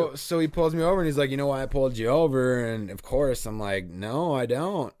 So he pulls me over and he's like, you know why I pulled you over? And of course I'm like, no, I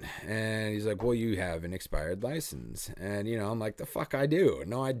don't. And he's like, well, you have an expired license. And, I'm like, the fuck I do.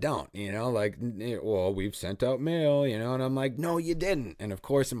 No, I don't. Like, well, we've sent out mail, and I'm like, no, you didn't. And of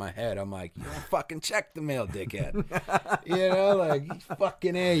course in my head, I'm like, you don't fucking check the mail, dickhead. Like,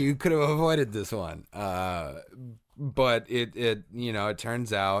 fucking A, you could have avoided this one. But it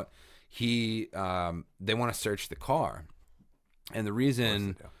turns out they want to search the car. And the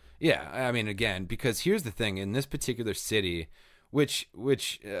reason, I mean, again, because here's the thing, in this particular city, which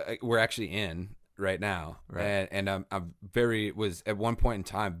we're actually in right now, right. And I'm was at one point in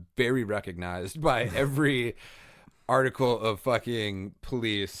time very recognized by every article of fucking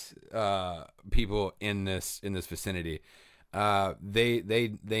police people in this vicinity.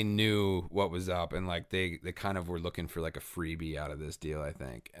 They knew what was up, and like they kind of were looking for like a freebie out of this deal, I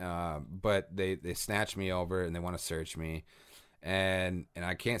think. But they snatched me over and they want to search me. And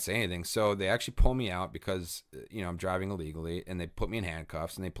I can't say anything. So they actually pull me out because, I'm driving illegally, and they put me in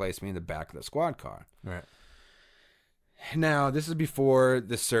handcuffs and they place me in the back of the squad car. Right. Now, this is before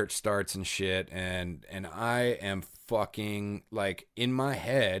the search starts and shit. And I am fucking like, in my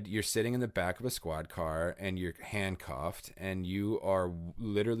head, you're sitting in the back of a squad car and you're handcuffed and you are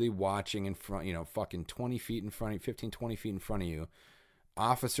literally watching in front, fucking 20 feet in front of you, 15, 20 feet in front of you.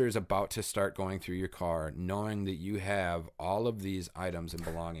 Officers about to start going through your car, knowing that you have all of these items and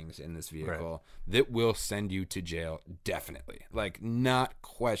belongings in this vehicle that will send you to jail, definitely. Like, not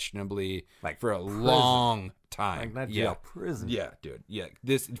questionably, like for a long time. Like, not jail, prison. Yeah, dude. Yeah,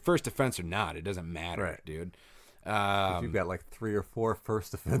 this first offense or not, it doesn't matter, dude. You've got like 3 or 4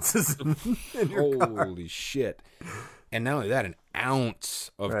 first offenses in your car. Holy shit. And not only that, an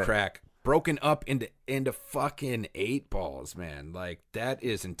ounce of crack broken up into fucking 8 balls, man. Like, that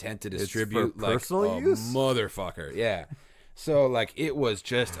is intent to distribute like personal a use? Motherfucker. Yeah. So like, it was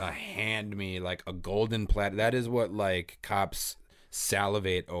just a hand me like a golden platter. That is what like cops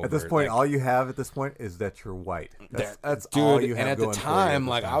salivate over. At this point, like, all you have at this point is that you're white. That's dude, all you have. And at the going time, for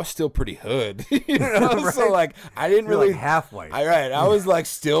like, time. I was still pretty hood. So like, I didn't You're really like half white. I was like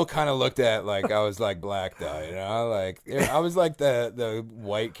still kind of looked at like I was like black though, like I was like the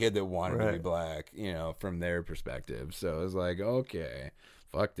white kid that wanted to be black, from their perspective. So it was like, okay,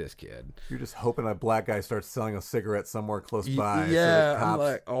 fuck this kid. You're just hoping a black guy starts selling a cigarette somewhere close by. Yeah, so the cops I'm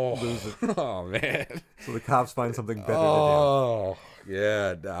like, lose it. Oh man. So the cops find something better to do.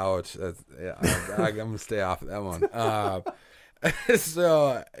 Yeah, ouch. That's, I'm gonna stay off of that one.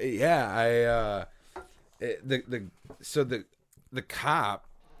 So yeah, the cop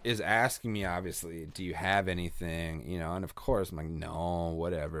is asking me, obviously, do you have anything, and of course I'm like, no,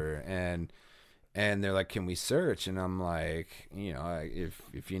 whatever, and they're like, can we search? And I'm like,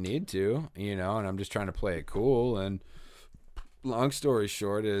 if you need to, and I'm just trying to play it cool. And long story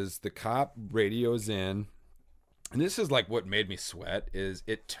short is the cop radios in. And this is like what made me sweat is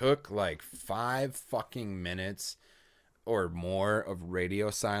it took like 5 fucking minutes or more of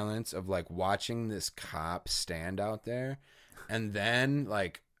radio silence of like watching this cop stand out there. And then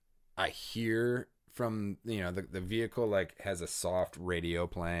like I hear from, the vehicle like has a soft radio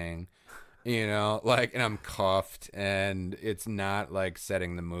playing. you know, like, and I'm cuffed, and it's not like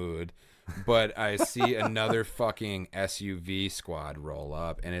setting the mood. But I see another fucking SUV squad roll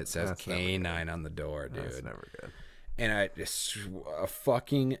up, and it says That's never K9 on the door, dude. That's never good. And I just a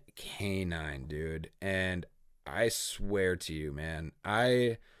fucking K9, dude. And I swear to you, man,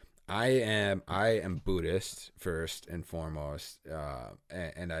 I am Buddhist first and foremost,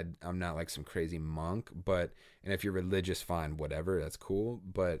 and I'm not like some crazy monk, but and if you're religious, fine, whatever, that's cool.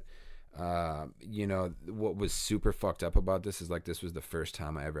 But you know what was super fucked up about this is like this was the first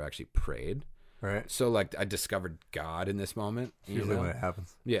time I ever actually prayed. Right. So like I discovered God in this moment. Usually when it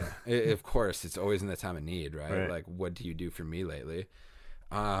happens. Yeah, of course, it's always in the time of need, right? Like, what do you do for me lately?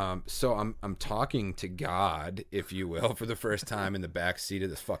 So I'm talking to God, if you will, for the first time in the back seat of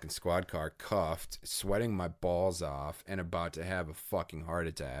this fucking squad car, cuffed, sweating my balls off, and about to have a fucking heart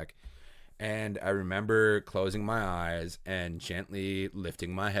attack. And I remember closing my eyes and gently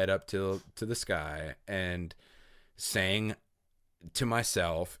lifting my head up to the sky and saying to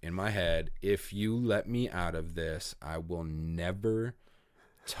myself in my head, if you let me out of this, I will never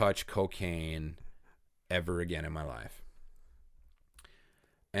touch cocaine ever again in my life.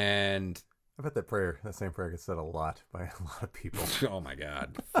 And I bet that same prayer gets said a lot by a lot of people. Oh my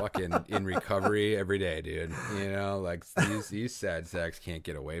God, fucking in recovery every day, dude. You know, like these sad sacks can't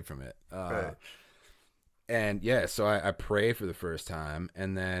get away from it. Right. And yeah, so I pray for the first time,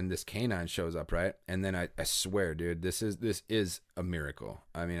 and then this canine shows up, right? And then I swear, dude, this is a miracle.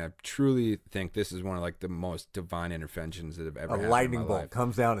 I mean, I truly think this is one of like the most divine interventions that have ever happened. A lightning in my bolt life.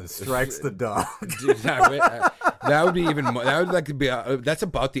 comes down and strikes the dog. Dude, that would be even more. That would like to be. That's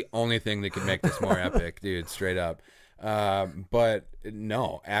about the only thing that could make this more epic, dude. Straight up. But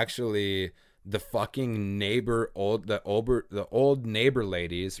no, actually, the fucking the old neighbor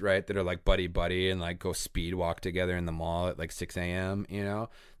ladies, right, that are like buddy and like go speed walk together in the mall at like 6 a.m. You know,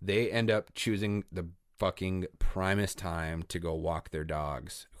 they end up choosing the fucking primest time to go walk their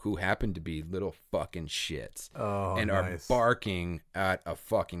dogs, who happen to be little fucking shits, and nice. are barking at a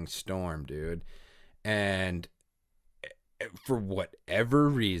fucking storm, dude. And for whatever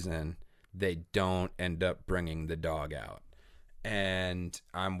reason, they don't end up bringing the dog out. And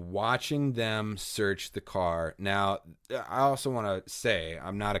I'm watching them search the car. Now, I also want to say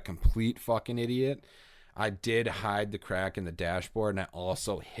I'm not a complete fucking idiot. I did hide the crack in the dashboard, and I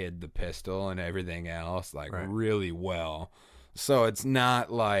also hid the pistol and everything else like really well. So it's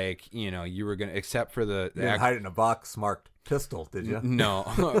not like, you know, you were going to, except for the... You didn't hide it in a box marked pistol, did you? No.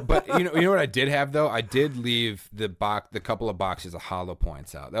 But you know what I did have, though? I did leave the couple of boxes of hollow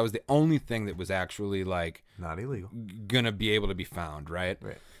points out. That was the only thing that was actually, like... Not illegal. Going to be able to be found, right?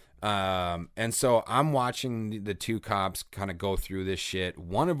 Right. And so I'm watching the two cops kind of go through this shit.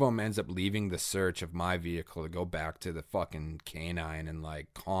 One of them ends up leaving the search of my vehicle to go back to the fucking canine and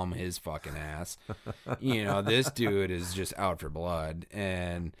like calm his fucking ass. You know, this dude is just out for blood.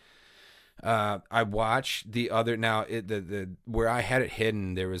 And I watched the other, now the where I had it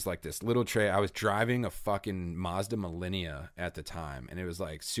hidden, there was like this little tray. I was driving a fucking Mazda Millennia at the time, and it was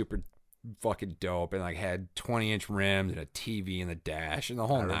like super fucking dope, and like had 20-inch rims and a TV in the dash and the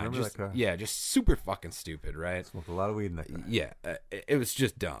whole nine. Just, yeah, just super fucking stupid, right? Smoked a lot of weed in that car. Yeah, it was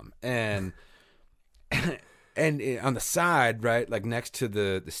just dumb. And and on the side, right, like next to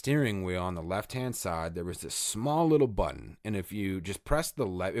the steering wheel on the left-hand side, there was this small little button, and if you just pressed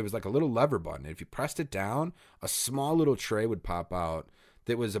it was like a little lever button. If you pressed it down, a small little tray would pop out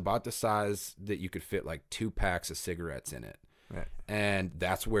that was about the size that you could fit like 2 packs of cigarettes in it. Right. And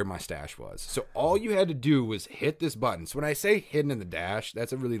that's where my stash was. So all you had to do was hit this button. So when I say hidden in the dash,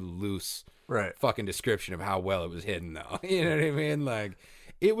 that's a really loose fucking description of how well it was hidden, though. You know what I mean? Like,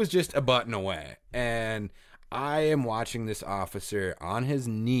 it was just a button away. And I am watching this officer on his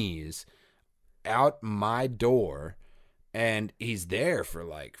knees out my door, and he's there for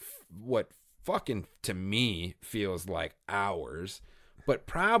like what fucking to me feels like hours, but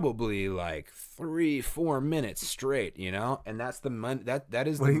probably like 3-4 minutes straight, you know. And that's that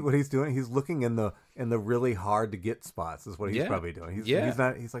is what he's doing. He's looking in the really hard to get spots. Is what he's probably doing.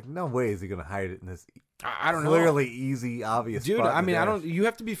 He's like, no way is he going to hide it in this. I don't know. Clearly easy, obvious. Dude, spot I mean, I don't. You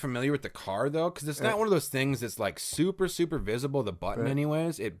have to be familiar with the car though, because it's not one of those things that's like super visible. The button,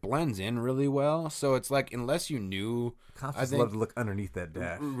 anyways, it blends in really well. So it's like unless you knew, cops just love to look underneath that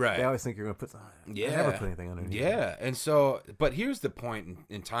dash. Right? They always think you're going to put something. Yeah, I never put anything underneath. Yeah, and so, but here's the point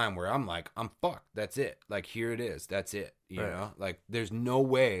in time where I'm like, I'm fucked. That's it. Like here it is. That's it. You know, like there's no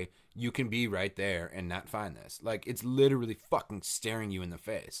way you can be right there and not find this. Like it's literally fucking staring you in the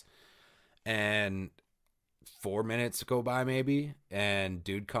face. And 4 minutes go by maybe, and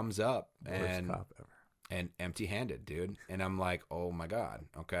dude comes up. Worst and cop ever. and empty-handed, dude. And I'm like, oh my God,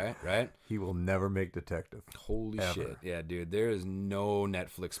 okay, right? He will never make detective. Holy ever. shit, yeah, dude. There is no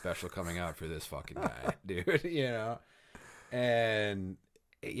Netflix special coming out for this fucking guy, dude. You know, and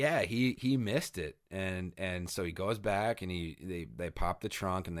yeah, he missed it, and so he goes back and they pop the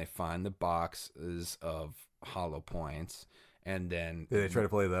trunk and they find the boxes of hollow points. And then Did they try to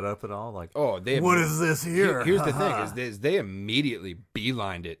play that up at all? Like, oh, what is this here? Here's the thing: is they immediately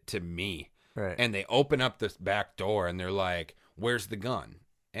beelined it to me, right? And they open up this back door and they're like, "Where's the gun?"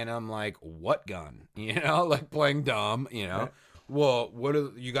 And I'm like, "What gun?" You know, like playing dumb. You know, Right. Well,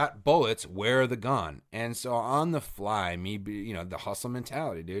 you got bullets? Where are the gun? And so on the fly, the hustle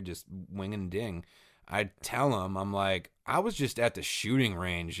mentality, dude, just wing and ding. I tell him, I'm like, I was just at the shooting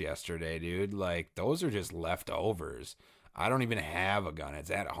range yesterday, dude. Like those are just leftovers. I don't even have a gun. It's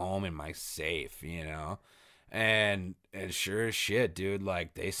at home in my safe, you know? And sure as shit, dude,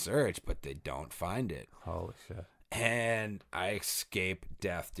 like they search, but they don't find it. Holy shit. And I escape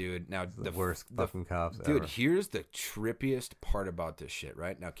death, dude. Now, The worst fucking cops dude, ever. here's the trippiest part about this shit,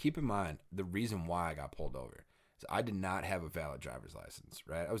 right? Now, keep in mind, the reason why I got pulled over is I did not have a valid driver's license,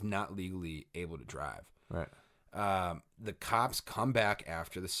 right? I was not legally able to drive. Right. The cops come back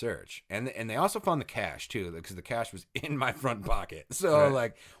after the search, and they also found the cash too, because the cash was in my front pocket. So Right.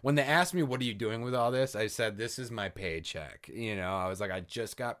 like when they asked me, "What are you doing with all this?" I said, "This is my paycheck." You know, I was like, "I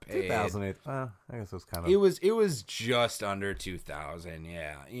just got paid." 2008. Well, I guess it was kind of. It was just under 2,000,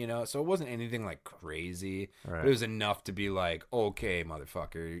 yeah. You know, so it wasn't anything like crazy, Right. but it was enough to be like, "Okay,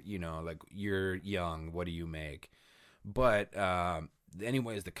 motherfucker, you know, like you're young. What do you make?" But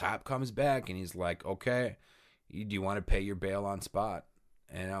anyways, the cop comes back and he's like, "Okay, do you want to pay your bail on spot?"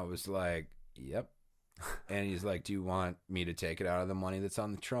 And I was like, "Yep." And he's like, "Do you want me to take it out of the money that's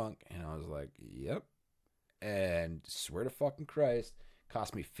on the trunk?" And I was like, "Yep." And swear to fucking Christ,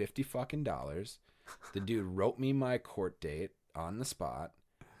 cost me $50 fucking dollars. The dude wrote me my court date on the spot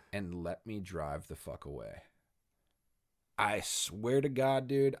and let me drive the fuck away. I swear to God,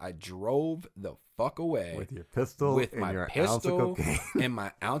 dude, I drove the fuck away with your pistol, with and my your pistol ounce of cocaine. and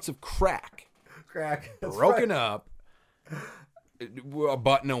my ounce of crack. Crack. That's Broken right. up, a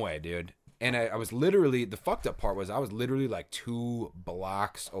button away, dude. And I was literally, the fucked up part was I was literally like 2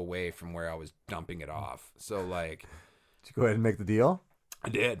 blocks away from where I was dumping it off. So like, Did you go ahead and make the deal? I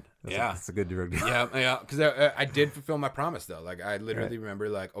did. That's a good drug deal. Yeah. Because I did fulfill my promise though. Like I literally remember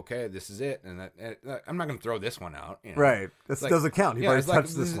like, okay, this is it. And I'm not going to throw this one out. You know? Right. This Like, doesn't count. You've already it's like,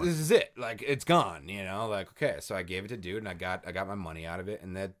 touched this one. This is it. Like it's gone, you know, like, okay. So I gave it to dude and I got my money out of it.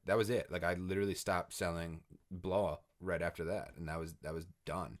 And that was it. Like I literally stopped selling blow right after that. And that was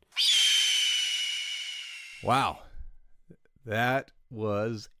done. Wow. That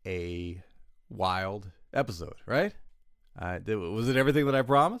was a wild episode, right? Was it everything that I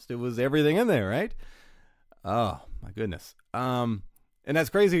promised? It was everything in there, right? Oh, my goodness. And that's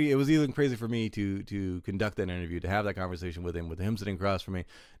crazy. It was even crazy for me to conduct that interview, to have that conversation with him sitting across from me,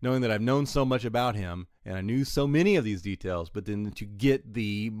 knowing that I've known so much about him and I knew so many of these details, but then to get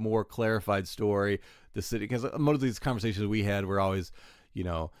the more clarified story, because most of these conversations we had were always, you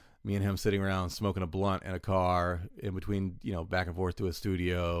know, me and him sitting around smoking a blunt in a car in between, you know, back and forth to a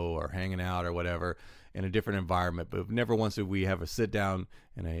studio or hanging out or whatever in a different environment. But never once did we have a sit down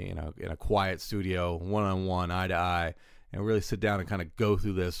in a quiet studio, one-on-one, eye to eye, and really sit down and kind of go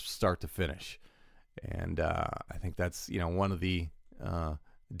through this start to finish. And I think that's, you know, one of the,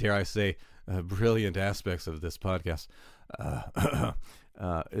 dare I say, brilliant aspects of this podcast.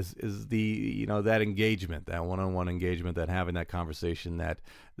 Is the, you know, that engagement, that one-on-one engagement, that having that conversation, that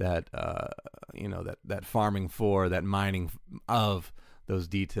you know, that farming for, that mining of those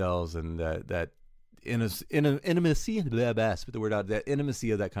details, and that intimacy, spit the word out, that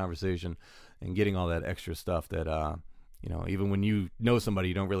intimacy of that conversation, and getting all that extra stuff that you know, even when you know somebody,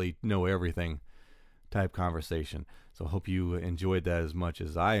 you don't really know everything type conversation. So I hope you enjoyed that as much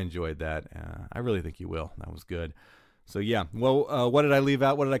as I enjoyed that. I really think you will. That was good. So yeah, well, what did I leave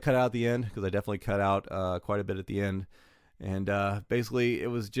out? What did I cut out at the end? Because I definitely cut out quite a bit at the end. And basically, it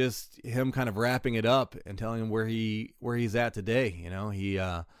was just him kind of wrapping it up and telling him where he's at today. You know, he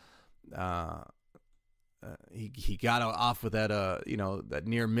got off with that you know, that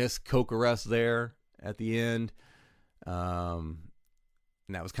near miss coke arrest there at the end. And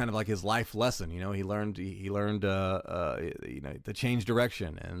that was kind of like his life lesson. You know, he learned you know, to change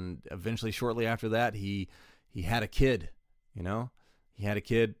direction. And eventually, shortly after that, he had a kid. You know, he had a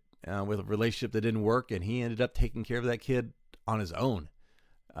kid with a relationship that didn't work, and he ended up taking care of that kid on his own.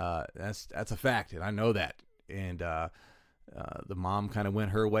 That's a fact, and I know that. And the mom kind of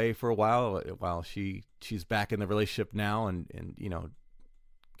went her way for a while she's back in the relationship now, and you know,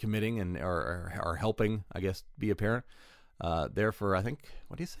 committing and or helping, I guess, be a parent. There for, I think,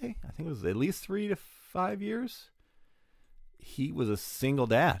 what do you say? I think it was at least 3 to 5 years. He was a single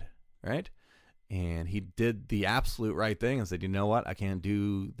dad, right? And he did the absolute right thing and said, you know what? I can't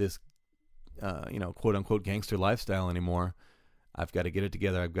do this, quote unquote gangster lifestyle anymore. I've got to get it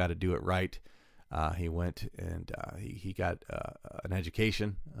together. I've got to do it right. He went and he got an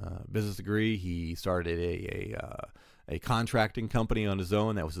education, business degree. He started a contracting company on his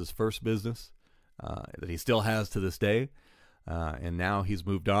own. That was his first business that he still has to this day. And now he's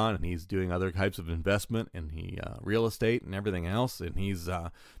moved on and he's doing other types of investment and real estate and everything else. And he's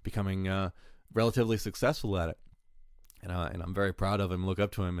becoming relatively successful at it. And I'm very proud of him, look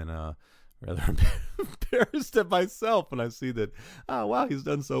up to him, and rather embarrassed at myself when I see that, oh, wow, he's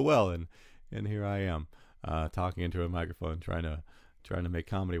done so well. And here I am talking into a microphone trying to make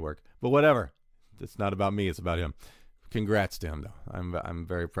comedy work. But whatever. It's not about me. It's about him. Congrats to him, though. I'm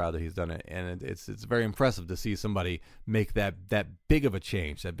very proud that he's done it, and it's very impressive to see somebody make that big of a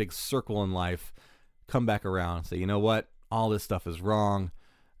change, that big circle in life, come back around and say, you know what, all this stuff is wrong,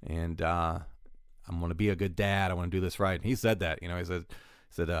 and I'm going to be a good dad. I want to do this right. And he said that. He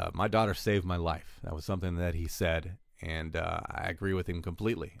said my daughter saved my life. That was something that he said, and I agree with him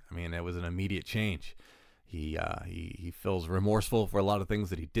completely. I mean, it was an immediate change. He feels remorseful for a lot of things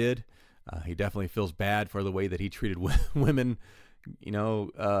that he did. He definitely feels bad for the way that he treated women,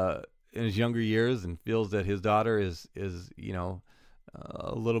 in his younger years, and feels that his daughter is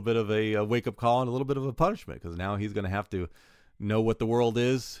a little bit of a wake-up call and a little bit of a punishment, because now he's going to have to know what the world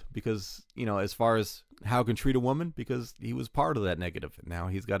is, because, as far as how can treat a woman, because he was part of that negative. And now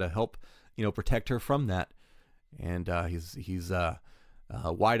he's got to help, protect her from that. And he's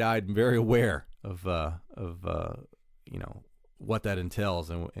wide-eyed and very aware of what that entails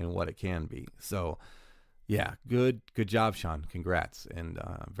and what it can be. So yeah, good job, Shaun. Congrats. And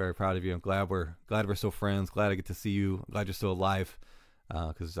I'm very proud of you. I'm glad we're so friends. Glad I get to see you. Glad you're still alive.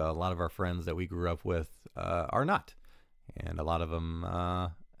 Because a lot of our friends that we grew up with are not. And a lot of them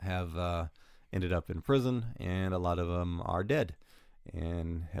have ended up in prison, and a lot of them are dead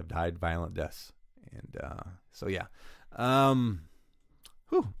and have died violent deaths. And so yeah.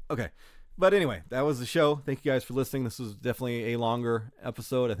 Okay. But anyway, that was the show. Thank you guys for listening. This was definitely a longer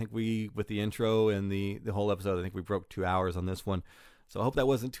episode. I think with the intro and the whole episode, I think we broke 2 hours on this one. So I hope that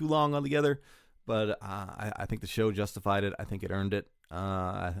wasn't too long altogether. But I think the show justified it. I think it earned it.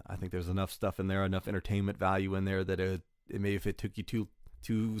 I think there's enough stuff in there, enough entertainment value in there that it maybe if it took you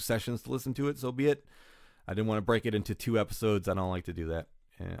two sessions to listen to it, so be it. I didn't want to break it into 2 episodes. I don't like to do that.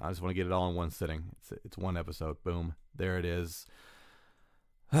 And I just want to get it all in one sitting. It's one episode. Boom. There it is.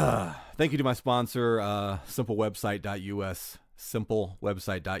 Thank you to my sponsor, simplewebsite.us.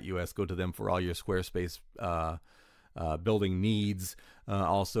 Simplewebsite.us. Go to them for all your Squarespace building needs.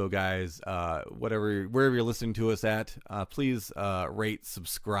 Also, guys, wherever you're listening to us at, please rate,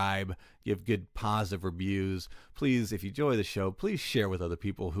 subscribe, give good positive reviews. Please, if you enjoy the show, please share with other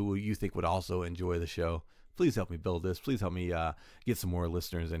people who you think would also enjoy the show. Please help me build this. Please help me get some more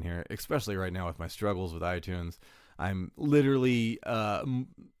listeners in here, especially right now with my struggles with iTunes. I'm literally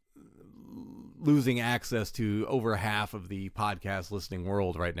losing access to over half of the podcast listening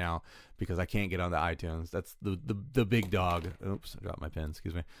world right now because I can't get onto iTunes. That's the big dog. Oops, I dropped my pen.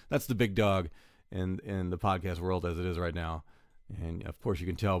 Excuse me. That's the big dog in the podcast world as it is right now. And of course, you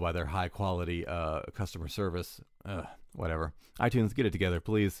can tell by their high quality customer service. Whatever. iTunes, get it together,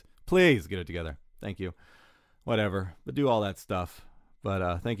 please. Please get it together. Thank you. Whatever. But do all that stuff.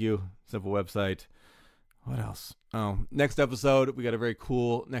 But thank you. Simple website. What else? Oh, next episode. We got a very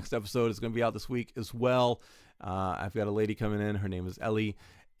cool next episode. It's going to be out this week as well. I've got a lady coming in. Her name is Ellie.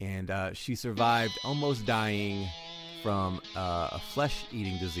 And she survived almost dying from a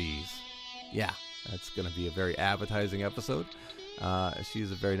flesh-eating disease. Yeah, that's going to be a very appetizing episode.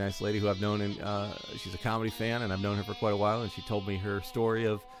 She's a very nice lady who I've known, and she's a comedy fan, and I've known her for quite a while. And she told me her story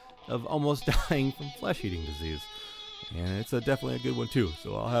of almost dying from flesh-eating disease. And it's definitely a good one, too.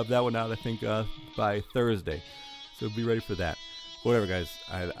 So I'll have that one out, I think, by Thursday. So be ready for that. Whatever, guys.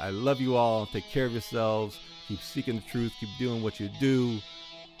 I love you all. Take care of yourselves. Keep seeking the truth. Keep doing what you do.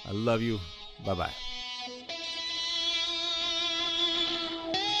 I love you. Bye-bye.